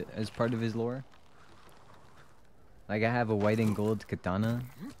sword as part of his lore. Like, I have a white and gold katana.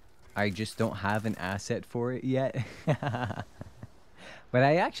 I just don't have an asset for it yet. But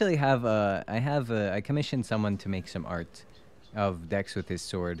I actually have I commissioned someone to make some art of Dex with his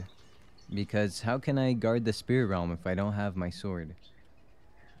sword. Because how can I guard the spirit realm if I don't have my sword?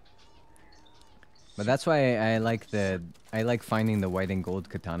 But that's why I like finding the white and gold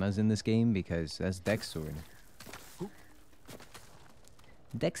katanas in this game, because that's Dex sword.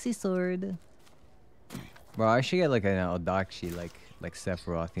 Dexy sword. Bro, I should get like an Aldachi like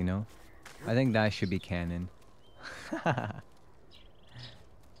Sephiroth, you know? I think that should be canon.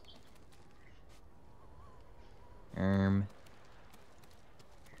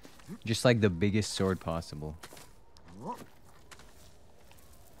 Just like the biggest sword possible.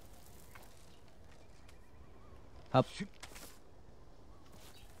 Up.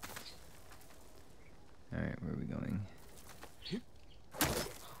 Alright, where are we going?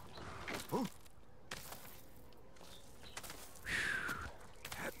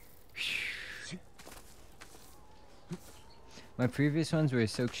 My previous ones were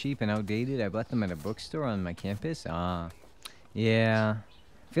so cheap and outdated, I bought them at a bookstore on my campus. Yeah.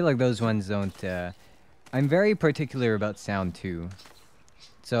 I feel like those ones don't, I'm very particular about sound too.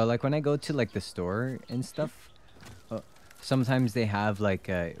 So like when I go to like the store and stuff, sometimes they have like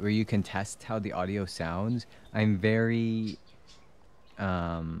where you can test how the audio sounds. I'm very,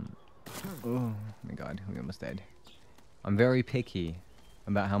 oh my god, we almost died. I'm very picky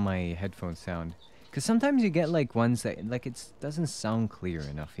about how my headphones sound. Because sometimes you get like ones that like it doesn't sound clear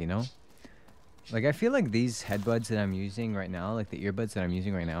enough, you know? Like I feel like these headbuds that I'm using right now, like the earbuds that I'm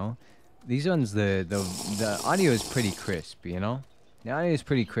using right now, these ones, the audio is pretty crisp, you know? The audio is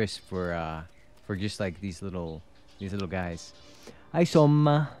pretty crisp for just like these little guys. Hi,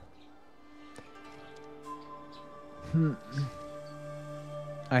 Soma.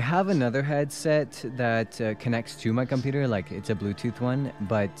 I have another headset that connects to my computer, like it's a Bluetooth one,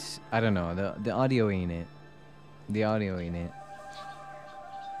 but I don't know, the audio ain't it. The audio ain't it.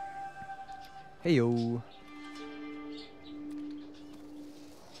 Hey yo.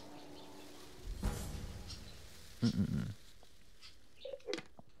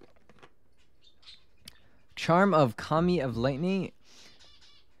 Charm of Kami of Lightning.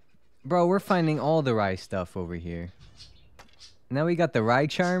 Bro, we're finding all the right stuff over here. Now we got the Rai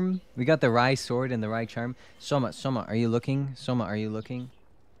charm. We got the Rai sword and the Rai charm. Soma, are you looking? Soma, are you looking?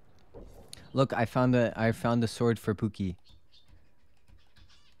 Look, I found the sword for Pookie.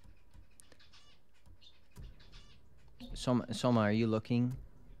 Soma, are you looking?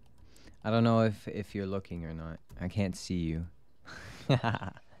 I don't know if you're looking or not. I can't see you.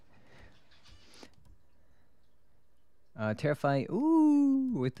 Terrify.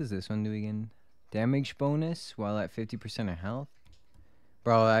 Ooh, what does this one do again? Damage bonus while at 50% of health.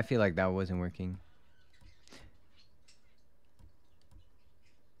 Bro, I feel like that wasn't working.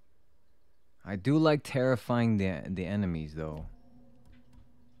 I do like terrifying the enemies though.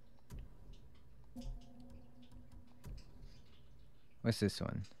 What's this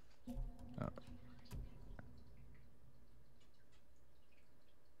one? Oh.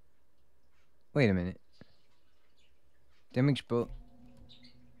 Wait a minute. Damage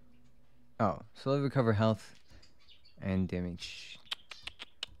Oh, slowly recover health and damage.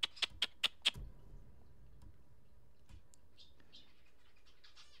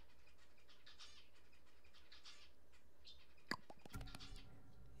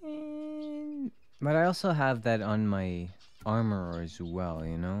 But I also have that on my armor as well,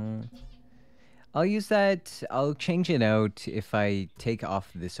 you know? I'll use that. I'll change it out if I take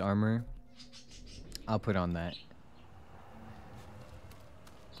off this armor. I'll put on that.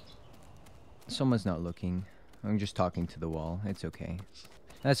 Someone's not looking. I'm just talking to the wall. It's okay.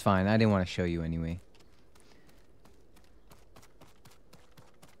 That's fine. I didn't want to show you anyway.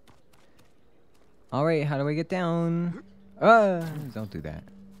 Alright, how do I get down? Don't do that.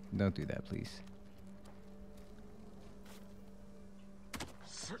 Don't do that, please.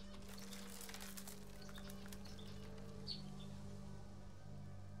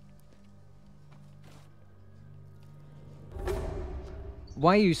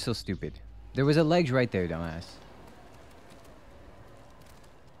 Why are you so stupid? There was a ledge right there, dumbass.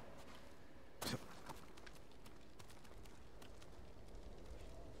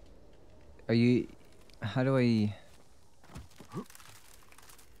 Are you... How do I...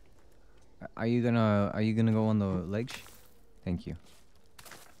 Are you gonna go on the ledge? Thank you.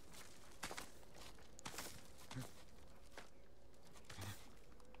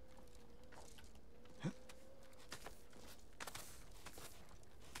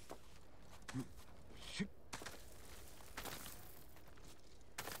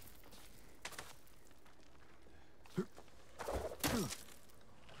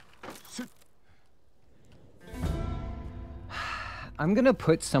 I'm gonna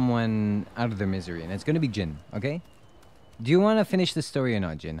put someone out of their misery, and it's gonna be Jin, okay? Do you want to finish the story or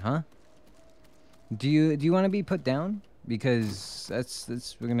not, Jin, huh? Do you want to be put down? Because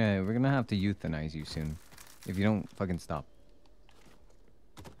that's we're gonna have to euthanize you soon if you don't fucking stop.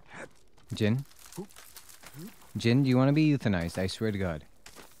 Jin? Jin, do you want to be euthanized? I swear to God.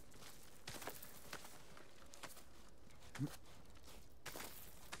 I'm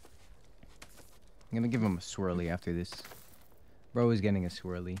gonna give him a swirly after this. Bro is getting a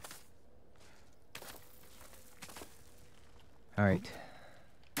swirly. Alright.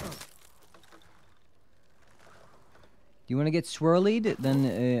 Do you want to get swirlied?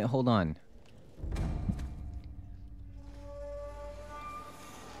 Then, hold on.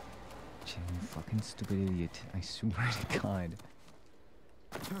 Jin, you fucking stupid idiot. I swear to God.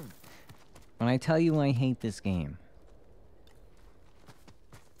 When I tell you I hate this game.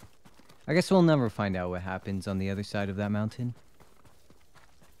 I guess we'll never find out what happens on the other side of that mountain.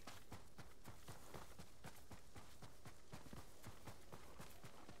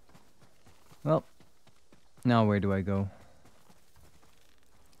 Well, now where do I go?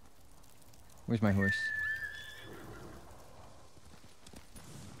 Where's my horse?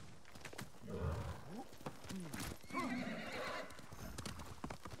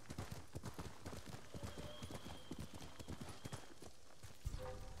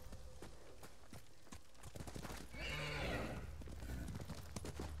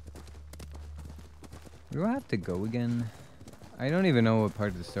 Where do I have to go again? I don't even know what part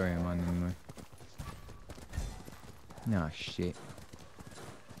of the story I'm on anymore. Nah, shit.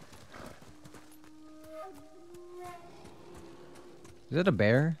 Is that a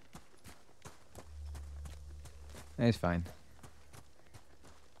bear? It's fine.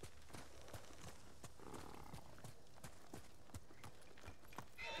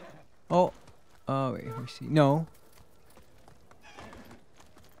 Oh. Oh, wait, where's he? No.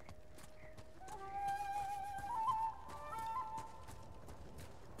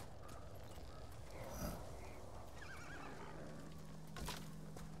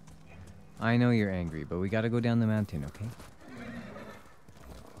 I know you're angry, but we gotta go down the mountain, okay?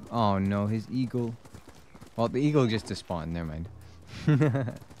 Oh no, his eagle. Well, the eagle just despawned, never mind. Do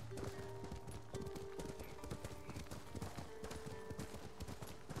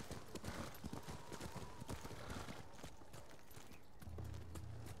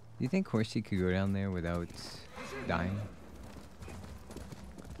you think Horsey could go down there without dying?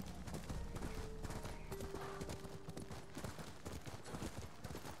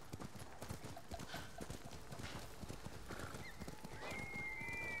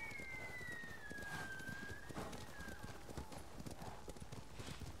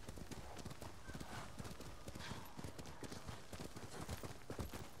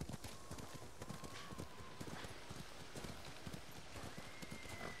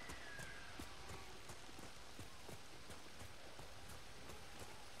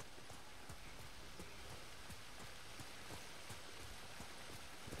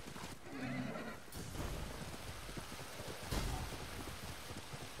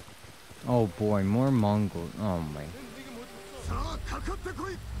 Oh boy, more Mongols. Oh my.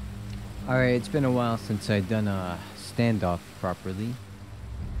 Alright, it's been a while since I've done a standoff properly.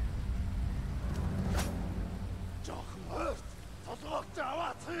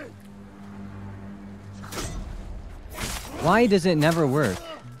 Why does it never work?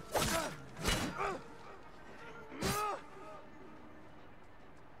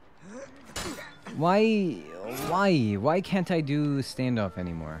 Why can't I do standoff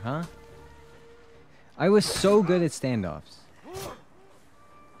anymore, huh? I was so good at standoffs.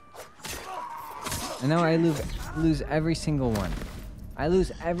 And now I lose every single one. I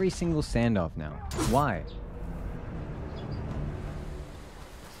lose every single standoff now. Why?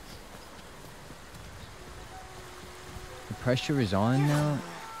 The pressure is on now.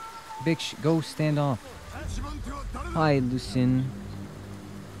 Go stand off. Hi, Lucien.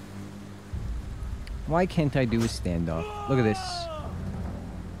 Why can't I do a standoff? Look at this.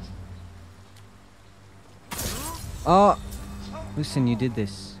 Oh! Lucien, you did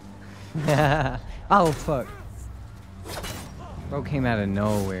this. Oh, fuck. Bro came out of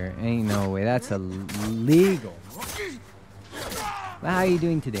nowhere. Ain't no way. That's illegal. But how are you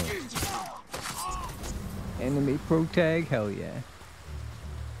doing today? Enemy pro tag? Hell yeah.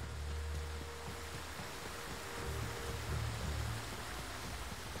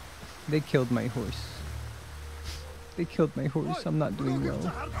 They killed my horse. They killed my horse. I'm not doing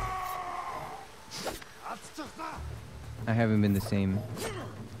well. I haven't been the same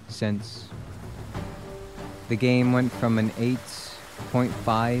since. The game went from an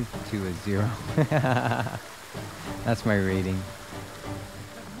 8.5 to a 0. That's my rating.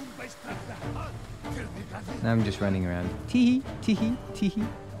 Now I'm just running around. Teehee, teehee, teehee.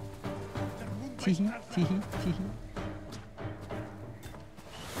 Teehee, teehee, teehee.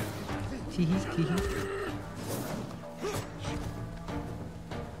 Teehee, teehee.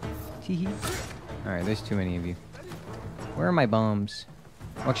 Teehee. Alright, there's too many of you. Where are my bombs?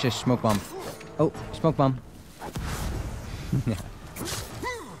 Watch this, smoke bomb. Oh, smoke bomb.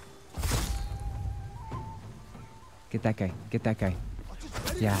 Get that guy, get that guy.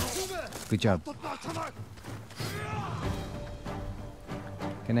 Yeah, good job.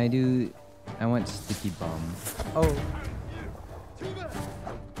 Can I do... I want sticky bomb. Oh.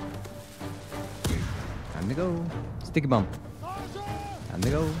 Time to go. Sticky bomb. Time to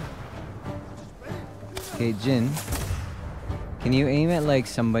go. Okay, Jin. Can you aim at like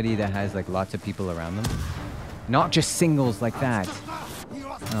somebody that has like lots of people around them? Not just singles like that.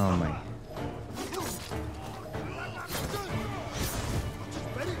 Oh my.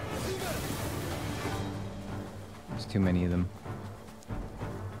 There's too many of them.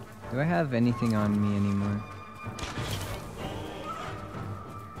 Do I have anything on me anymore?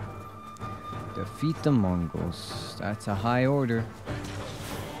 Defeat the Mongols. That's a high order.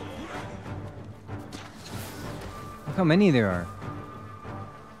 Look how many there are.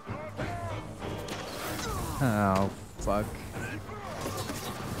 Oh, fuck.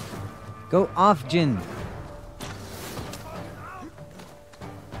 Go off, Jin.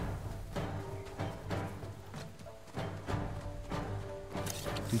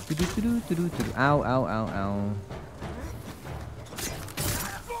 Ow, ow, ow, ow.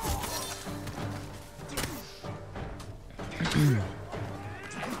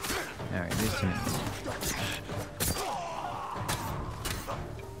 Alright, there's too many.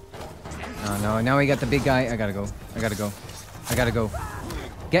 Oh no, now we got the big guy. I gotta go. I gotta go. I gotta go.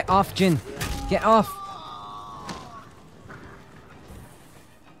 Get off, Jin. Get off.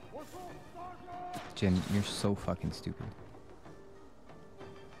 Jin, you're so fucking stupid.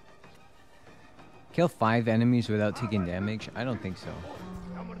 Kill 5 enemies without taking damage? I don't think so.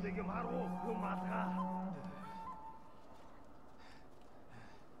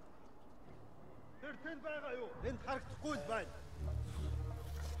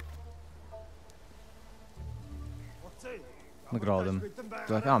 Look at all of them.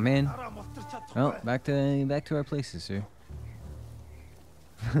 They're like, oh man. Well, back to our places, sir.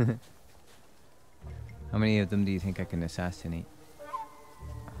 How many of them do you think I can assassinate? Oh,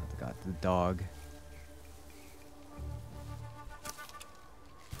 got the dog.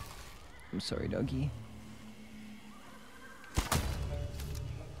 I'm sorry, doggy.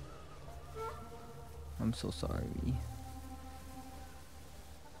 I'm so sorry.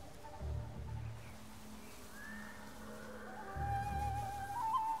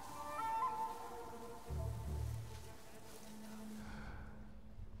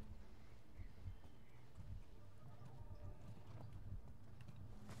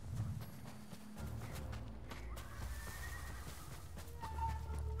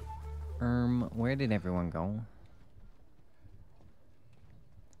 Where did everyone go?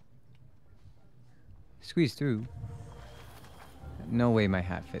 Squeeze through. No way my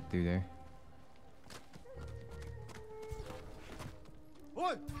hat fit through there.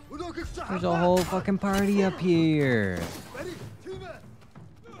 There's a whole fucking party up here.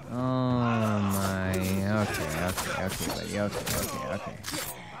 Oh my. Okay, buddy. Okay.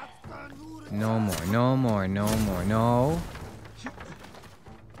 No more. No.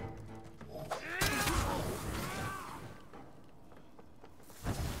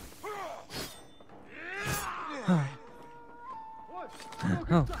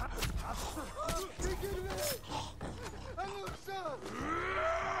 Oh.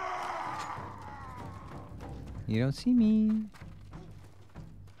 You don't see me.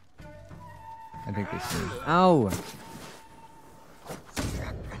 I think they see me. Ow!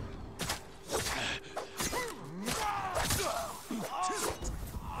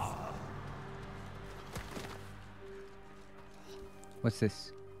 What's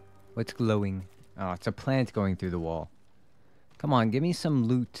this? What's glowing? Oh, it's a plant going through the wall. Come on, give me some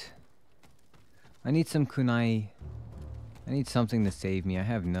loot. I need some kunai. I need something to save me. I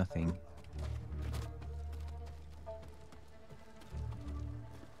have nothing.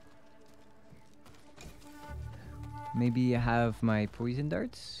 Maybe I have my poison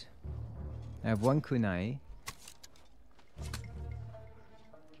darts? I have 1 kunai.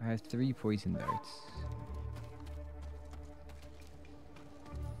 I have 3 poison darts.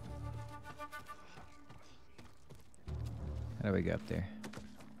 How do we get up there?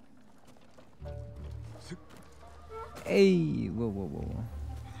 Hey! Whoa.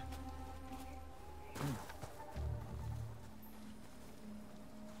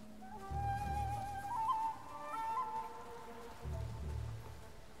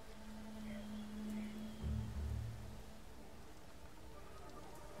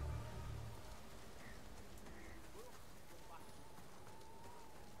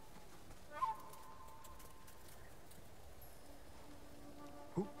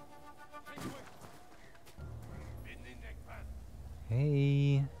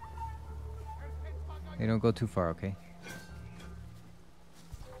 Hey. Hey, don't go too far, okay?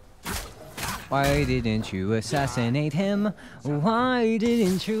 Why didn't you assassinate him? Why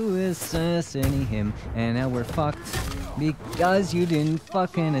didn't you assassinate him? And now we're fucked because you didn't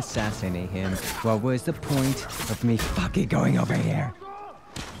fucking assassinate him. What was the point of me fucking going over here?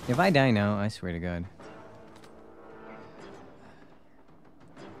 If I die now, I swear to God.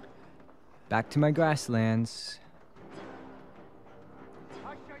 Back to my grasslands.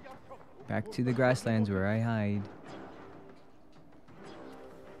 Back to the grasslands where I hide.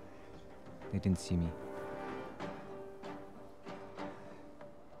 They didn't see me.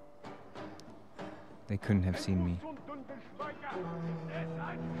 They couldn't have seen me.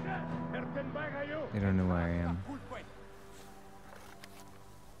 They don't know where I am.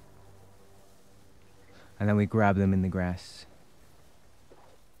 And then we grab them in the grass.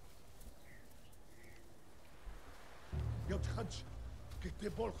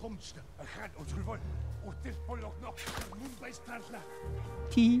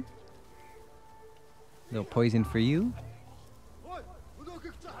 Tee. Little poison for you.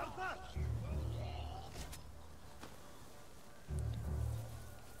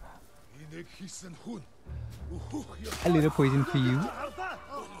 A little poison for you.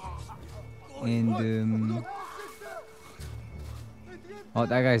 And oh,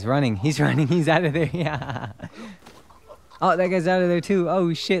 that guy's running. He's running. He's out of there. Yeah. Oh, that guy's out of there too.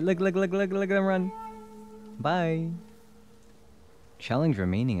 Oh shit! Look at them run. Bye. Challenge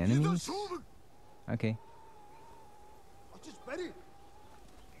remaining enemies. Okay.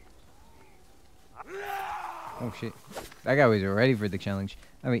 Oh shit! That guy was ready for the challenge.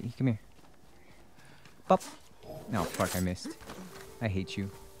 Oh wait, come here. Pop. No, fuck! I missed. I hate you.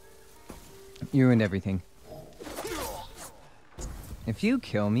 You ruined everything. If you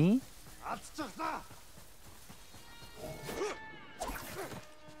kill me.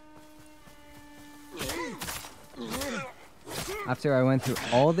 After I went through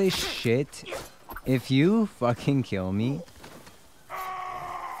all this shit, if you fucking kill me...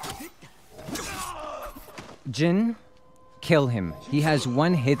 Jin, kill him. He has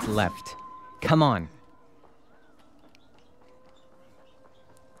 1 hit left. Come on.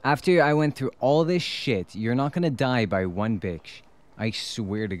 After I went through all this shit, you're not gonna die by 1 bitch. I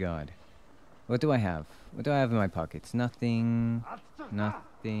swear to God. What do I have? What do I have in my pockets? Nothing.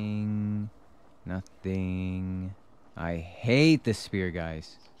 Nothing. Nothing. I hate the spear,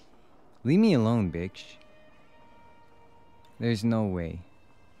 guys. Leave me alone, bitch. There's no way.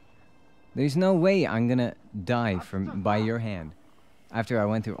 There's no way I'm gonna die by your hand. After I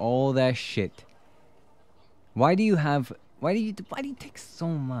went through all that shit. Why do you take so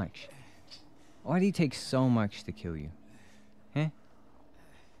much? Why do you take so much to kill you? Huh?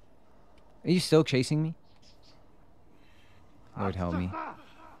 Are you still chasing me? Lord help me.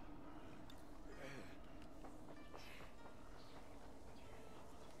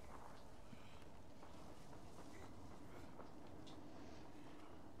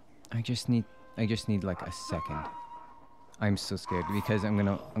 I just need like a second. I'm so scared because I'm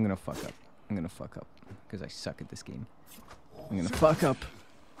gonna fuck up. I'm gonna fuck up because I suck at this game. I'm gonna fuck up.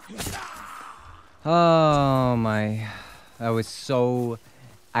 Oh my! I was so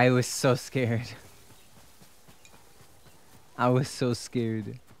scared. I was so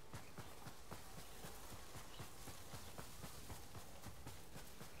scared.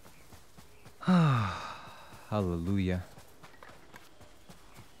 Hallelujah.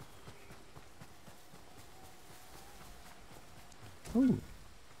 Ooh.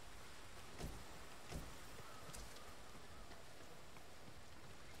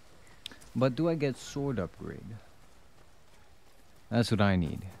 But do I get sword upgrade? That's what I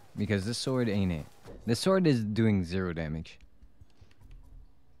need. Because this sword ain't it. The sword is doing 0 damage.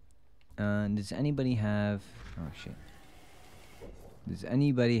 Does anybody have... Oh shit. Does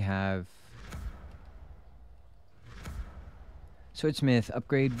anybody have... Swordsmith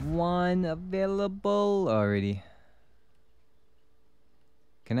upgrade 1 available already.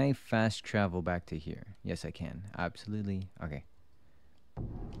 Can I fast travel back to here? Yes, I can. Absolutely. Okay.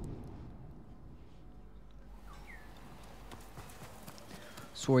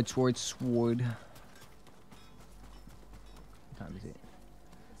 Sword, sword, sword. What time is it?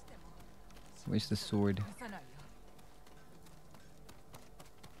 Where's the sword?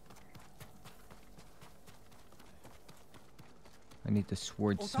 I need the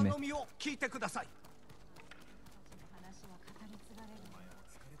swordsmith.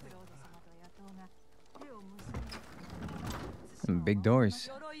 Big doors.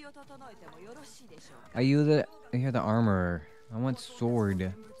 You're the armorer. I want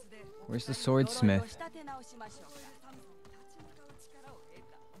sword. Where's the swordsmith?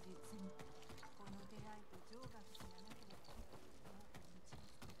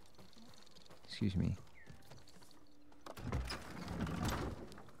 Excuse me.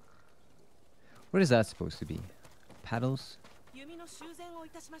 What is that supposed to be? Paddles?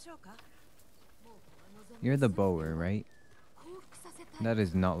 You're the bower, right? That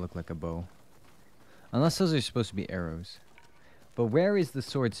does not look like a bow. Unless those are supposed to be arrows. But where is the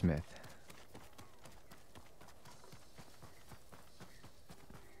swordsmith?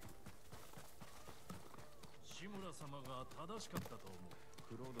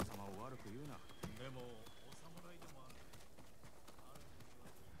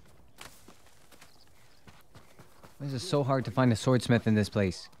 Why is it so hard to find a swordsmith in this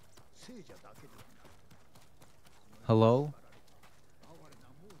place? Hello?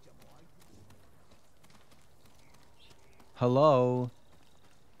 Hello?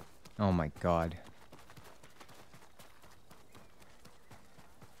 Oh my god.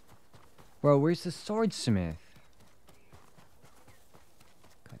 Bro, where's the swordsmith?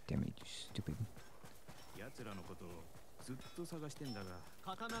 God damn it, you stupid.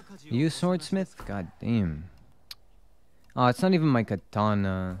 You swordsmith? God damn. Oh, it's not even my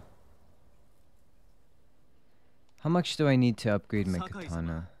katana. How much do I need to upgrade my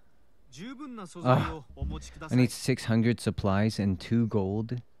katana? I need 600 supplies and 2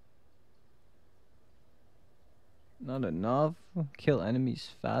 gold. Not enough? Kill enemies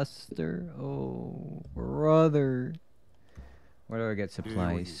faster? Oh, brother. Where do I get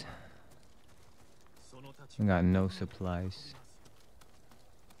supplies? I got no supplies.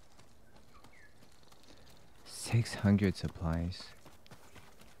 600 supplies.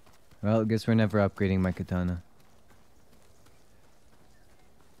 Well, I guess we're never upgrading my katana.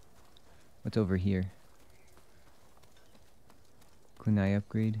 What's over here? Kunai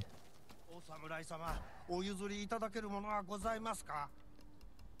upgrade?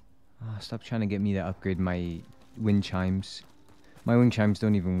 Stop trying to get me to upgrade my wind chimes. My wind chimes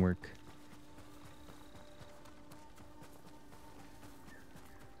don't even work.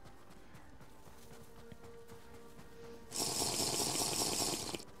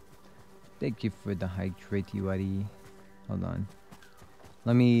 Thank you for the hydrate, Yuari. Hold on.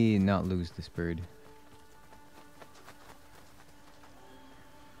 Let me not lose this bird.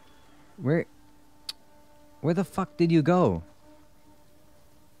 Where the fuck did you go?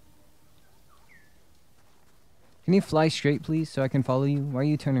 Can you fly straight, please, so I can follow you? Why are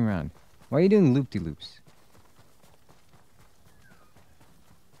you turning around? Why are you doing loop-de-loops?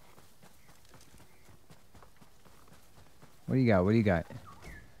 What do you got? What do you got?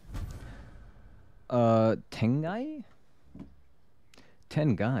 Tengai?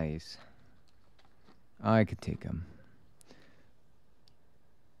 10 guys. I could take them.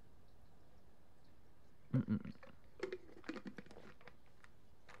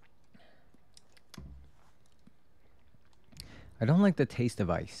 I don't like the taste of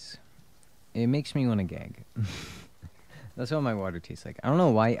ice. It makes me want to gag. That's what my water tastes like. I don't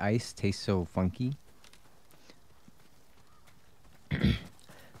know why ice tastes so funky.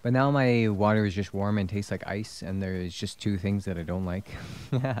 But now my water is just warm and tastes like ice, and there's just two things that I don't like.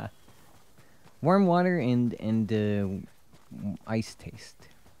 Warm water and ice taste.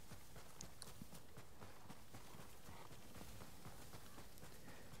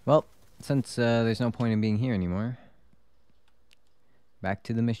 Well, since there's no point in being here anymore, back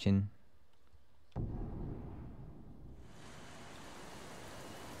to the mission.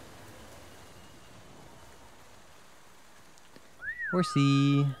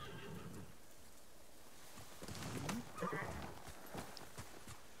 Horsey.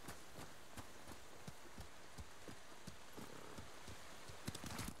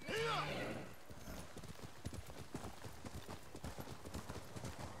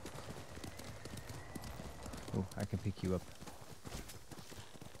 Oh, I can pick you up.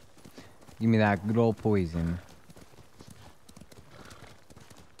 Give me that good old poison.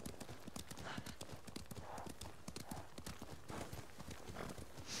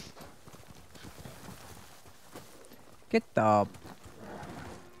 Get the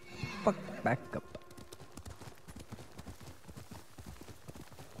fuck back up.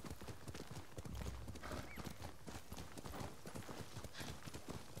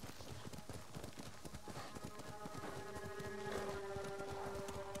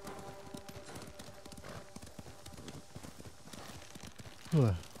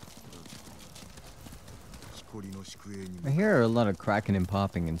 I hear a lot of cracking and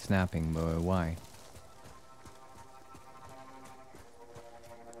popping and snapping, but why?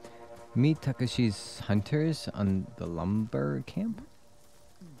 Meet Takashi's hunters on the lumber camp?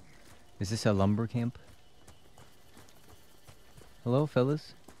 Is this a lumber camp? Hello,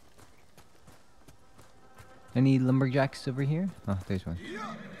 fellas? Any lumberjacks over here? Oh, there's one.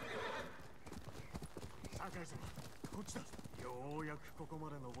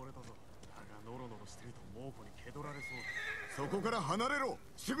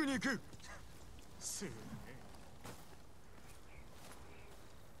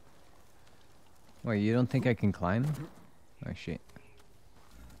 Wait, you don't think I can climb? Oh shit.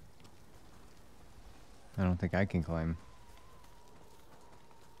 I don't think I can climb.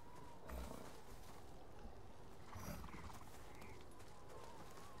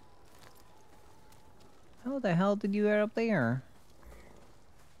 How the hell did you get up there?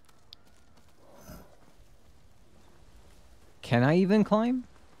 Can I even climb?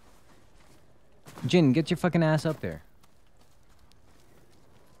 Jin, get your fucking ass up there.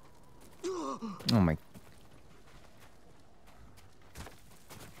 Oh my.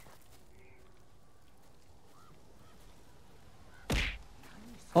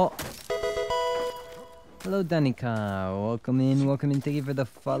 Oh. Hello, Danica. Welcome in, thank you for the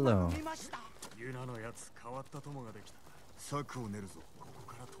follow.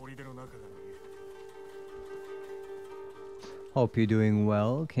 Hope you're doing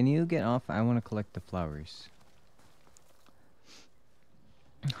well. Can you get off? I want to collect the flowers.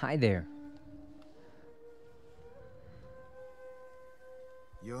 Hi there.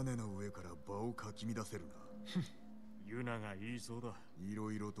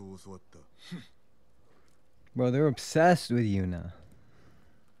 Bro, they're obsessed with Yuna.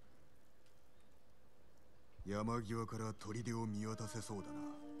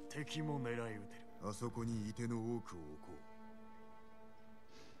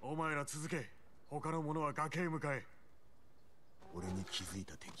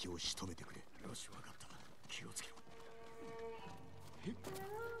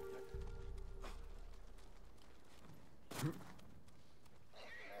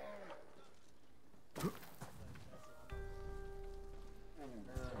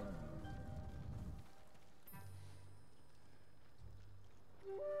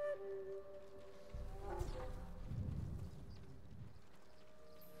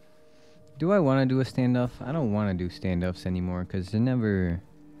 Do I want to do a standoff? I don't want to do standoffs anymore because they never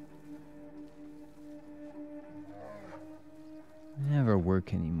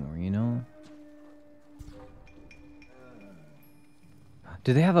work anymore, you know?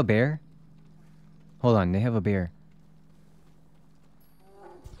 Do they have a bear? Hold on, they have a bear.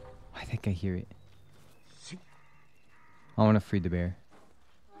 I think I hear it. I want to free the bear.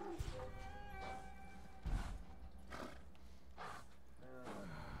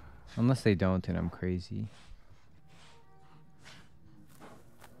 Unless they don't and I'm crazy.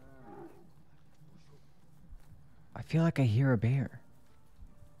 I feel like I hear a bear.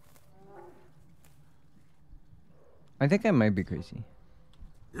 I think I might be crazy.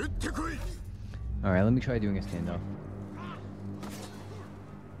 Alright, let me try doing a standoff.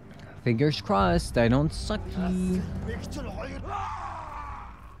 Fingers crossed, I don't suck.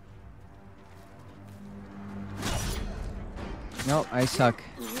 No, I suck.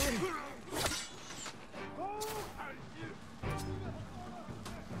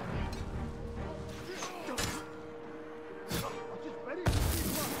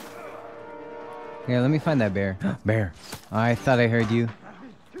 Yeah, let me find that bear. Bear. I thought I heard you.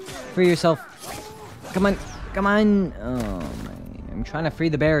 Free yourself. Come on. Come on. Oh, man. I'm trying to free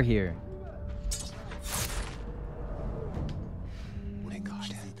the bear here.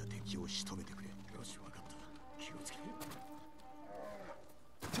 God.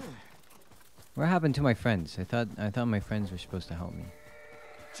 What happened to my friends? I thought my friends were supposed to help me.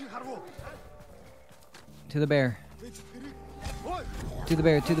 To the bear. To the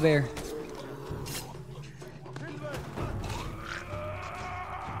bear. To the bear.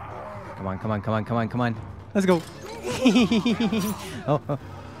 Come on, come on, come on, come on, come on. Let's go. Oh.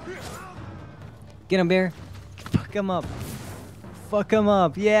 Get him, bear. Fuck him up. Fuck him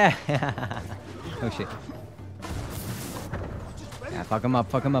up. Yeah. Oh, shit. Yeah, fuck him up.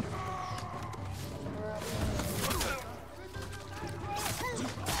 Fuck him up.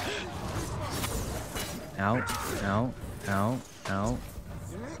 Ow. Ow. Ow. Ow.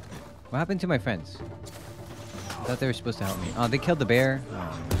 What happened to my friends? I thought they were supposed to help me. Oh, they killed the bear?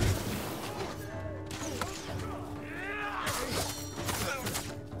 Oh.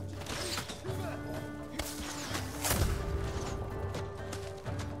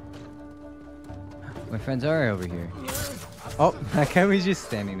 My friends are over here. Oh, that guy was just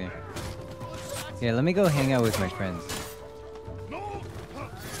standing there. Yeah, let me go hang out with my friends.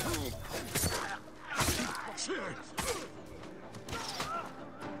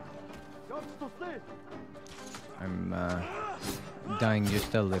 I'm dying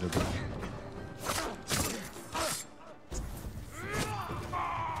just a little bit.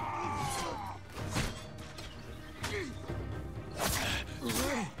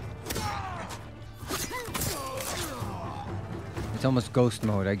 It's almost ghost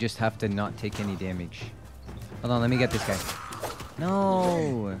mode. I just have to not take any damage. Hold on, let me get this guy.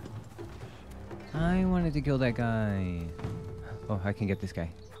 No! I wanted to kill that guy. Oh, I can get this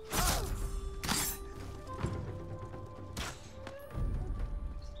guy.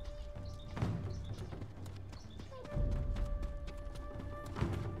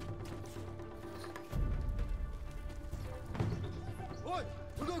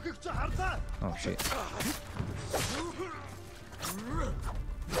 Oh, shit.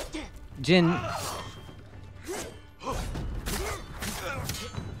 Jin.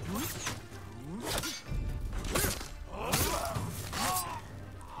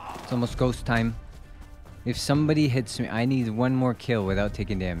 It's almost ghost time. If somebody hits me, I need one more kill without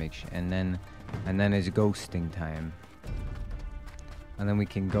taking damage, and then it's ghosting time. And then we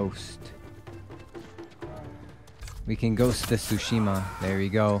can ghost. We can ghost the Tsushima. There we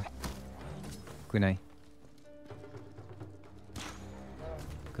go. Kunai.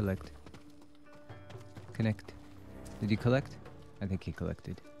 Collect. Connect. Did he collect? I think he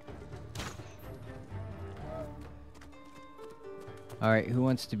collected. Alright, who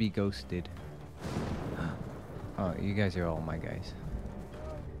wants to be ghosted? Oh, you guys are all my guys.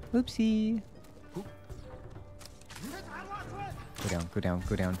 Oopsie. Go down, go down,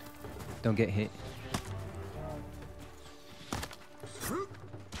 go down. Don't get hit.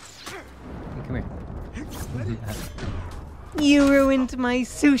 Hey, come here. You ruined my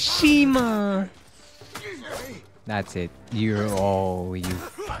Tsushima! That's it. You're oh, you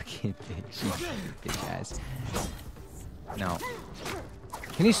fucking bitch ass. No.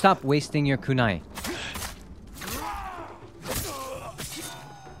 Can you stop wasting your kunai?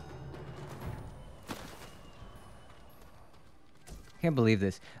 Can't believe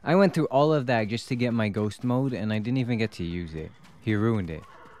this. I went through all of that just to get my ghost mode and I didn't even get to use it. He ruined it.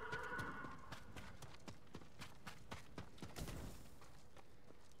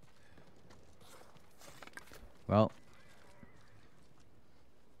 Well.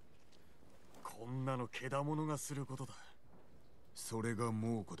 こんなのけだものがすることだ。それが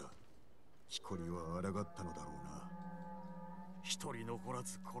猛虎だ。木こりは抗ったのだろうな。一人残ら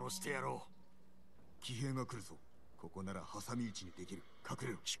ず殺してやろう。騎兵が来るぞ。ここなら挟み撃ちにできる。隠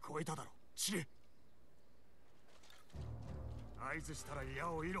れろ。聞こえただろ。知れ。合図したら矢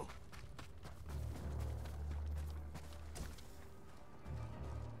を射ろ。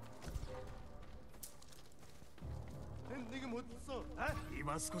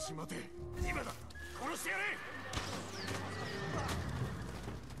今少し待て。今だ。殺してやれ。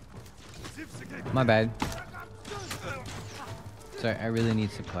 My bad. Sorry, I really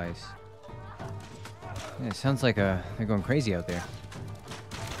need supplies. Yeah, it sounds like they're going crazy out there.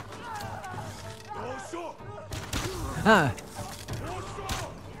 Ah!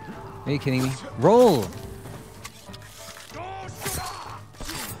 Are you kidding me? Roll!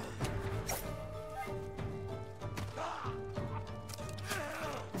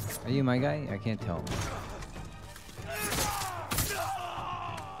 Are you my guy? I can't tell.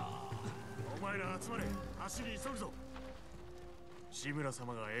 お前ら集まれ。走り急ぐぞ。志村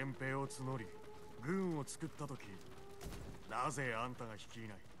様が遠兵を募り、軍を作ったとき、なぜあんたが率い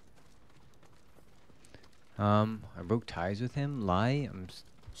ない？ I broke ties with him? Lie?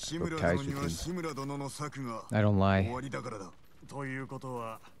 Broke ties with him. I don't lie. ということ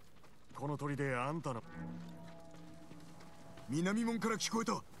は、この砦であんたの南門から聞こえ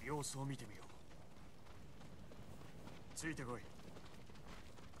た。様子を見てみよう。ついてこい。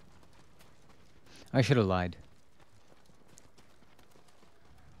 I should have lied.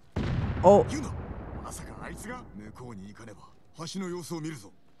 Oh! 言うな。まさかあいつが向こうに行かねば橋の様子を見る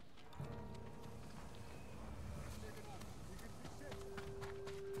ぞ。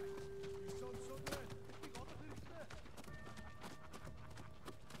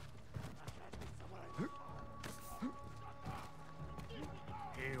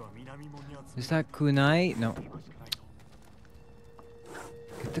Is that kunai? No.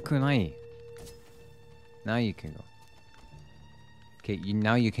 Get the kunai. Now you can go. Okay,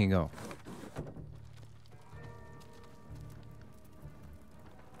 now you can go.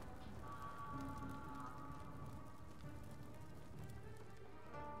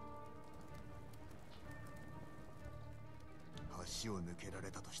橋を抜けられ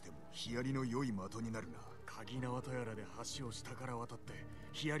たとしても、ヒヤリの良い的になるな。鍵縄とやらで橋を下から渡って、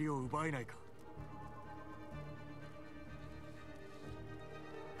ヒヤリを奪えないか。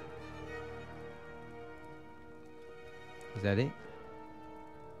Is that it?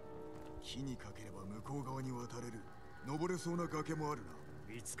 木にかければ向こう側に渡れる。登れそうな崖もあるな。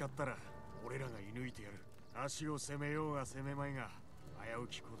見つかったら俺らが射抜いてやる。足を攻めようが攻めまいが危う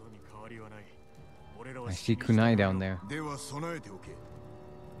きことに変わりはない。俺らは I see kunai down there. では備えておけ。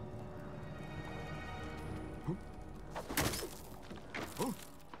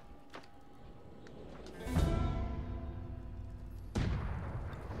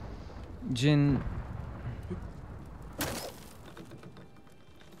Jin.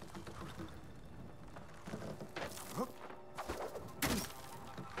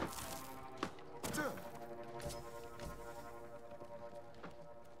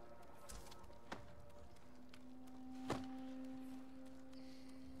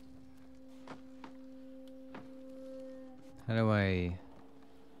 How do I...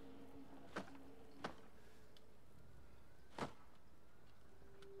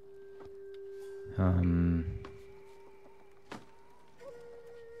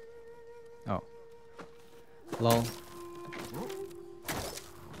 Oh. Lol.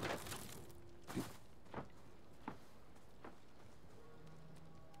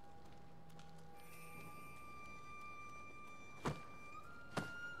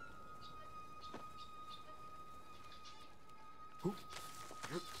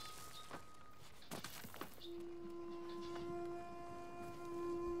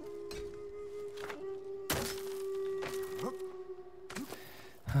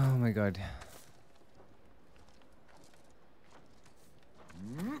 Oh my god.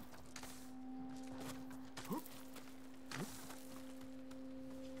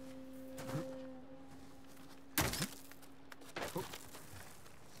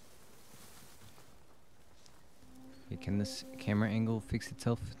 Okay, can this camera angle fix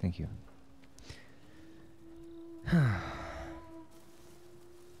itself? Thank you.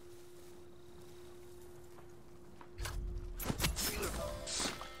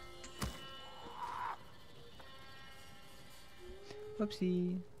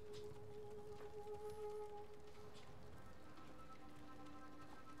 Whoopsie.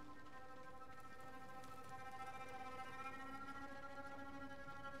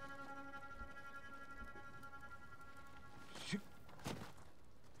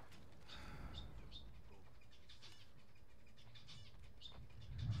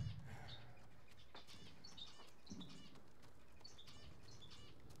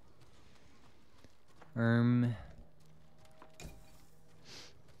 Um.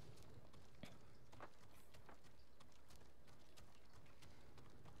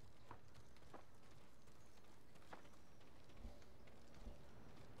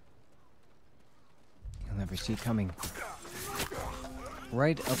 You'll never see it coming.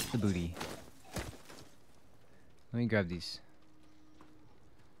 Right up the booty. Let me grab these.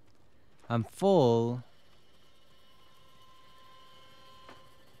 I'm full.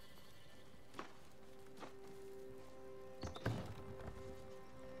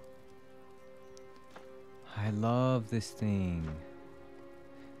 I love this thing.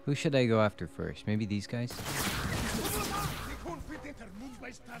 Who should I go after first? Maybe these guys?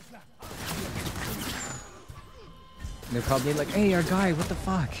 They're probably like, hey, our guy, what the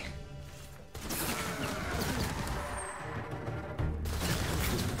fuck?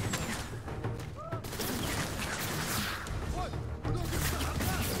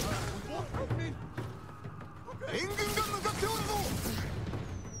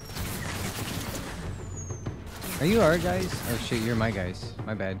 Are you our guys? Oh shit, you're my guys.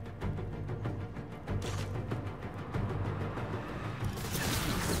 My bad.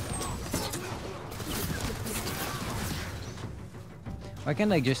 Why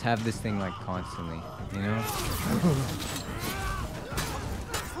can't I just have this thing like constantly, you know?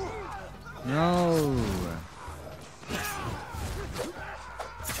 No!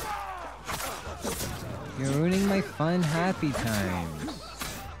 You're ruining my fun, happy times.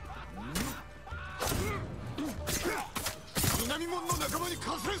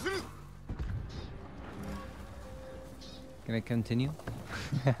 Can I continue?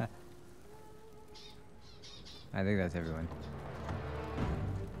 I think that's everyone.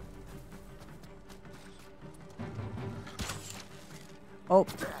 Oh!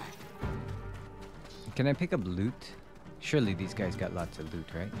 Can I pick up loot? Surely these guys got lots of loot,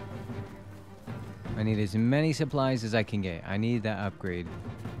 right? I need as many supplies as I can get. I need that upgrade.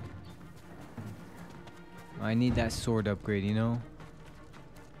 I need that sword upgrade, you know?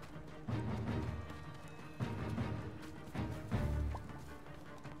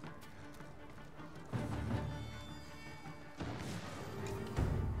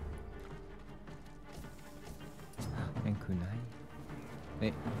 And kunai?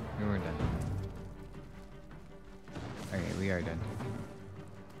 Hey, we're done. Okay, we are done.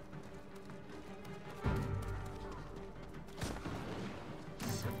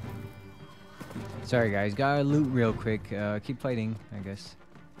 Sorry guys, gotta loot real quick. Keep fighting, I guess.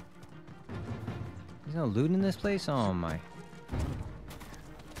 There's no loot in this place? Oh my.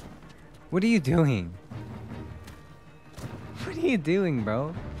 What are you doing? What are you doing,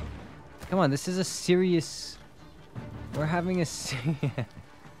 bro? Come on, this is a serious... We're having a serious...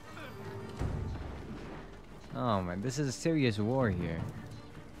 Oh man, this is a serious war here.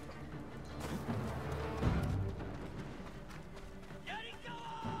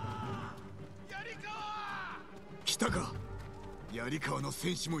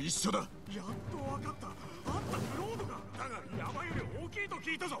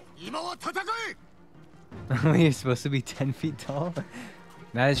 You're supposed to be 10 feet tall?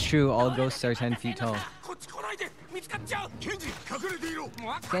 That is true, all ghosts are 10 feet tall.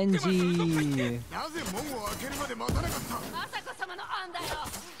 Genji!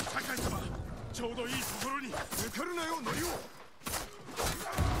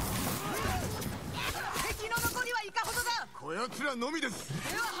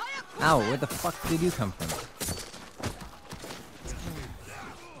 Ow, where the fuck did you come from?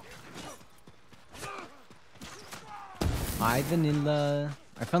 Hi, Vanilla.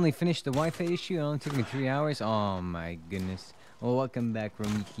 I finally finished the Wi-Fi issue. It only took me 3 hours. Oh my goodness. Well, welcome back,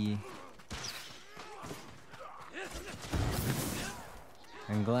 Romiki.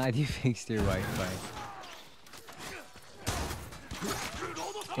 I'm glad you fixed your Wi-Fi.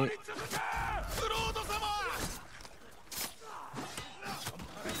 Hey.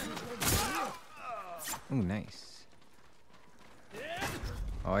 Oh, nice.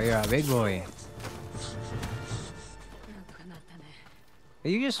 Oh, you're a big boy. Are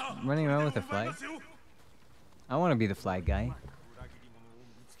you just running around with a flag? I want to be the flag guy.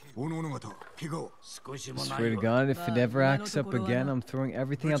 Swear to God, if it ever acts up again, I'm throwing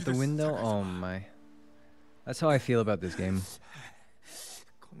everything out the window. Oh my. That's how I feel about this game.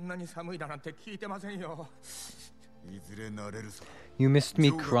 You missed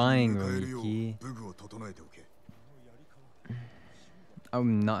me crying, Romiki.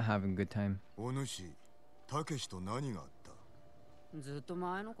 I'm not having a good time. ずっと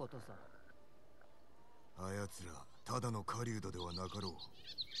前のことさ。あやつらただの狩人ではなかろう。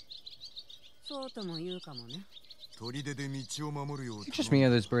そうとも言うかもね。砦で道を守るよう Is it just me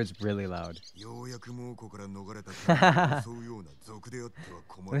or those birds really loud? ようやく猛虎から逃れた民を襲うような賊であっては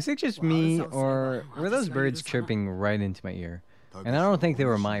困る Was it just me or were those birds chirping right into my ear? And I don't think they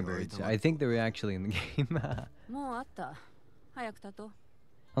were my birds. I think they were actually in the game. もうあった。早く立とう。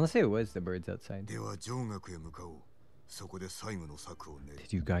 Unless it was the birds outside. では上学へ向かおうそこで最後の策を練る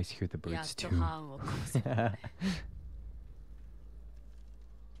Did you guys hear the やっ birds と too? ハンを殺せ。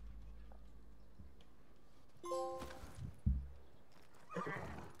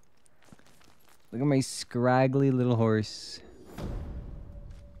 Look at my scraggly little horse.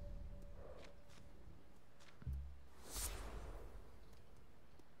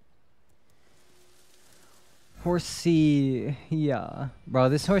 Horsey, yeah. Bro,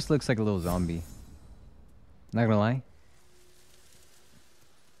 this horse looks like a little zombie. Not gonna lie.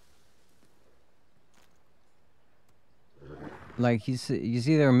 Like he's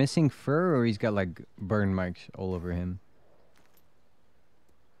either missing fur or he's got like burn marks all over him.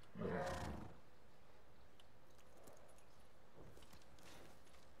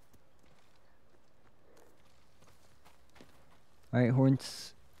 Alright,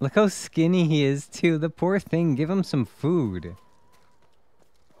 Horns. Look how skinny he is too. The poor thing. Give him some food.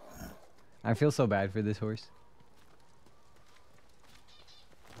 I feel so bad for this horse.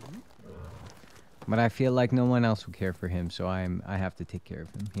 But I feel like no one else will care for him, so I have to take care of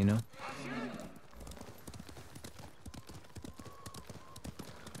him, you know?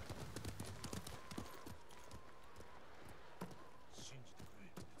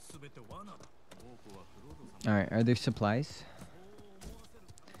 Alright, are there supplies?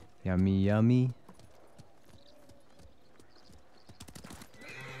 Yummy, yummy.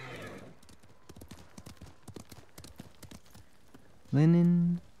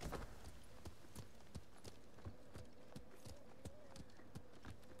 Linen.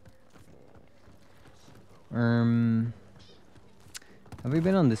 Have we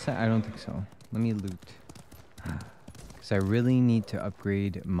been on this side? I don't think so. Let me loot. Because I really need to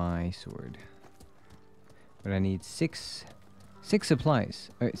upgrade my sword. But I need six supplies.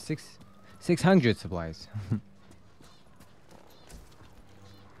 600 supplies.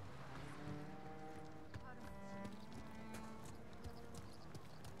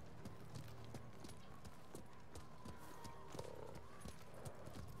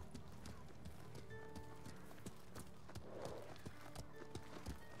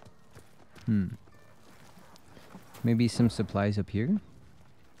 Maybe some supplies up here.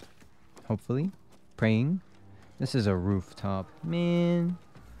 Hopefully. Praying. This is a rooftop. Man.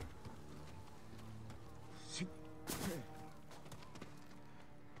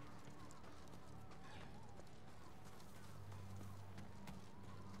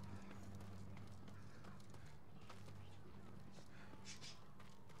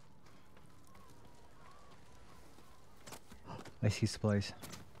 I see supplies.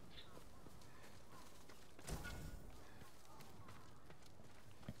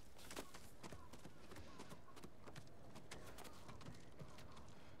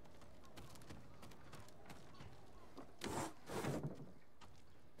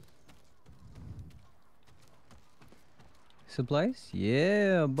 Supplies?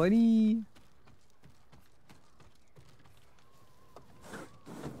 Yeah, buddy.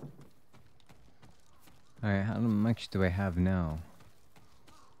 Alright, how much do I have now?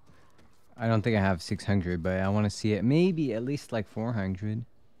 I don't think I have 600, but I want to see it. Maybe at least like 400.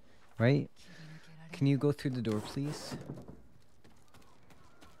 Right? Can you go through the door, please?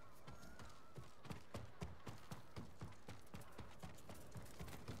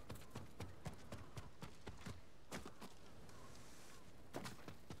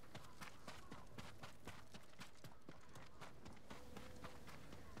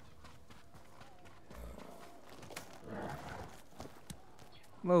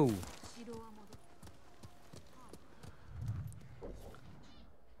 Whoa.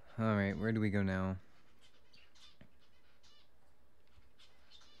 Alright, where do we go now?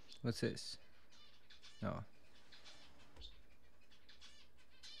 What's this? Oh.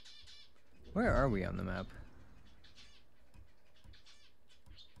 Where are we on the map?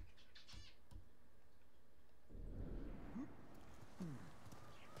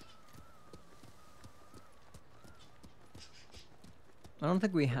 I don't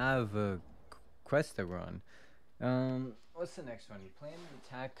think we have a quest that we're on. What's the next one? Plan an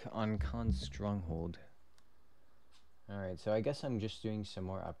attack on Khan's stronghold. Alright, so I guess I'm just doing some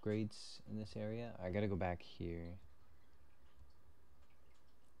more upgrades in this area. I gotta go back here.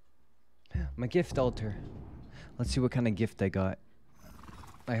 My gift altar. Let's see what kind of gift I got.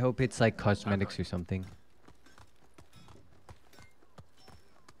 I hope it's like cosmetics or something.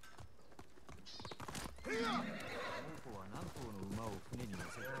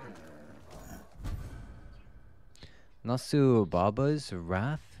 Nasu Baba's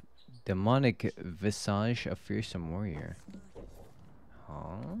wrath, demonic visage of fearsome warrior.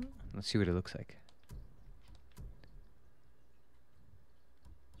 Huh? Let's see what it looks like.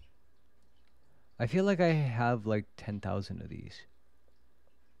 I feel like I have like 10,000 of these.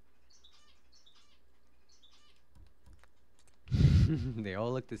 They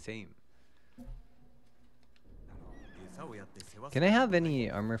all look the same. Can I have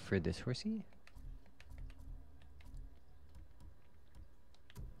any armor for this horsey?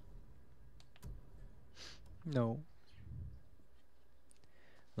 No.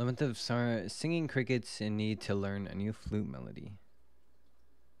 Lament of singing crickets in need to learn a new flute melody.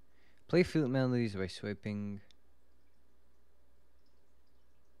 Play flute melodies by swiping.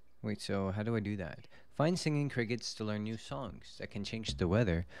 Wait, so how do I do that? Find singing crickets to learn new songs that can change the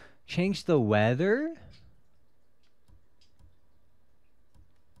weather. Change the weather?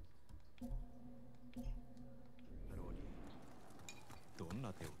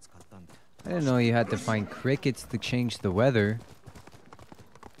 I didn't know you had to find crickets to change the weather.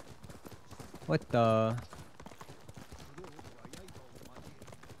 What the?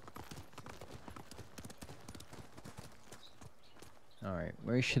 Alright,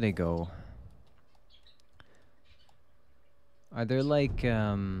 where should I go? Are there like,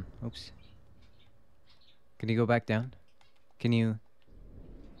 oops. Can you go back down? Can you?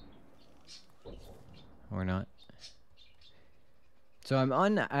 Or not? So I'm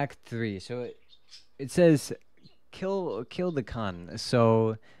on Act 3, so it says kill the Khan.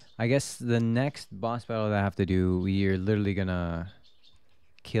 So I guess the next boss battle that I have to do, we are literally gonna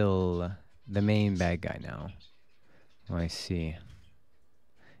kill the main bad guy now. Oh, I see.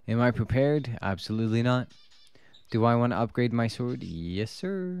 Am I prepared? Absolutely not. Do I want to upgrade my sword? Yes,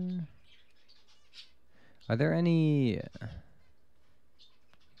 sir. Are there any...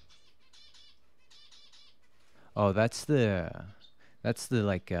 Oh, that's the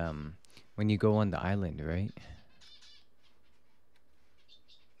like when you go on the island, right?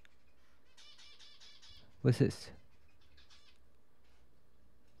 What's this?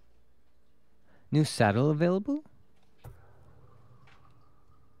 New saddle available?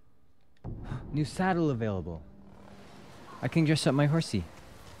 New saddle available. I can dress up my horsey.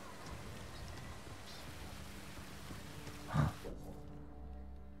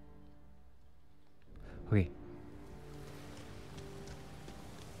 Okay.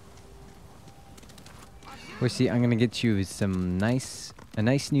 Horsey, I'm gonna get you some a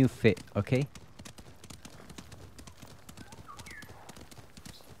nice new fit, okay?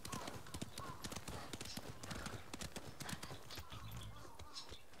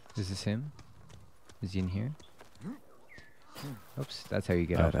 Is this him? Is he in here? Oops, that's how you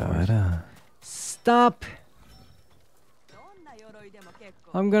get off the horse. Stop!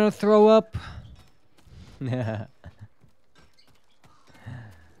 I'm gonna throw up.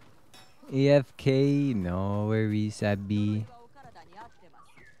 AFK, no worries, Abby.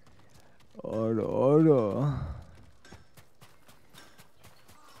 Oro.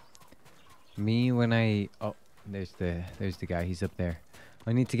 Me when I... Oh, there's the guy, he's up there.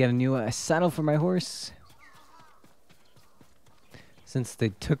 I need to get a new saddle for my horse. Since they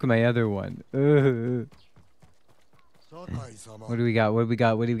took my other one. What do we got? What do we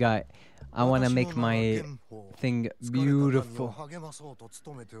got? What do we got? I want to make my thing beautiful.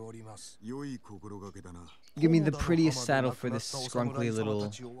 Give me the prettiest saddle for this scrunkly little...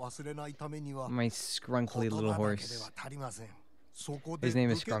 My scrunkly little horse. His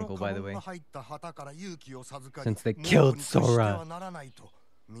name is Scrunkle, by the way. Since they killed Sora.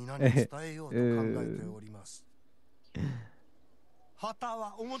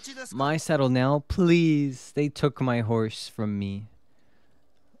 My saddle now, please. They took my horse from me.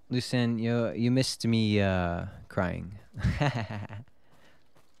 Lucien, you missed me crying.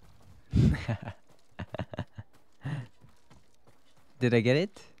 Did I get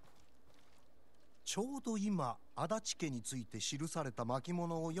it?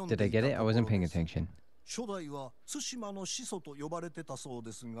 Did I get it? I wasn't paying attention. 初代は対馬の始祖と呼ばれてたそう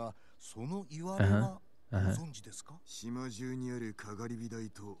ですが、その言われはご存知ですか？島中にあるかがり火台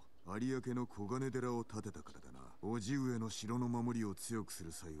と有明の小金寺を建てたからだな。叔父上の城の守りを強くす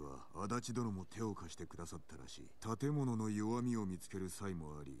る際は足立殿も手を貸してくださったらしい。建物の弱みを見つける際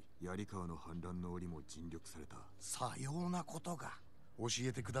もあり、槍川の反乱の折も尽力された。さようなことが教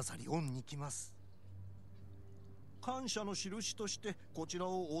えてくださり恩に来ます。感謝の印としてこちら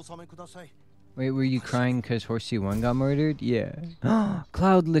をお納めください。 Wait, were you crying because Horsey 1 got murdered? Yeah.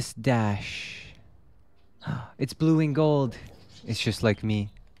 Cloudless Dash. It's blue and gold. It's just like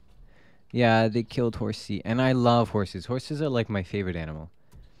me. Yeah, they killed Horsey. And I love horses. Horses are like my favorite animal.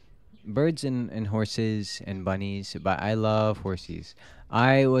 birds and horses and bunnies, but I love horses.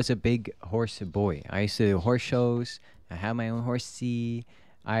 I was a big horse boy. I used to do horse shows. I had my own horsey.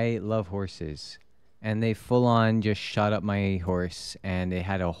 I love horses. And they full on just shot up my horse, and they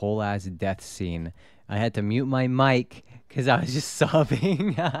had a whole ass death scene. I had to mute my mic because I was just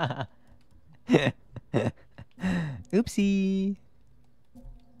sobbing. Oopsie.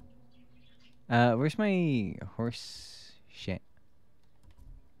 Where's my horse shit?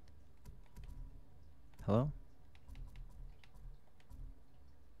 Hello?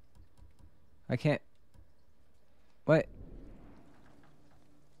 I can't. What?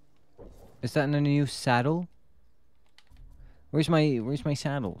 Is that in a new saddle? Where's my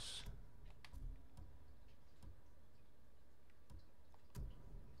saddles?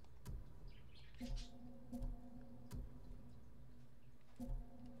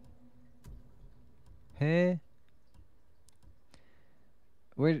 Hey?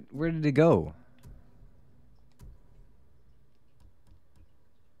 Where did it go?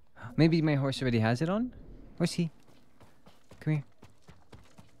 Maybe my horse already has it on? Where's he? Come here.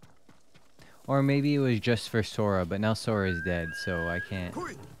 Or maybe it was just for Sora, but now Sora is dead, so I can't.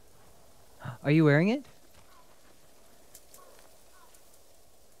 Are you wearing it?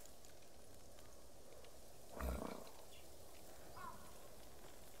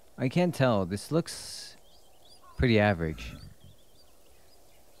 I can't tell. This looks pretty average.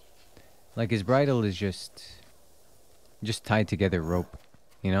 Like his bridle is just tied together rope,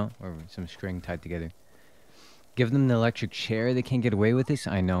 you know, or some string tied together. Give them the electric chair. They can't get away with this.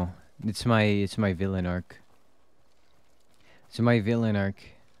 I know. It's my villain arc. It's my villain arc.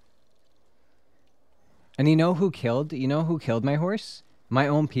 And you know who killed my horse? My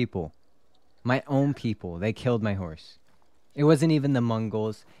own people. My own people. They killed my horse. It wasn't even the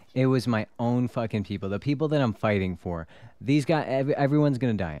Mongols. It was my own fucking people. The people that I'm fighting for. These guys, everyone's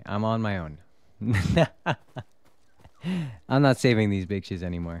gonna die. I'm on my own. I'm not saving these bitches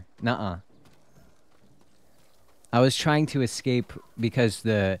anymore. Nuh-uh. I was trying to escape because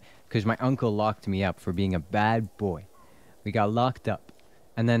my uncle locked me up for being a bad boy. We got locked up.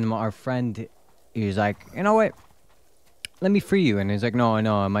 And then our friend, he was like, you know what? Let me free you. And he's like,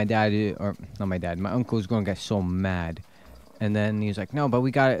 no, my dad, or not my dad, my uncle's going to get so mad. And then he was like, no, but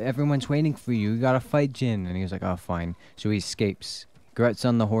everyone's waiting for you. You got to fight Jin. And he was like, oh, fine. So he escapes. Gret's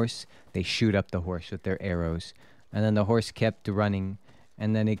on the horse. They shoot up the horse with their arrows. And then the horse kept running.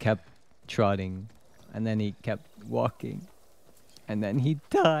 And then he kept trotting. And then he kept walking. And then he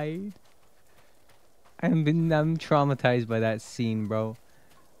died. I'm traumatized by that scene, bro.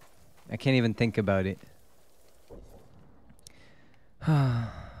 I can't even think about it.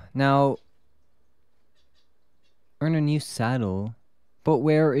 Now, earn a new saddle. But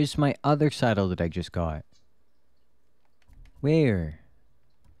where is my other saddle that I just got? Where?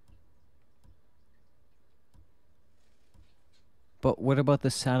 But what about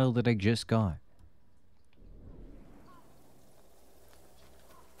the saddle that I just got?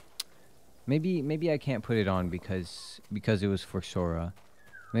 Maybe I can't put it on because it was for Sora.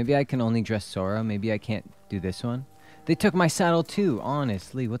 Maybe I can only dress Sora. Maybe I can't do this one. They took my saddle too,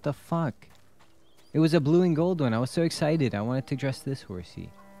 honestly. What the fuck? It was a blue and gold one. I was so excited. I wanted to dress this horsey.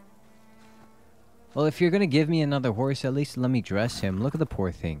 Well, if you're gonna give me another horse, at least let me dress him. Look at the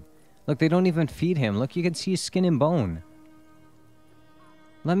poor thing. Look, they don't even feed him. Look, you can see his skin and bone.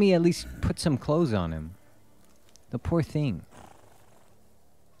 Let me at least put some clothes on him. The poor thing.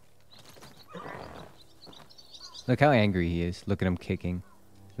 Look how angry he is. Look at him kicking.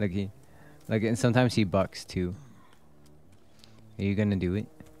 And sometimes he bucks too. Are you gonna do it?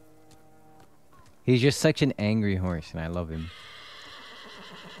 He's just such an angry horse, and I love him.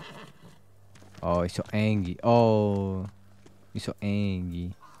 Oh, he's so angry. Oh, he's so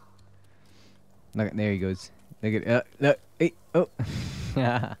angry. Look, there he goes. Look at look. Hey, oh.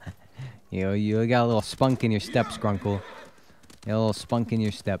 You got a little spunk in your step, Skrunkle. You got a little spunk in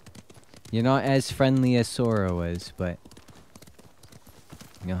your step. You're not as friendly as Sora was, but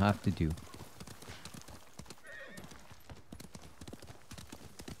you'll have to do.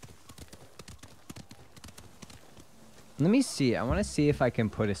 Let me see. I want to see if I can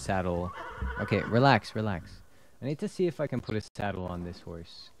put a saddle. Okay, relax. I need to see if I can put a saddle on this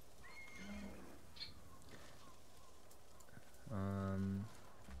horse.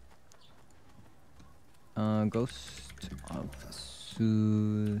 Ghost of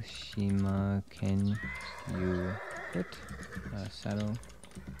Tsushima, can you put a saddle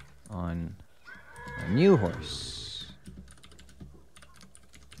on a new horse?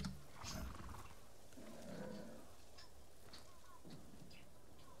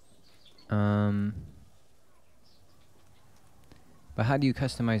 But how do you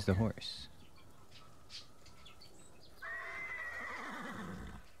customize the horse?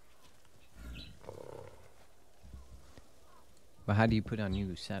 But how do you put on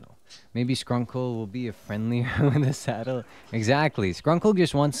new saddle? Maybe Skrunkle will be a friendlier with the saddle. Exactly. Skrunkle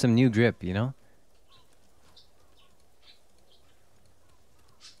just wants some new grip, you know?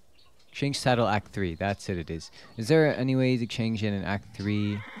 Change saddle Act 3. That's it is. Is there any way to change it in Act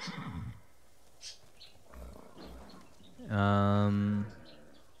 3?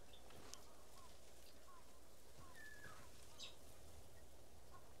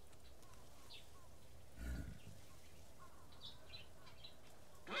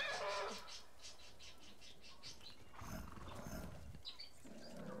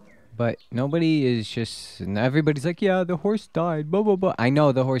 But nobody is just... And everybody's like, yeah, the horse died. Blah, blah, blah. I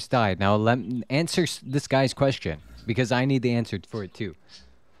know the horse died. Now let me answer this guy's question. Because I need the answer for it too.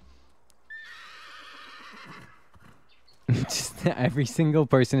 Just every single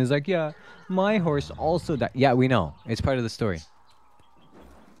person is like, yeah, my horse also died. Yeah, we know. It's part of the story.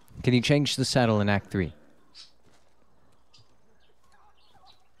 Can you change the saddle in Act 3?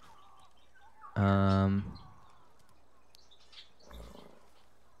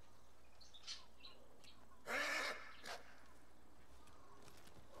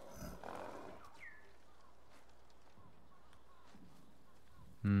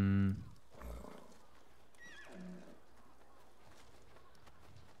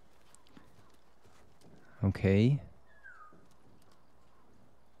 Okay.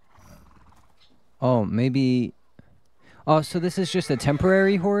 Oh, maybe... Oh, so this is just a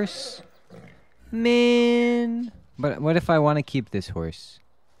temporary horse? Man! But what if I want to keep this horse?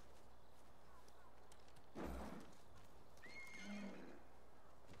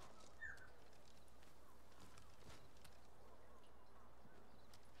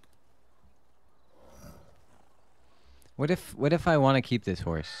 What if I want to keep this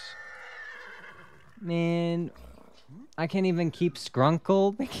horse? Man, I can't even keep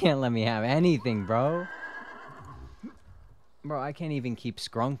Skrunkle. They can't let me have anything, bro. Bro, I can't even keep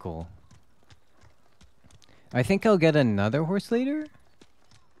Skrunkle. I think I'll get another horse later.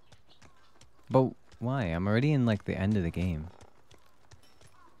 But why? I'm already in like the end of the game.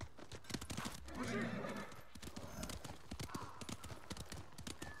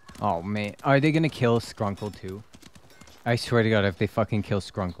 Oh man, are they gonna kill Skrunkle too? I swear to God, if they fucking kill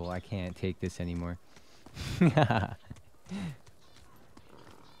Skrunkle, I can't take this anymore. I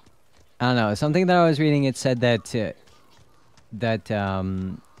don't know. Something that I was reading, it said that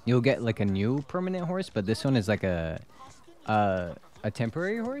you'll get like a new permanent horse, but this one is like a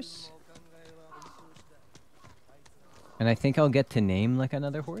temporary horse. And I think I'll get to name like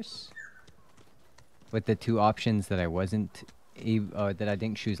another horse with the two options that I wasn't that I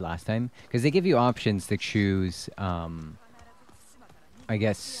didn't choose last time, because they give you options to choose I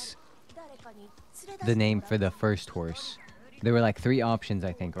guess the name for the first horse. There were like 3 options,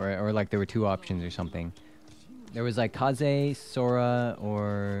 I think, or like there were 2 options or something. There was like Kaze, Sora,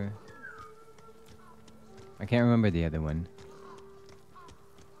 or I can't remember the other one.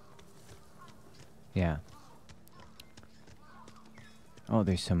 Yeah. Oh,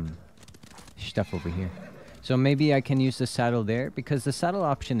 there's some stuff over here. So maybe I can use the saddle there, because the saddle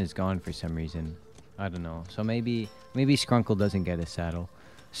option is gone for some reason. I don't know. So maybe Skrunkle doesn't get a saddle.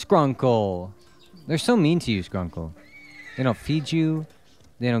 Skrunkle! They're so mean to you, Skrunkle. They don't feed you.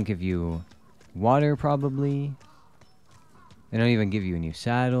 They don't give you water, probably. They don't even give you a new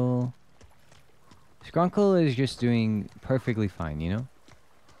saddle. Skrunkle is just doing perfectly fine, you know?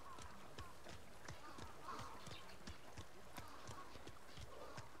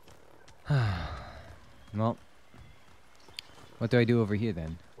 Well, what do I do over here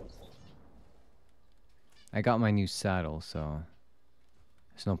then? I got my new saddle, so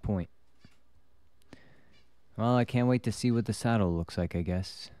there's no point. Well, I can't wait to see what the saddle looks like, I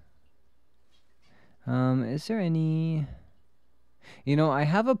guess. Is there any... You know, I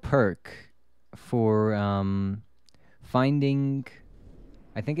have a perk for finding...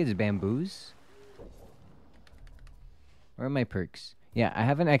 I think it's bamboos. Where are my perks? Yeah, I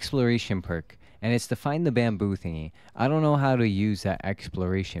have an exploration perk, and it's to find the bamboo thingy. I don't know how to use that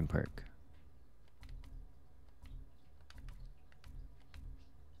exploration perk.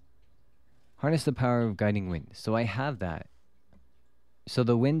 Harness the power of guiding wind. So I have that. So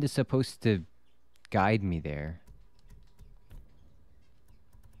the wind is supposed to guide me there.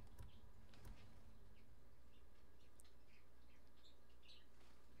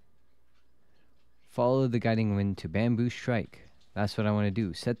 Follow the guiding wind to bamboo strike. That's what I want to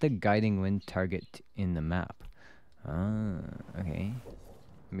do. Set the guiding wind target in the map. Ah, okay.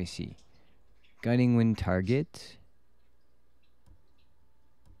 Let me see. Guiding wind target.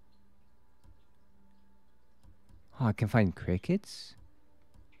 Oh, I can find crickets?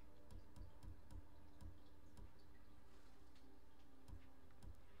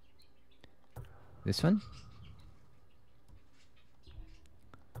 This one?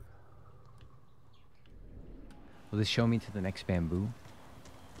 Will this show me to the next bamboo?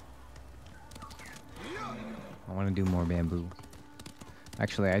 I want to do more bamboo.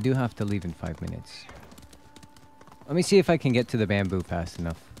 Actually, I do have to leave in 5 minutes. Let me see if I can get to the bamboo fast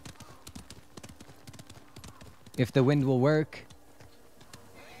enough. If the wind will work.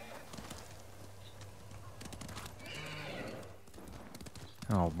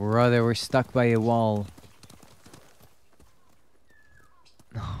 Oh, brother, we're stuck by a wall.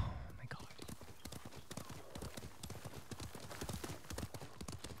 Oh, my God.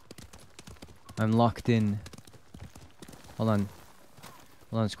 I'm locked in. Hold on.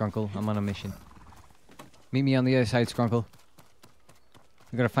 Hold on, Skrunkle. I'm on a mission. Meet me on the other side, Skrunkle.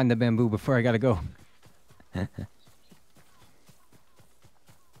 I gotta find the bamboo before I gotta go.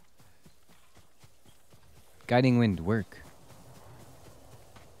 Guiding wind, work.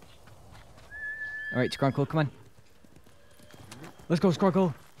 Alright, Skrunkle, come on. Let's go,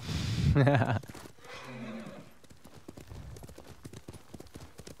 Skrunkle!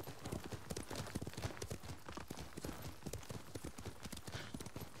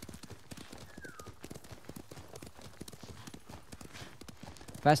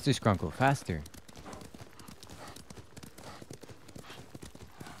 Faster, Skrunkle, faster.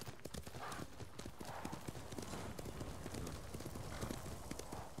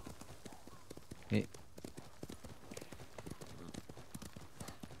 Hey.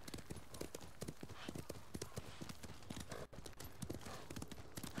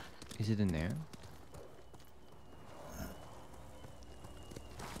 Is it in there?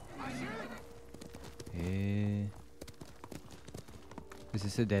 Is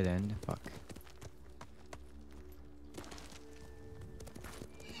this a dead end? Fuck.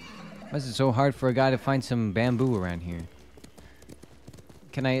 Why is it so hard for a guy to find some bamboo around here?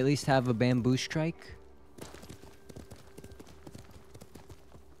 Can I at least have a bamboo strike?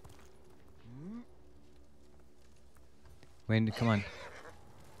 Wind, come on.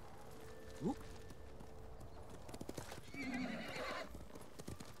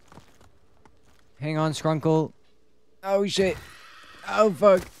 Hang on, Skrunkle. Oh shit. Oh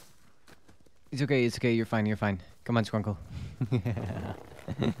fuck. It's okay, it's okay. You're fine, you're fine. Come on, Skrunkle.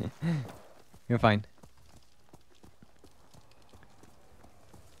 You're fine.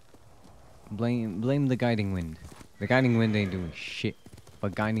 Blame the guiding wind. The guiding wind ain't doing shit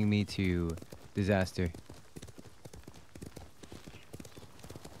but guiding me to disaster.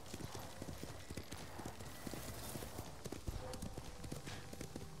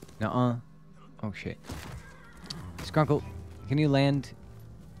 Nuh-uh. Oh shit. Skrunkle, can you land?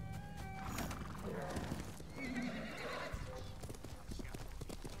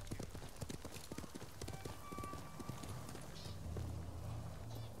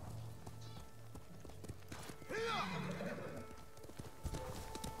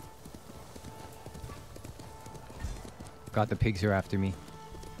 God, the pigs are after me.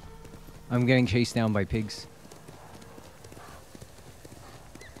 I'm getting chased down by pigs.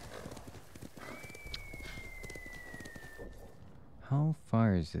 How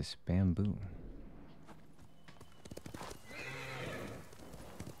far is this bamboo?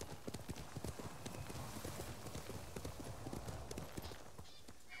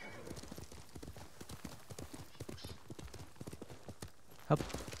 Up.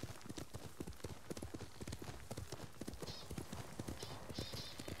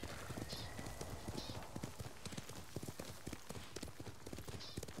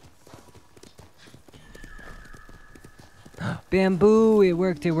 Bamboo! It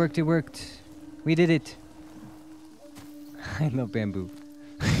worked, it worked, it worked. We did it. I love bamboo.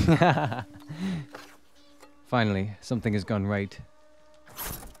 Finally, something has gone right.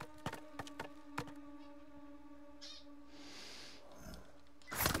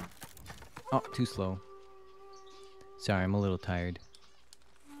 Oh, too slow. Sorry, I'm a little tired.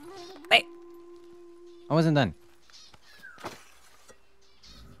 Hey! I wasn't done.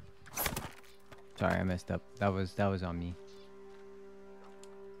 Sorry, I messed up. That was on me.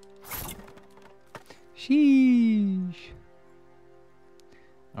 Sheesh.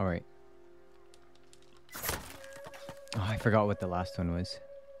 Alright. Oh, I forgot what the last one was.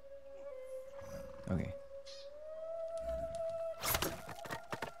 Okay.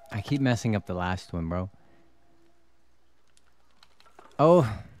 I keep messing up the last one, bro. Oh.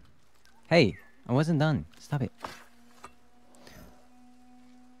 Hey, I wasn't done. Stop it.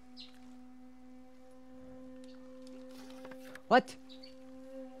 What?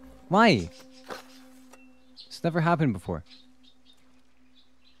 Why? It's never happened before.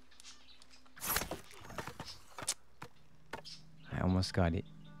 I almost got it.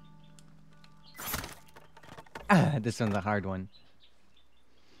 Ah, this one's a hard one.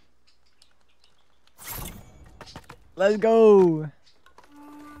 Let's go!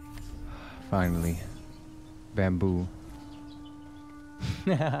 Finally. Bamboo.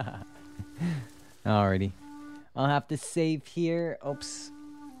 Alrighty. I'll have to save here. Oops.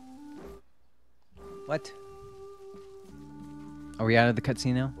 What? Are we out of the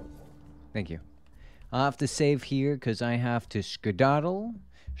cutscene now? Thank you. I'll have to save here because I have to skedaddle.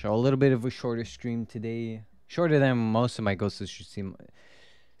 So a little bit of a shorter stream today. Shorter than most of my Ghost of Tsushima.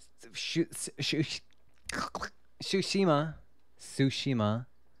 Tsushima.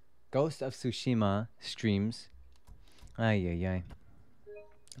 Ghost of Tsushima streams. Ay, ay, ay.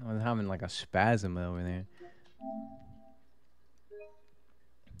 I was having like a spasm over there.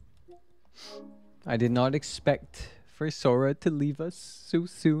 I did not expect for Sora to leave us so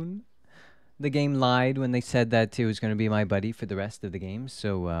soon. The game lied when they said that it was going to be my buddy for the rest of the game.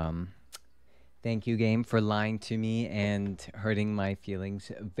 So, thank you, game, for lying to me and hurting my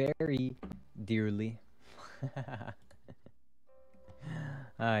feelings very dearly.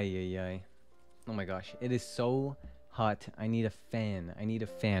 Ay, ay, ay. Oh my gosh, it is so hot. I need a fan. I need a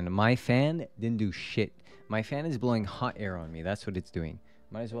fan. My fan didn't do shit. My fan is blowing hot air on me. That's what it's doing.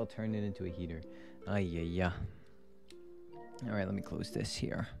 Might as well turn it into a heater. Ay, ay, ay. Alright, let me close this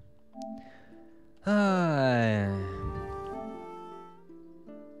here. There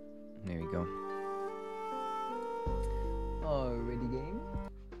we go. Alrighty, game.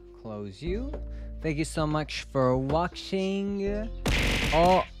 Close you. Thank you so much for watching.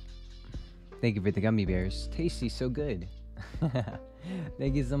 Oh, thank you for the gummy bears. Tasty, so good.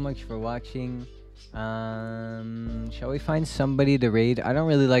 Thank you so much for watching. Shall we find somebody to raid? I don't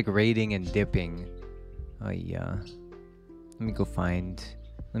really like raiding and dipping. Oh yeah. Let me go find.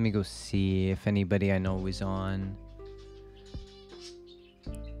 Let me go see if anybody I know is on.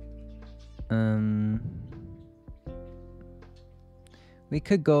 We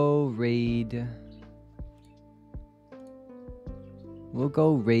could go raid. We'll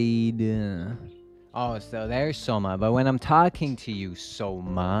go raid. Oh, so there's Soma. But when I'm talking to you,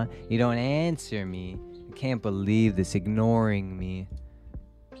 Soma, you don't answer me. I can't believe this, ignoring me.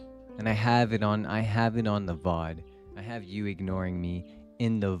 And I have it on the VOD. I have you ignoring me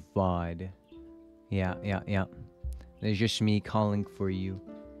in the VOD. Yeah. There's just me calling for you.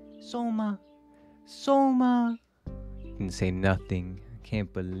 Soma. You can say nothing. I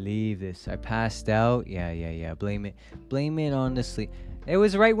can't believe this. I passed out. Yeah. Blame it on the sleep. It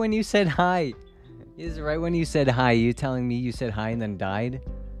was right when you said hi. It was right when you said hi. You telling me you said hi and then died?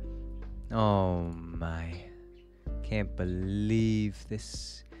 Oh my. Can't believe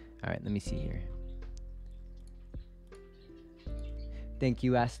this. Alright, let me see here. Thank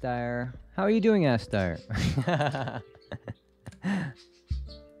you, Astar. How are you doing, Astar?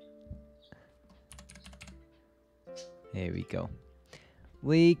 There we go.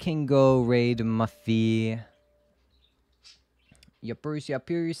 We can go raid Muffy.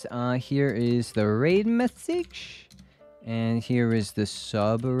 Yuppers. Here is the raid message. And here is the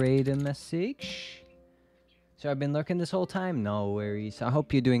sub raid message. So I've been lurking this whole time. No worries. I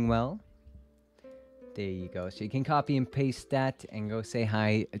hope you're doing well. There you go. So you can copy and paste that and go say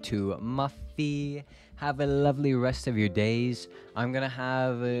hi to Muffy. Have a lovely rest of your days. I'm gonna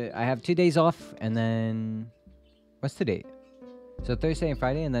have I have 2 days off, and then what's today? So Thursday and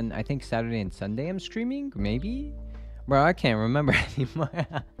Friday, and then I think Saturday and Sunday I'm streaming, maybe. Bro, I can't remember anymore.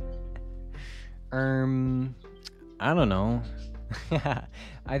 I don't know.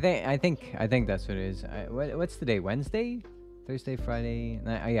 I think that's what it is. What's the day? Wednesday? Thursday, Friday?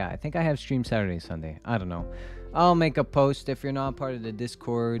 Yeah, I think I have stream Saturday, Sunday. I don't know. I'll make a post. If you're not part of the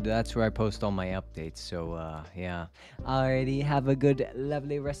Discord, that's where I post all my updates. So, yeah. Alrighty, have a good,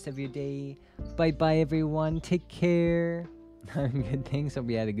 lovely rest of your day. Bye-bye, everyone. Take care. Good things. Hope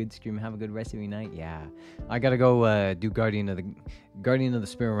you had a good stream. Have a good rest of your night. Yeah. I gotta go do Guardian of the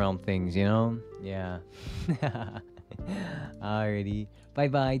Spirit Realm things, you know? Yeah. Alrighty.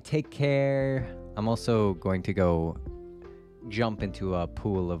 Bye-bye. Take care. I'm also going to go jump into a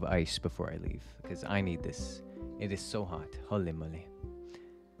pool of ice before I leave, because I need this. It is so hot. Holy moly.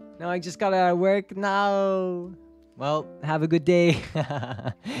 No, I just got out of work. No. Well, have a good day.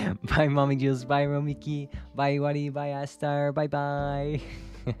 Bye, Mommy Jules. Bye, Romiki. Bye, Wadi. Bye, Astar. Bye-bye.